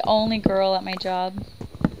actually the only girl at my job.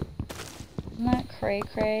 Isn't that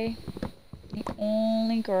cray-cray? The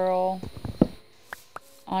only girl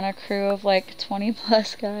on a crew of like 20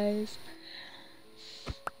 plus guys.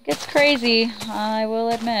 Gets crazy, I will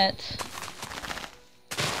admit.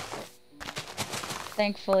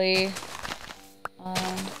 Thankfully,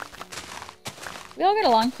 we all get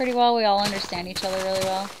along pretty well. We all understand each other really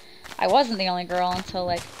well. I wasn't the only girl until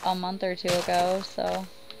like a month or 2 ago, so.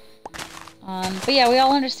 But yeah, we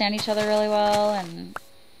all understand each other really well, and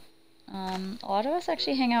a lot of us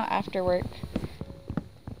actually hang out after work.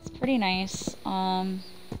 It's pretty nice.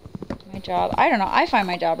 My job. I don't know. I find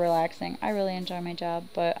my job relaxing. I really enjoy my job,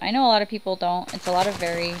 but I know a lot of people don't. It's a lot of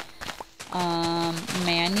very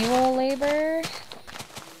manual labor.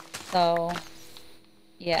 So,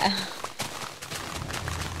 yeah.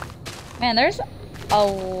 Man, there's a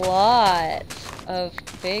lot of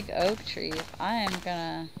big oak trees. I am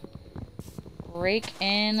gonna rake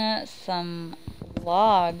in some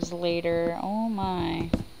logs later. Oh my.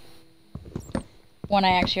 When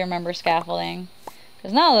I actually remember scaffolding.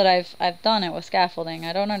 Because now that I've done it with scaffolding,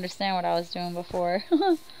 I don't understand what I was doing before.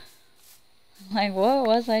 Like, what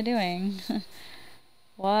was I doing?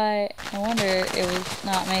 Why? I wonder it was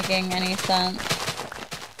not making any sense.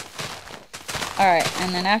 Alright,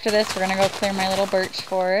 and then after this, we're gonna go clear my little birch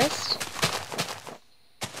forest.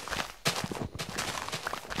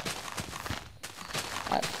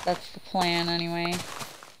 That's the plan, anyway.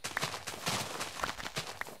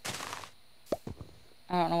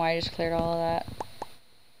 I don't know why I just cleared all of that.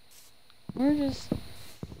 We're just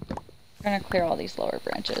gonna clear all these lower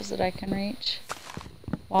branches that I can reach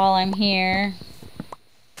while I'm here.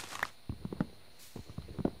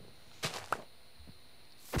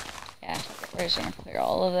 Yeah, we're just gonna clear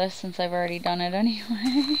all of this since I've already done it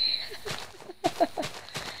anyway.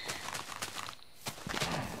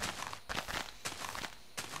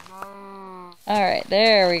 Alright,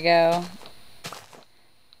 there we go.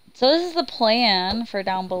 So this is the plan for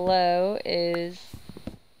down below is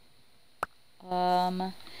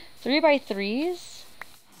 3x3s,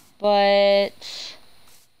 but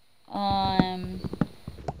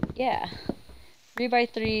yeah,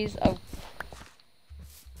 3x3s of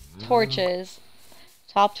torches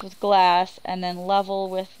topped with glass and then level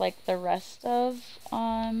with like the rest of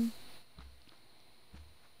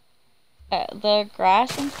the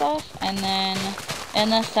grass and stuff, and then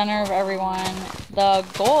in the center of everyone, the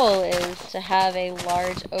goal is to have a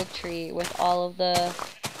large oak tree with all of the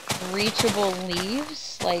reachable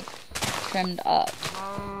leaves like trimmed up.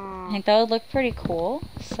 I think that would look pretty cool,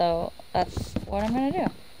 so that's what I'm gonna do.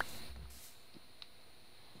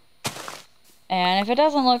 And if it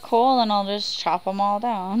doesn't look cool, then I'll just chop them all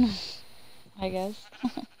down, I guess.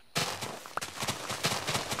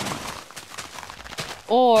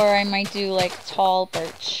 Or I might do like tall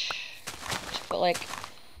birch. Just put like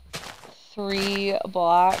 3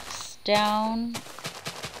 blocks down.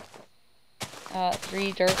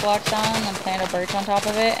 3 dirt blocks down and then plant a birch on top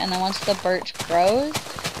of it. And then once the birch grows,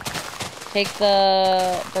 take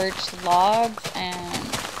the birch logs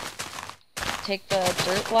and take the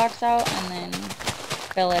dirt blocks out and then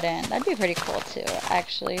fill it in. That'd be pretty cool too,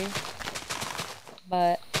 actually.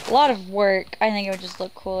 But a lot of work. I think it would just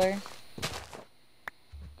look cooler.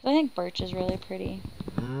 I think birch is really pretty.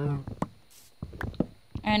 And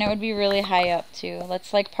it would be really high up too.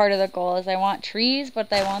 That's like part of the goal is I want trees,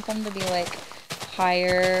 but I want them to be like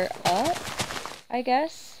higher up, I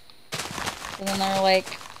guess. So then they're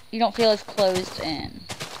like, you don't feel as closed in.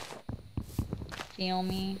 Feel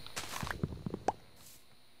me?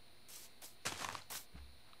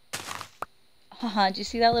 Haha, did you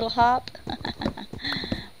see that little hop?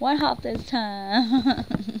 One hop this time.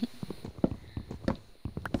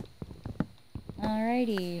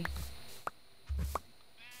 Alrighty.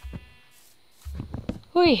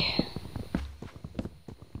 Hui.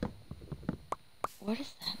 What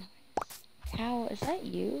is that noise? Cow, is that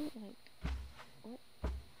you? Like, what?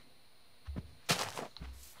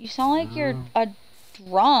 You sound like you're a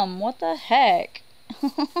drum. What the heck?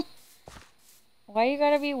 Why you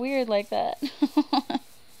gotta be weird like that?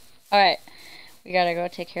 Alright. We gotta go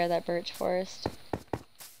take care of that birch forest.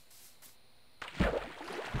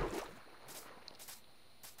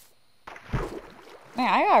 Man,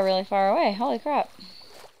 I got really far away. Holy crap.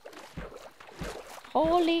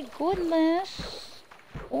 Holy goodness.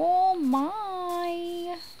 Oh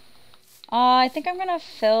my. I think I'm gonna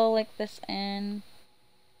fill like this in.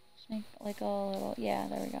 Just make like a little, yeah,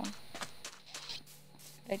 there we go.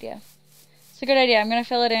 Good idea. It's a good idea. I'm gonna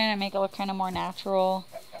fill it in and make it look kind of more natural.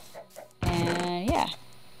 And yeah.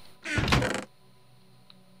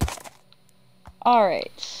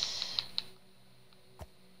 Alright.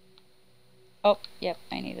 Oh, yep,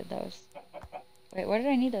 I needed those. Wait, what did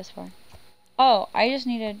I need those for? Oh, I just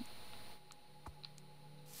needed...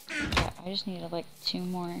 Yeah, I just needed like 2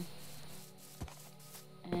 more.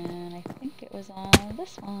 And I think it was on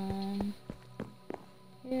this one.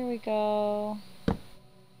 Here we go.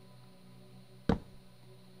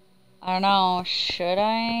 I don't know, should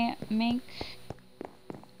I make...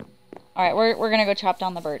 Alright, we're gonna go chop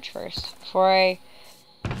down the birch first. Before I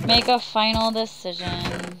make a final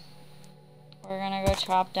decision, we're gonna go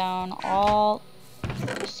chop down all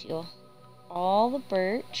the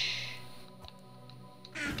birch.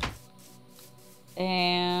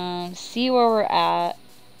 and see where we're at.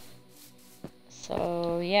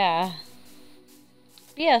 So yeah.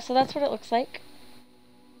 But yeah, so that's what it looks like.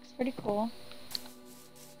 It's pretty cool.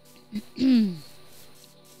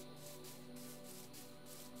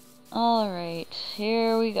 Alright,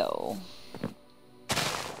 here we go.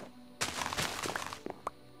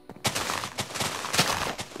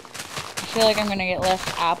 I feel like I'm gonna get less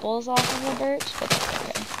apples off of the birch, but that's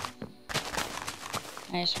okay.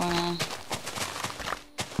 I just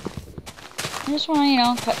wanna, you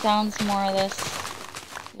know, cut down some more of this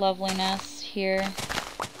loveliness here.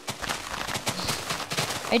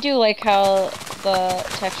 I do like how the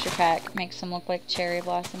texture pack makes them look like cherry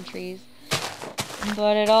blossom trees.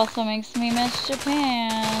 But it also makes me miss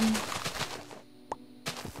Japan.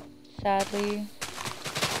 Sadly.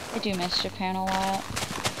 I do miss Japan a lot.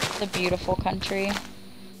 It's a beautiful country.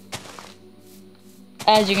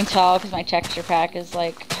 As you can tell, because my texture pack is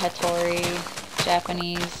like Hattori,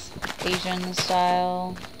 Japanese, Asian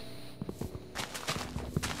style.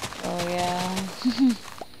 Oh yeah.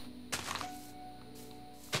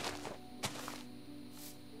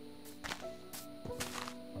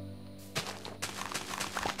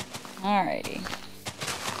 Alrighty.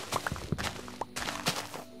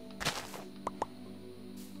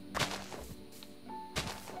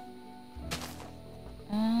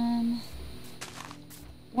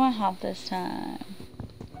 One hop this time.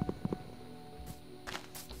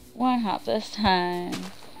 One hop this time.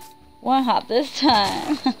 One hop this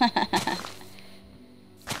time.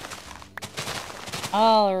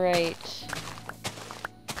 Alright.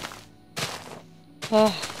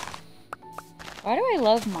 Why do I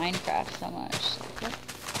love Minecraft so much?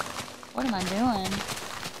 What am I doing?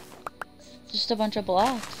 It's just a bunch of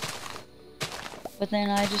blocks. But then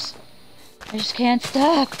I just can't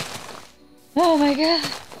stop. Oh my god.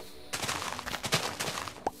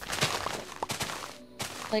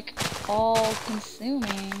 Like all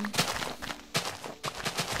consuming.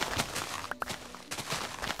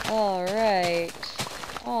 Alright.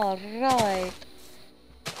 Alright.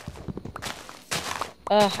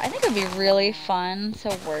 I think it'd be really fun to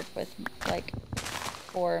work with, like,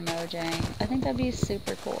 for Mojang. I think that'd be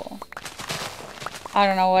super cool. I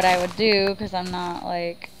don't know what I would do, because I'm not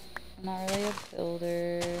really a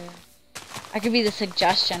builder. I could be the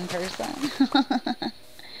suggestion person.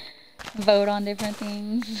 Vote on different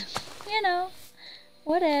things. You know,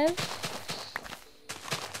 whatever.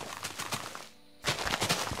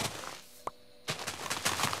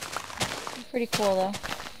 Pretty cool, though.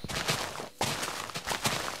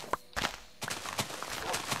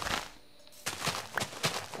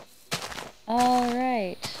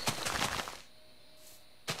 Alright.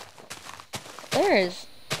 There is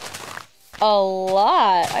a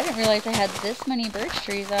lot. I didn't realize I had this many birch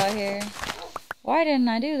trees out here. Why didn't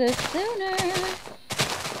I do this sooner?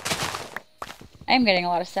 I am getting a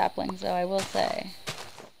lot of saplings, though, I will say.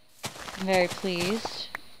 I'm very pleased.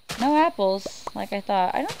 No apples, like I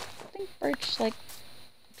thought. I don't think birch, like,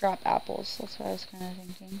 drop apples. That's what I was kind of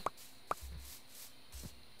thinking.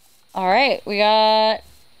 Alright, we got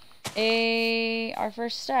our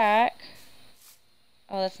first stack.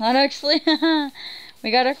 Oh, that's not actually. We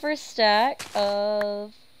got our first stack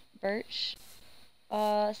of birch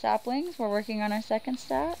saplings. We're working on our second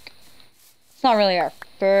stack. It's not really our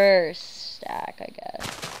first stack, I guess.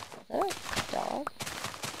 Is that a dog?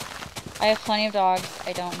 I have plenty of dogs.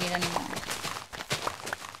 I don't need any more.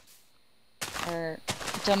 Or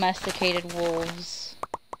domesticated wolves.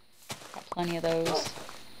 Got plenty of those.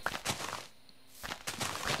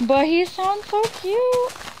 But he sounds so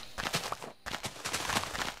cute.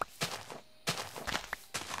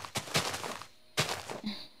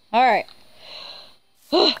 Alright.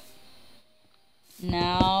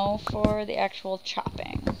 Now for the actual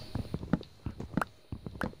chopping.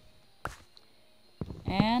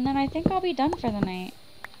 And then I think I'll be done for the night.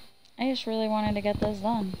 I just really wanted to get this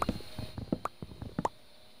done.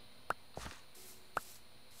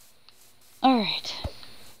 Alright.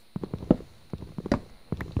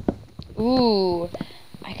 Ooh,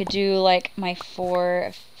 I could do like my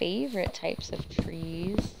 4 favorite types of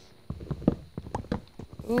trees.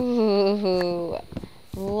 Ooh,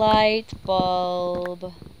 light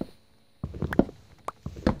bulb.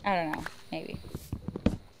 I don't know, maybe.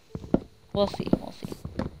 We'll see, we'll see.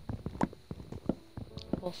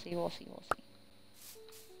 We'll see, we'll see, we'll see.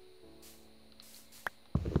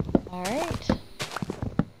 Alright.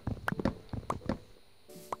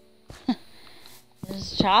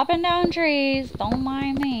 Just chopping down trees, don't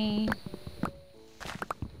mind me.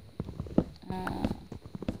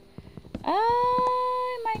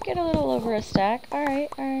 I might get a little over a stack. Alright,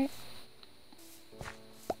 alright.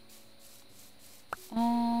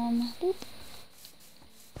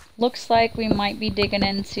 Looks like we might be digging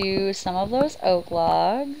into some of those oak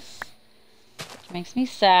logs. Which makes me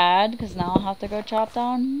sad, because now I'll have to go chop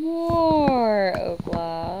down more oak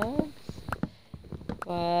logs.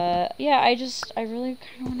 But, yeah, I really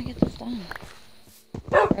kind of want to get this done.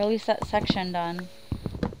 Or at least that section done.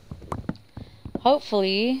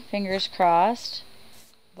 Hopefully, fingers crossed,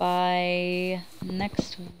 by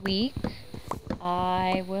next week,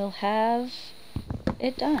 I will have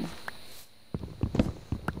it done.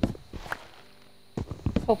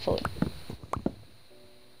 Hopefully.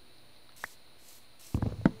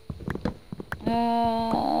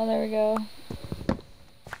 There we go.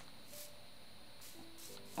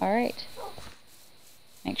 Alright.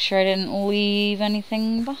 Make sure I didn't leave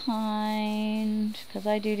anything behind, because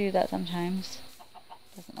I do that sometimes.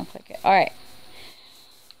 Doesn't look like it. Alright.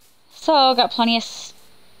 So, got plenty of...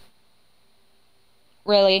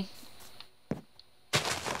 Really?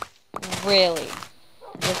 Really? Is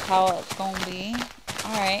this how it's gonna be?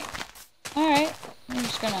 Alright. Alright. I'm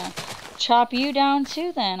just gonna chop you down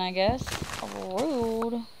too then, I guess.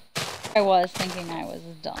 Rude. I was thinking I was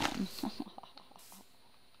done.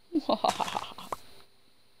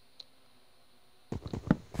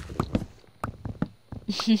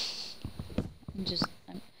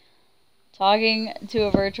 I'm talking to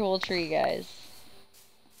a virtual tree, guys.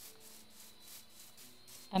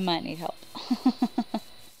 I might need help.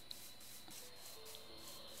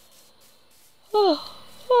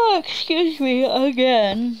 Oh, excuse me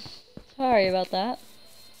again. Sorry about that.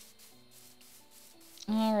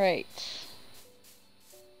 Alright.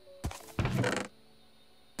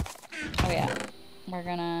 Oh yeah. We're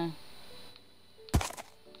gonna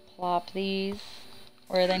plop these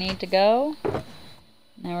where they need to go.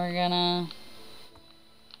 Now we're gonna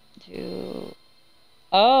do...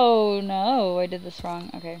 Oh no, I did this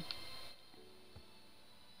wrong. Okay.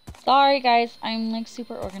 Sorry guys, I'm like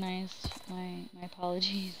super organized. My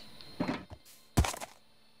apologies.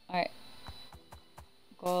 Alright.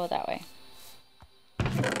 Go that way.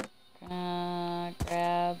 Gonna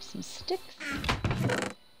grab some sticks.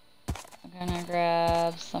 I'm gonna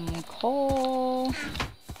grab some coal.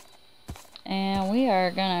 And we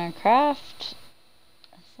are gonna craft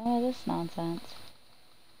some of this nonsense.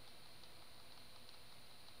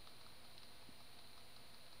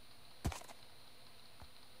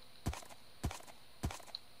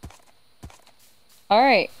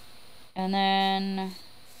 Alright. And then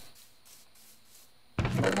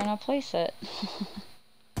we're gonna place it.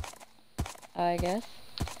 I guess.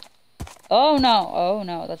 Oh no! Oh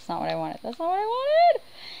no, that's not what I wanted. That's not what I wanted!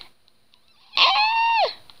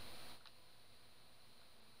 Ah!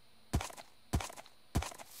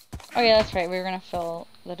 Oh yeah, that's right. We were gonna fill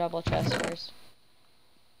the double chest first.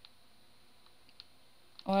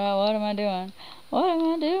 Well, what am I doing? What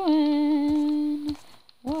am I doing?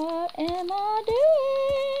 What am I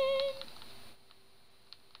doing?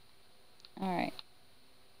 Alright.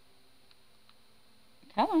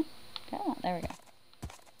 Come on. Come on. There we go.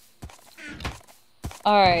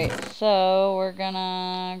 Alright, so we're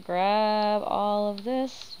gonna grab all of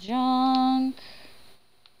this junk.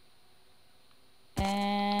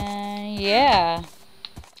 And yeah.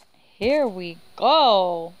 Here we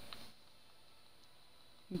go.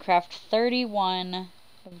 And craft 31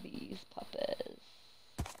 of these puppets.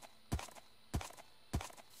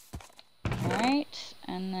 Alright,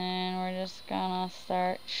 and then we're just gonna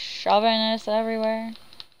start shoving this everywhere.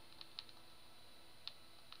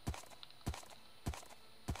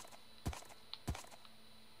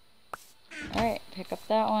 Alright, pick up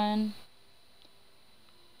that one.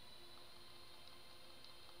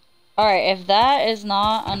 Alright, if that is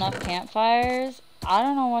not enough campfires, I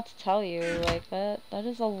don't know what to tell you. Like, that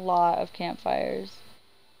is a lot of campfires.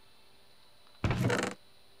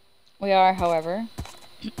 We are, however,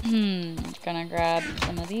 gonna grab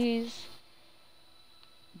some of these.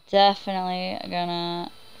 Definitely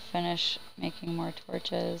gonna finish making more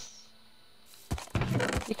torches.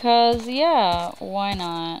 Because, yeah, why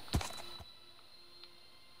not?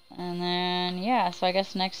 And then, yeah, so I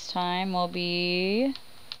guess next time will be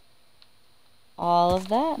all of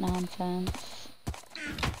that nonsense.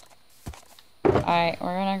 Alright,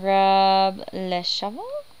 we're gonna grab the shovel.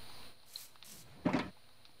 And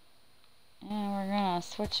we're gonna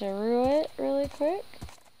switcheroo it really quick.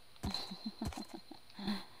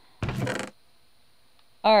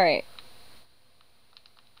 Alright.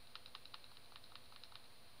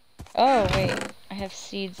 Oh, wait. I have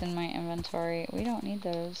seeds in my inventory. We don't need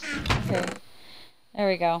those. Okay. There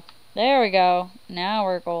we go. There we go. Now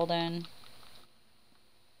we're golden.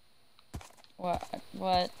 What was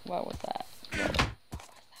that? What was that?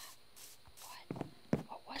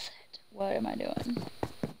 What was it? What am I doing?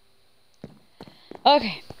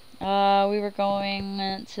 Okay. We were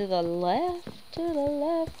going to the left, to the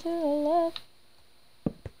left, to the left.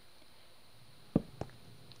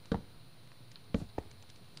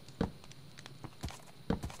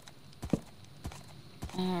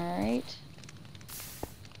 Alright.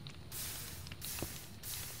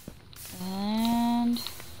 And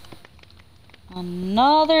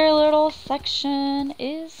another little section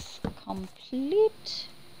is complete.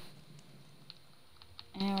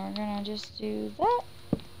 And we're gonna just do that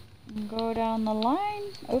and go down the line.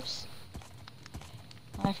 Oops.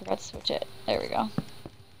 I forgot to switch it. There we go.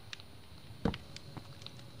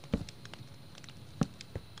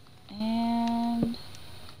 And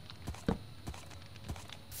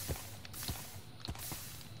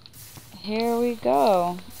here we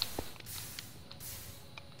go.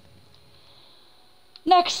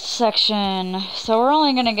 Next section. So we're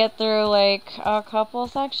only gonna get through like a couple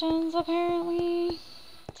sections apparently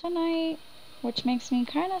tonight, which makes me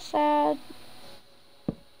kind of sad,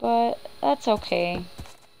 but that's okay.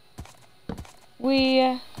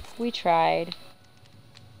 We tried.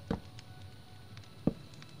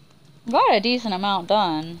 Got a decent amount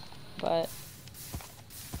done, but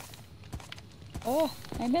oh,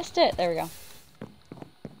 I missed it. There we go.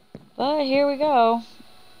 But here we go.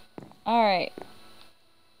 All right.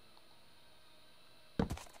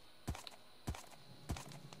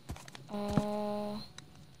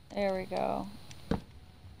 There we go.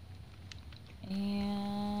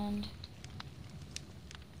 And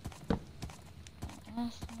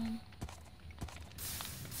last one.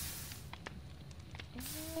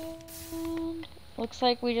 And looks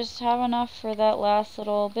like we just have enough for that last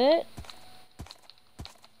little bit.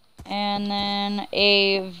 And then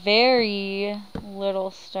a very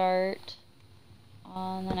little start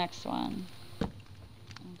on the next one.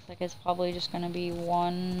 Looks like it's probably just going to be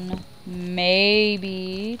one,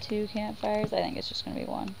 maybe two campfires. I think it's just going to be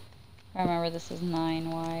one. I remember this is 9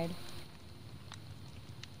 wide.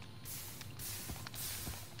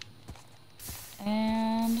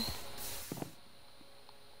 And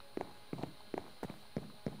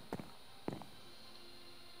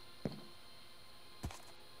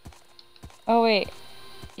oh wait,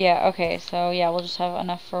 yeah, okay, so yeah, we'll just have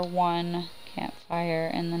enough for one campfire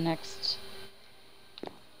in the next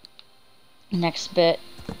bit,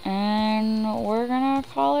 and we're gonna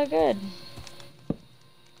call it good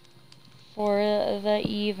for the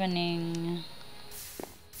evening.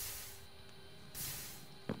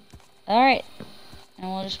 Alright, and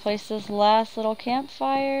we'll just place this last little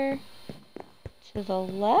campfire to the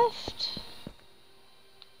left.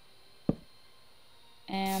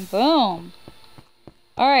 And boom.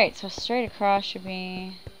 Alright, so straight across should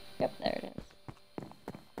be... Yep, there it is.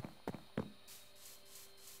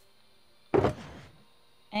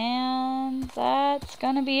 And that's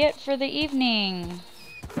gonna be it for the evening.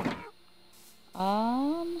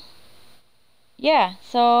 Yeah,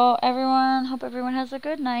 so everyone, hope everyone has a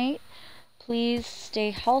good night. Please stay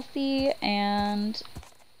healthy and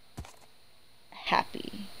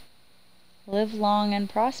happy. Live long and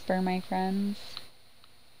prosper, my friends.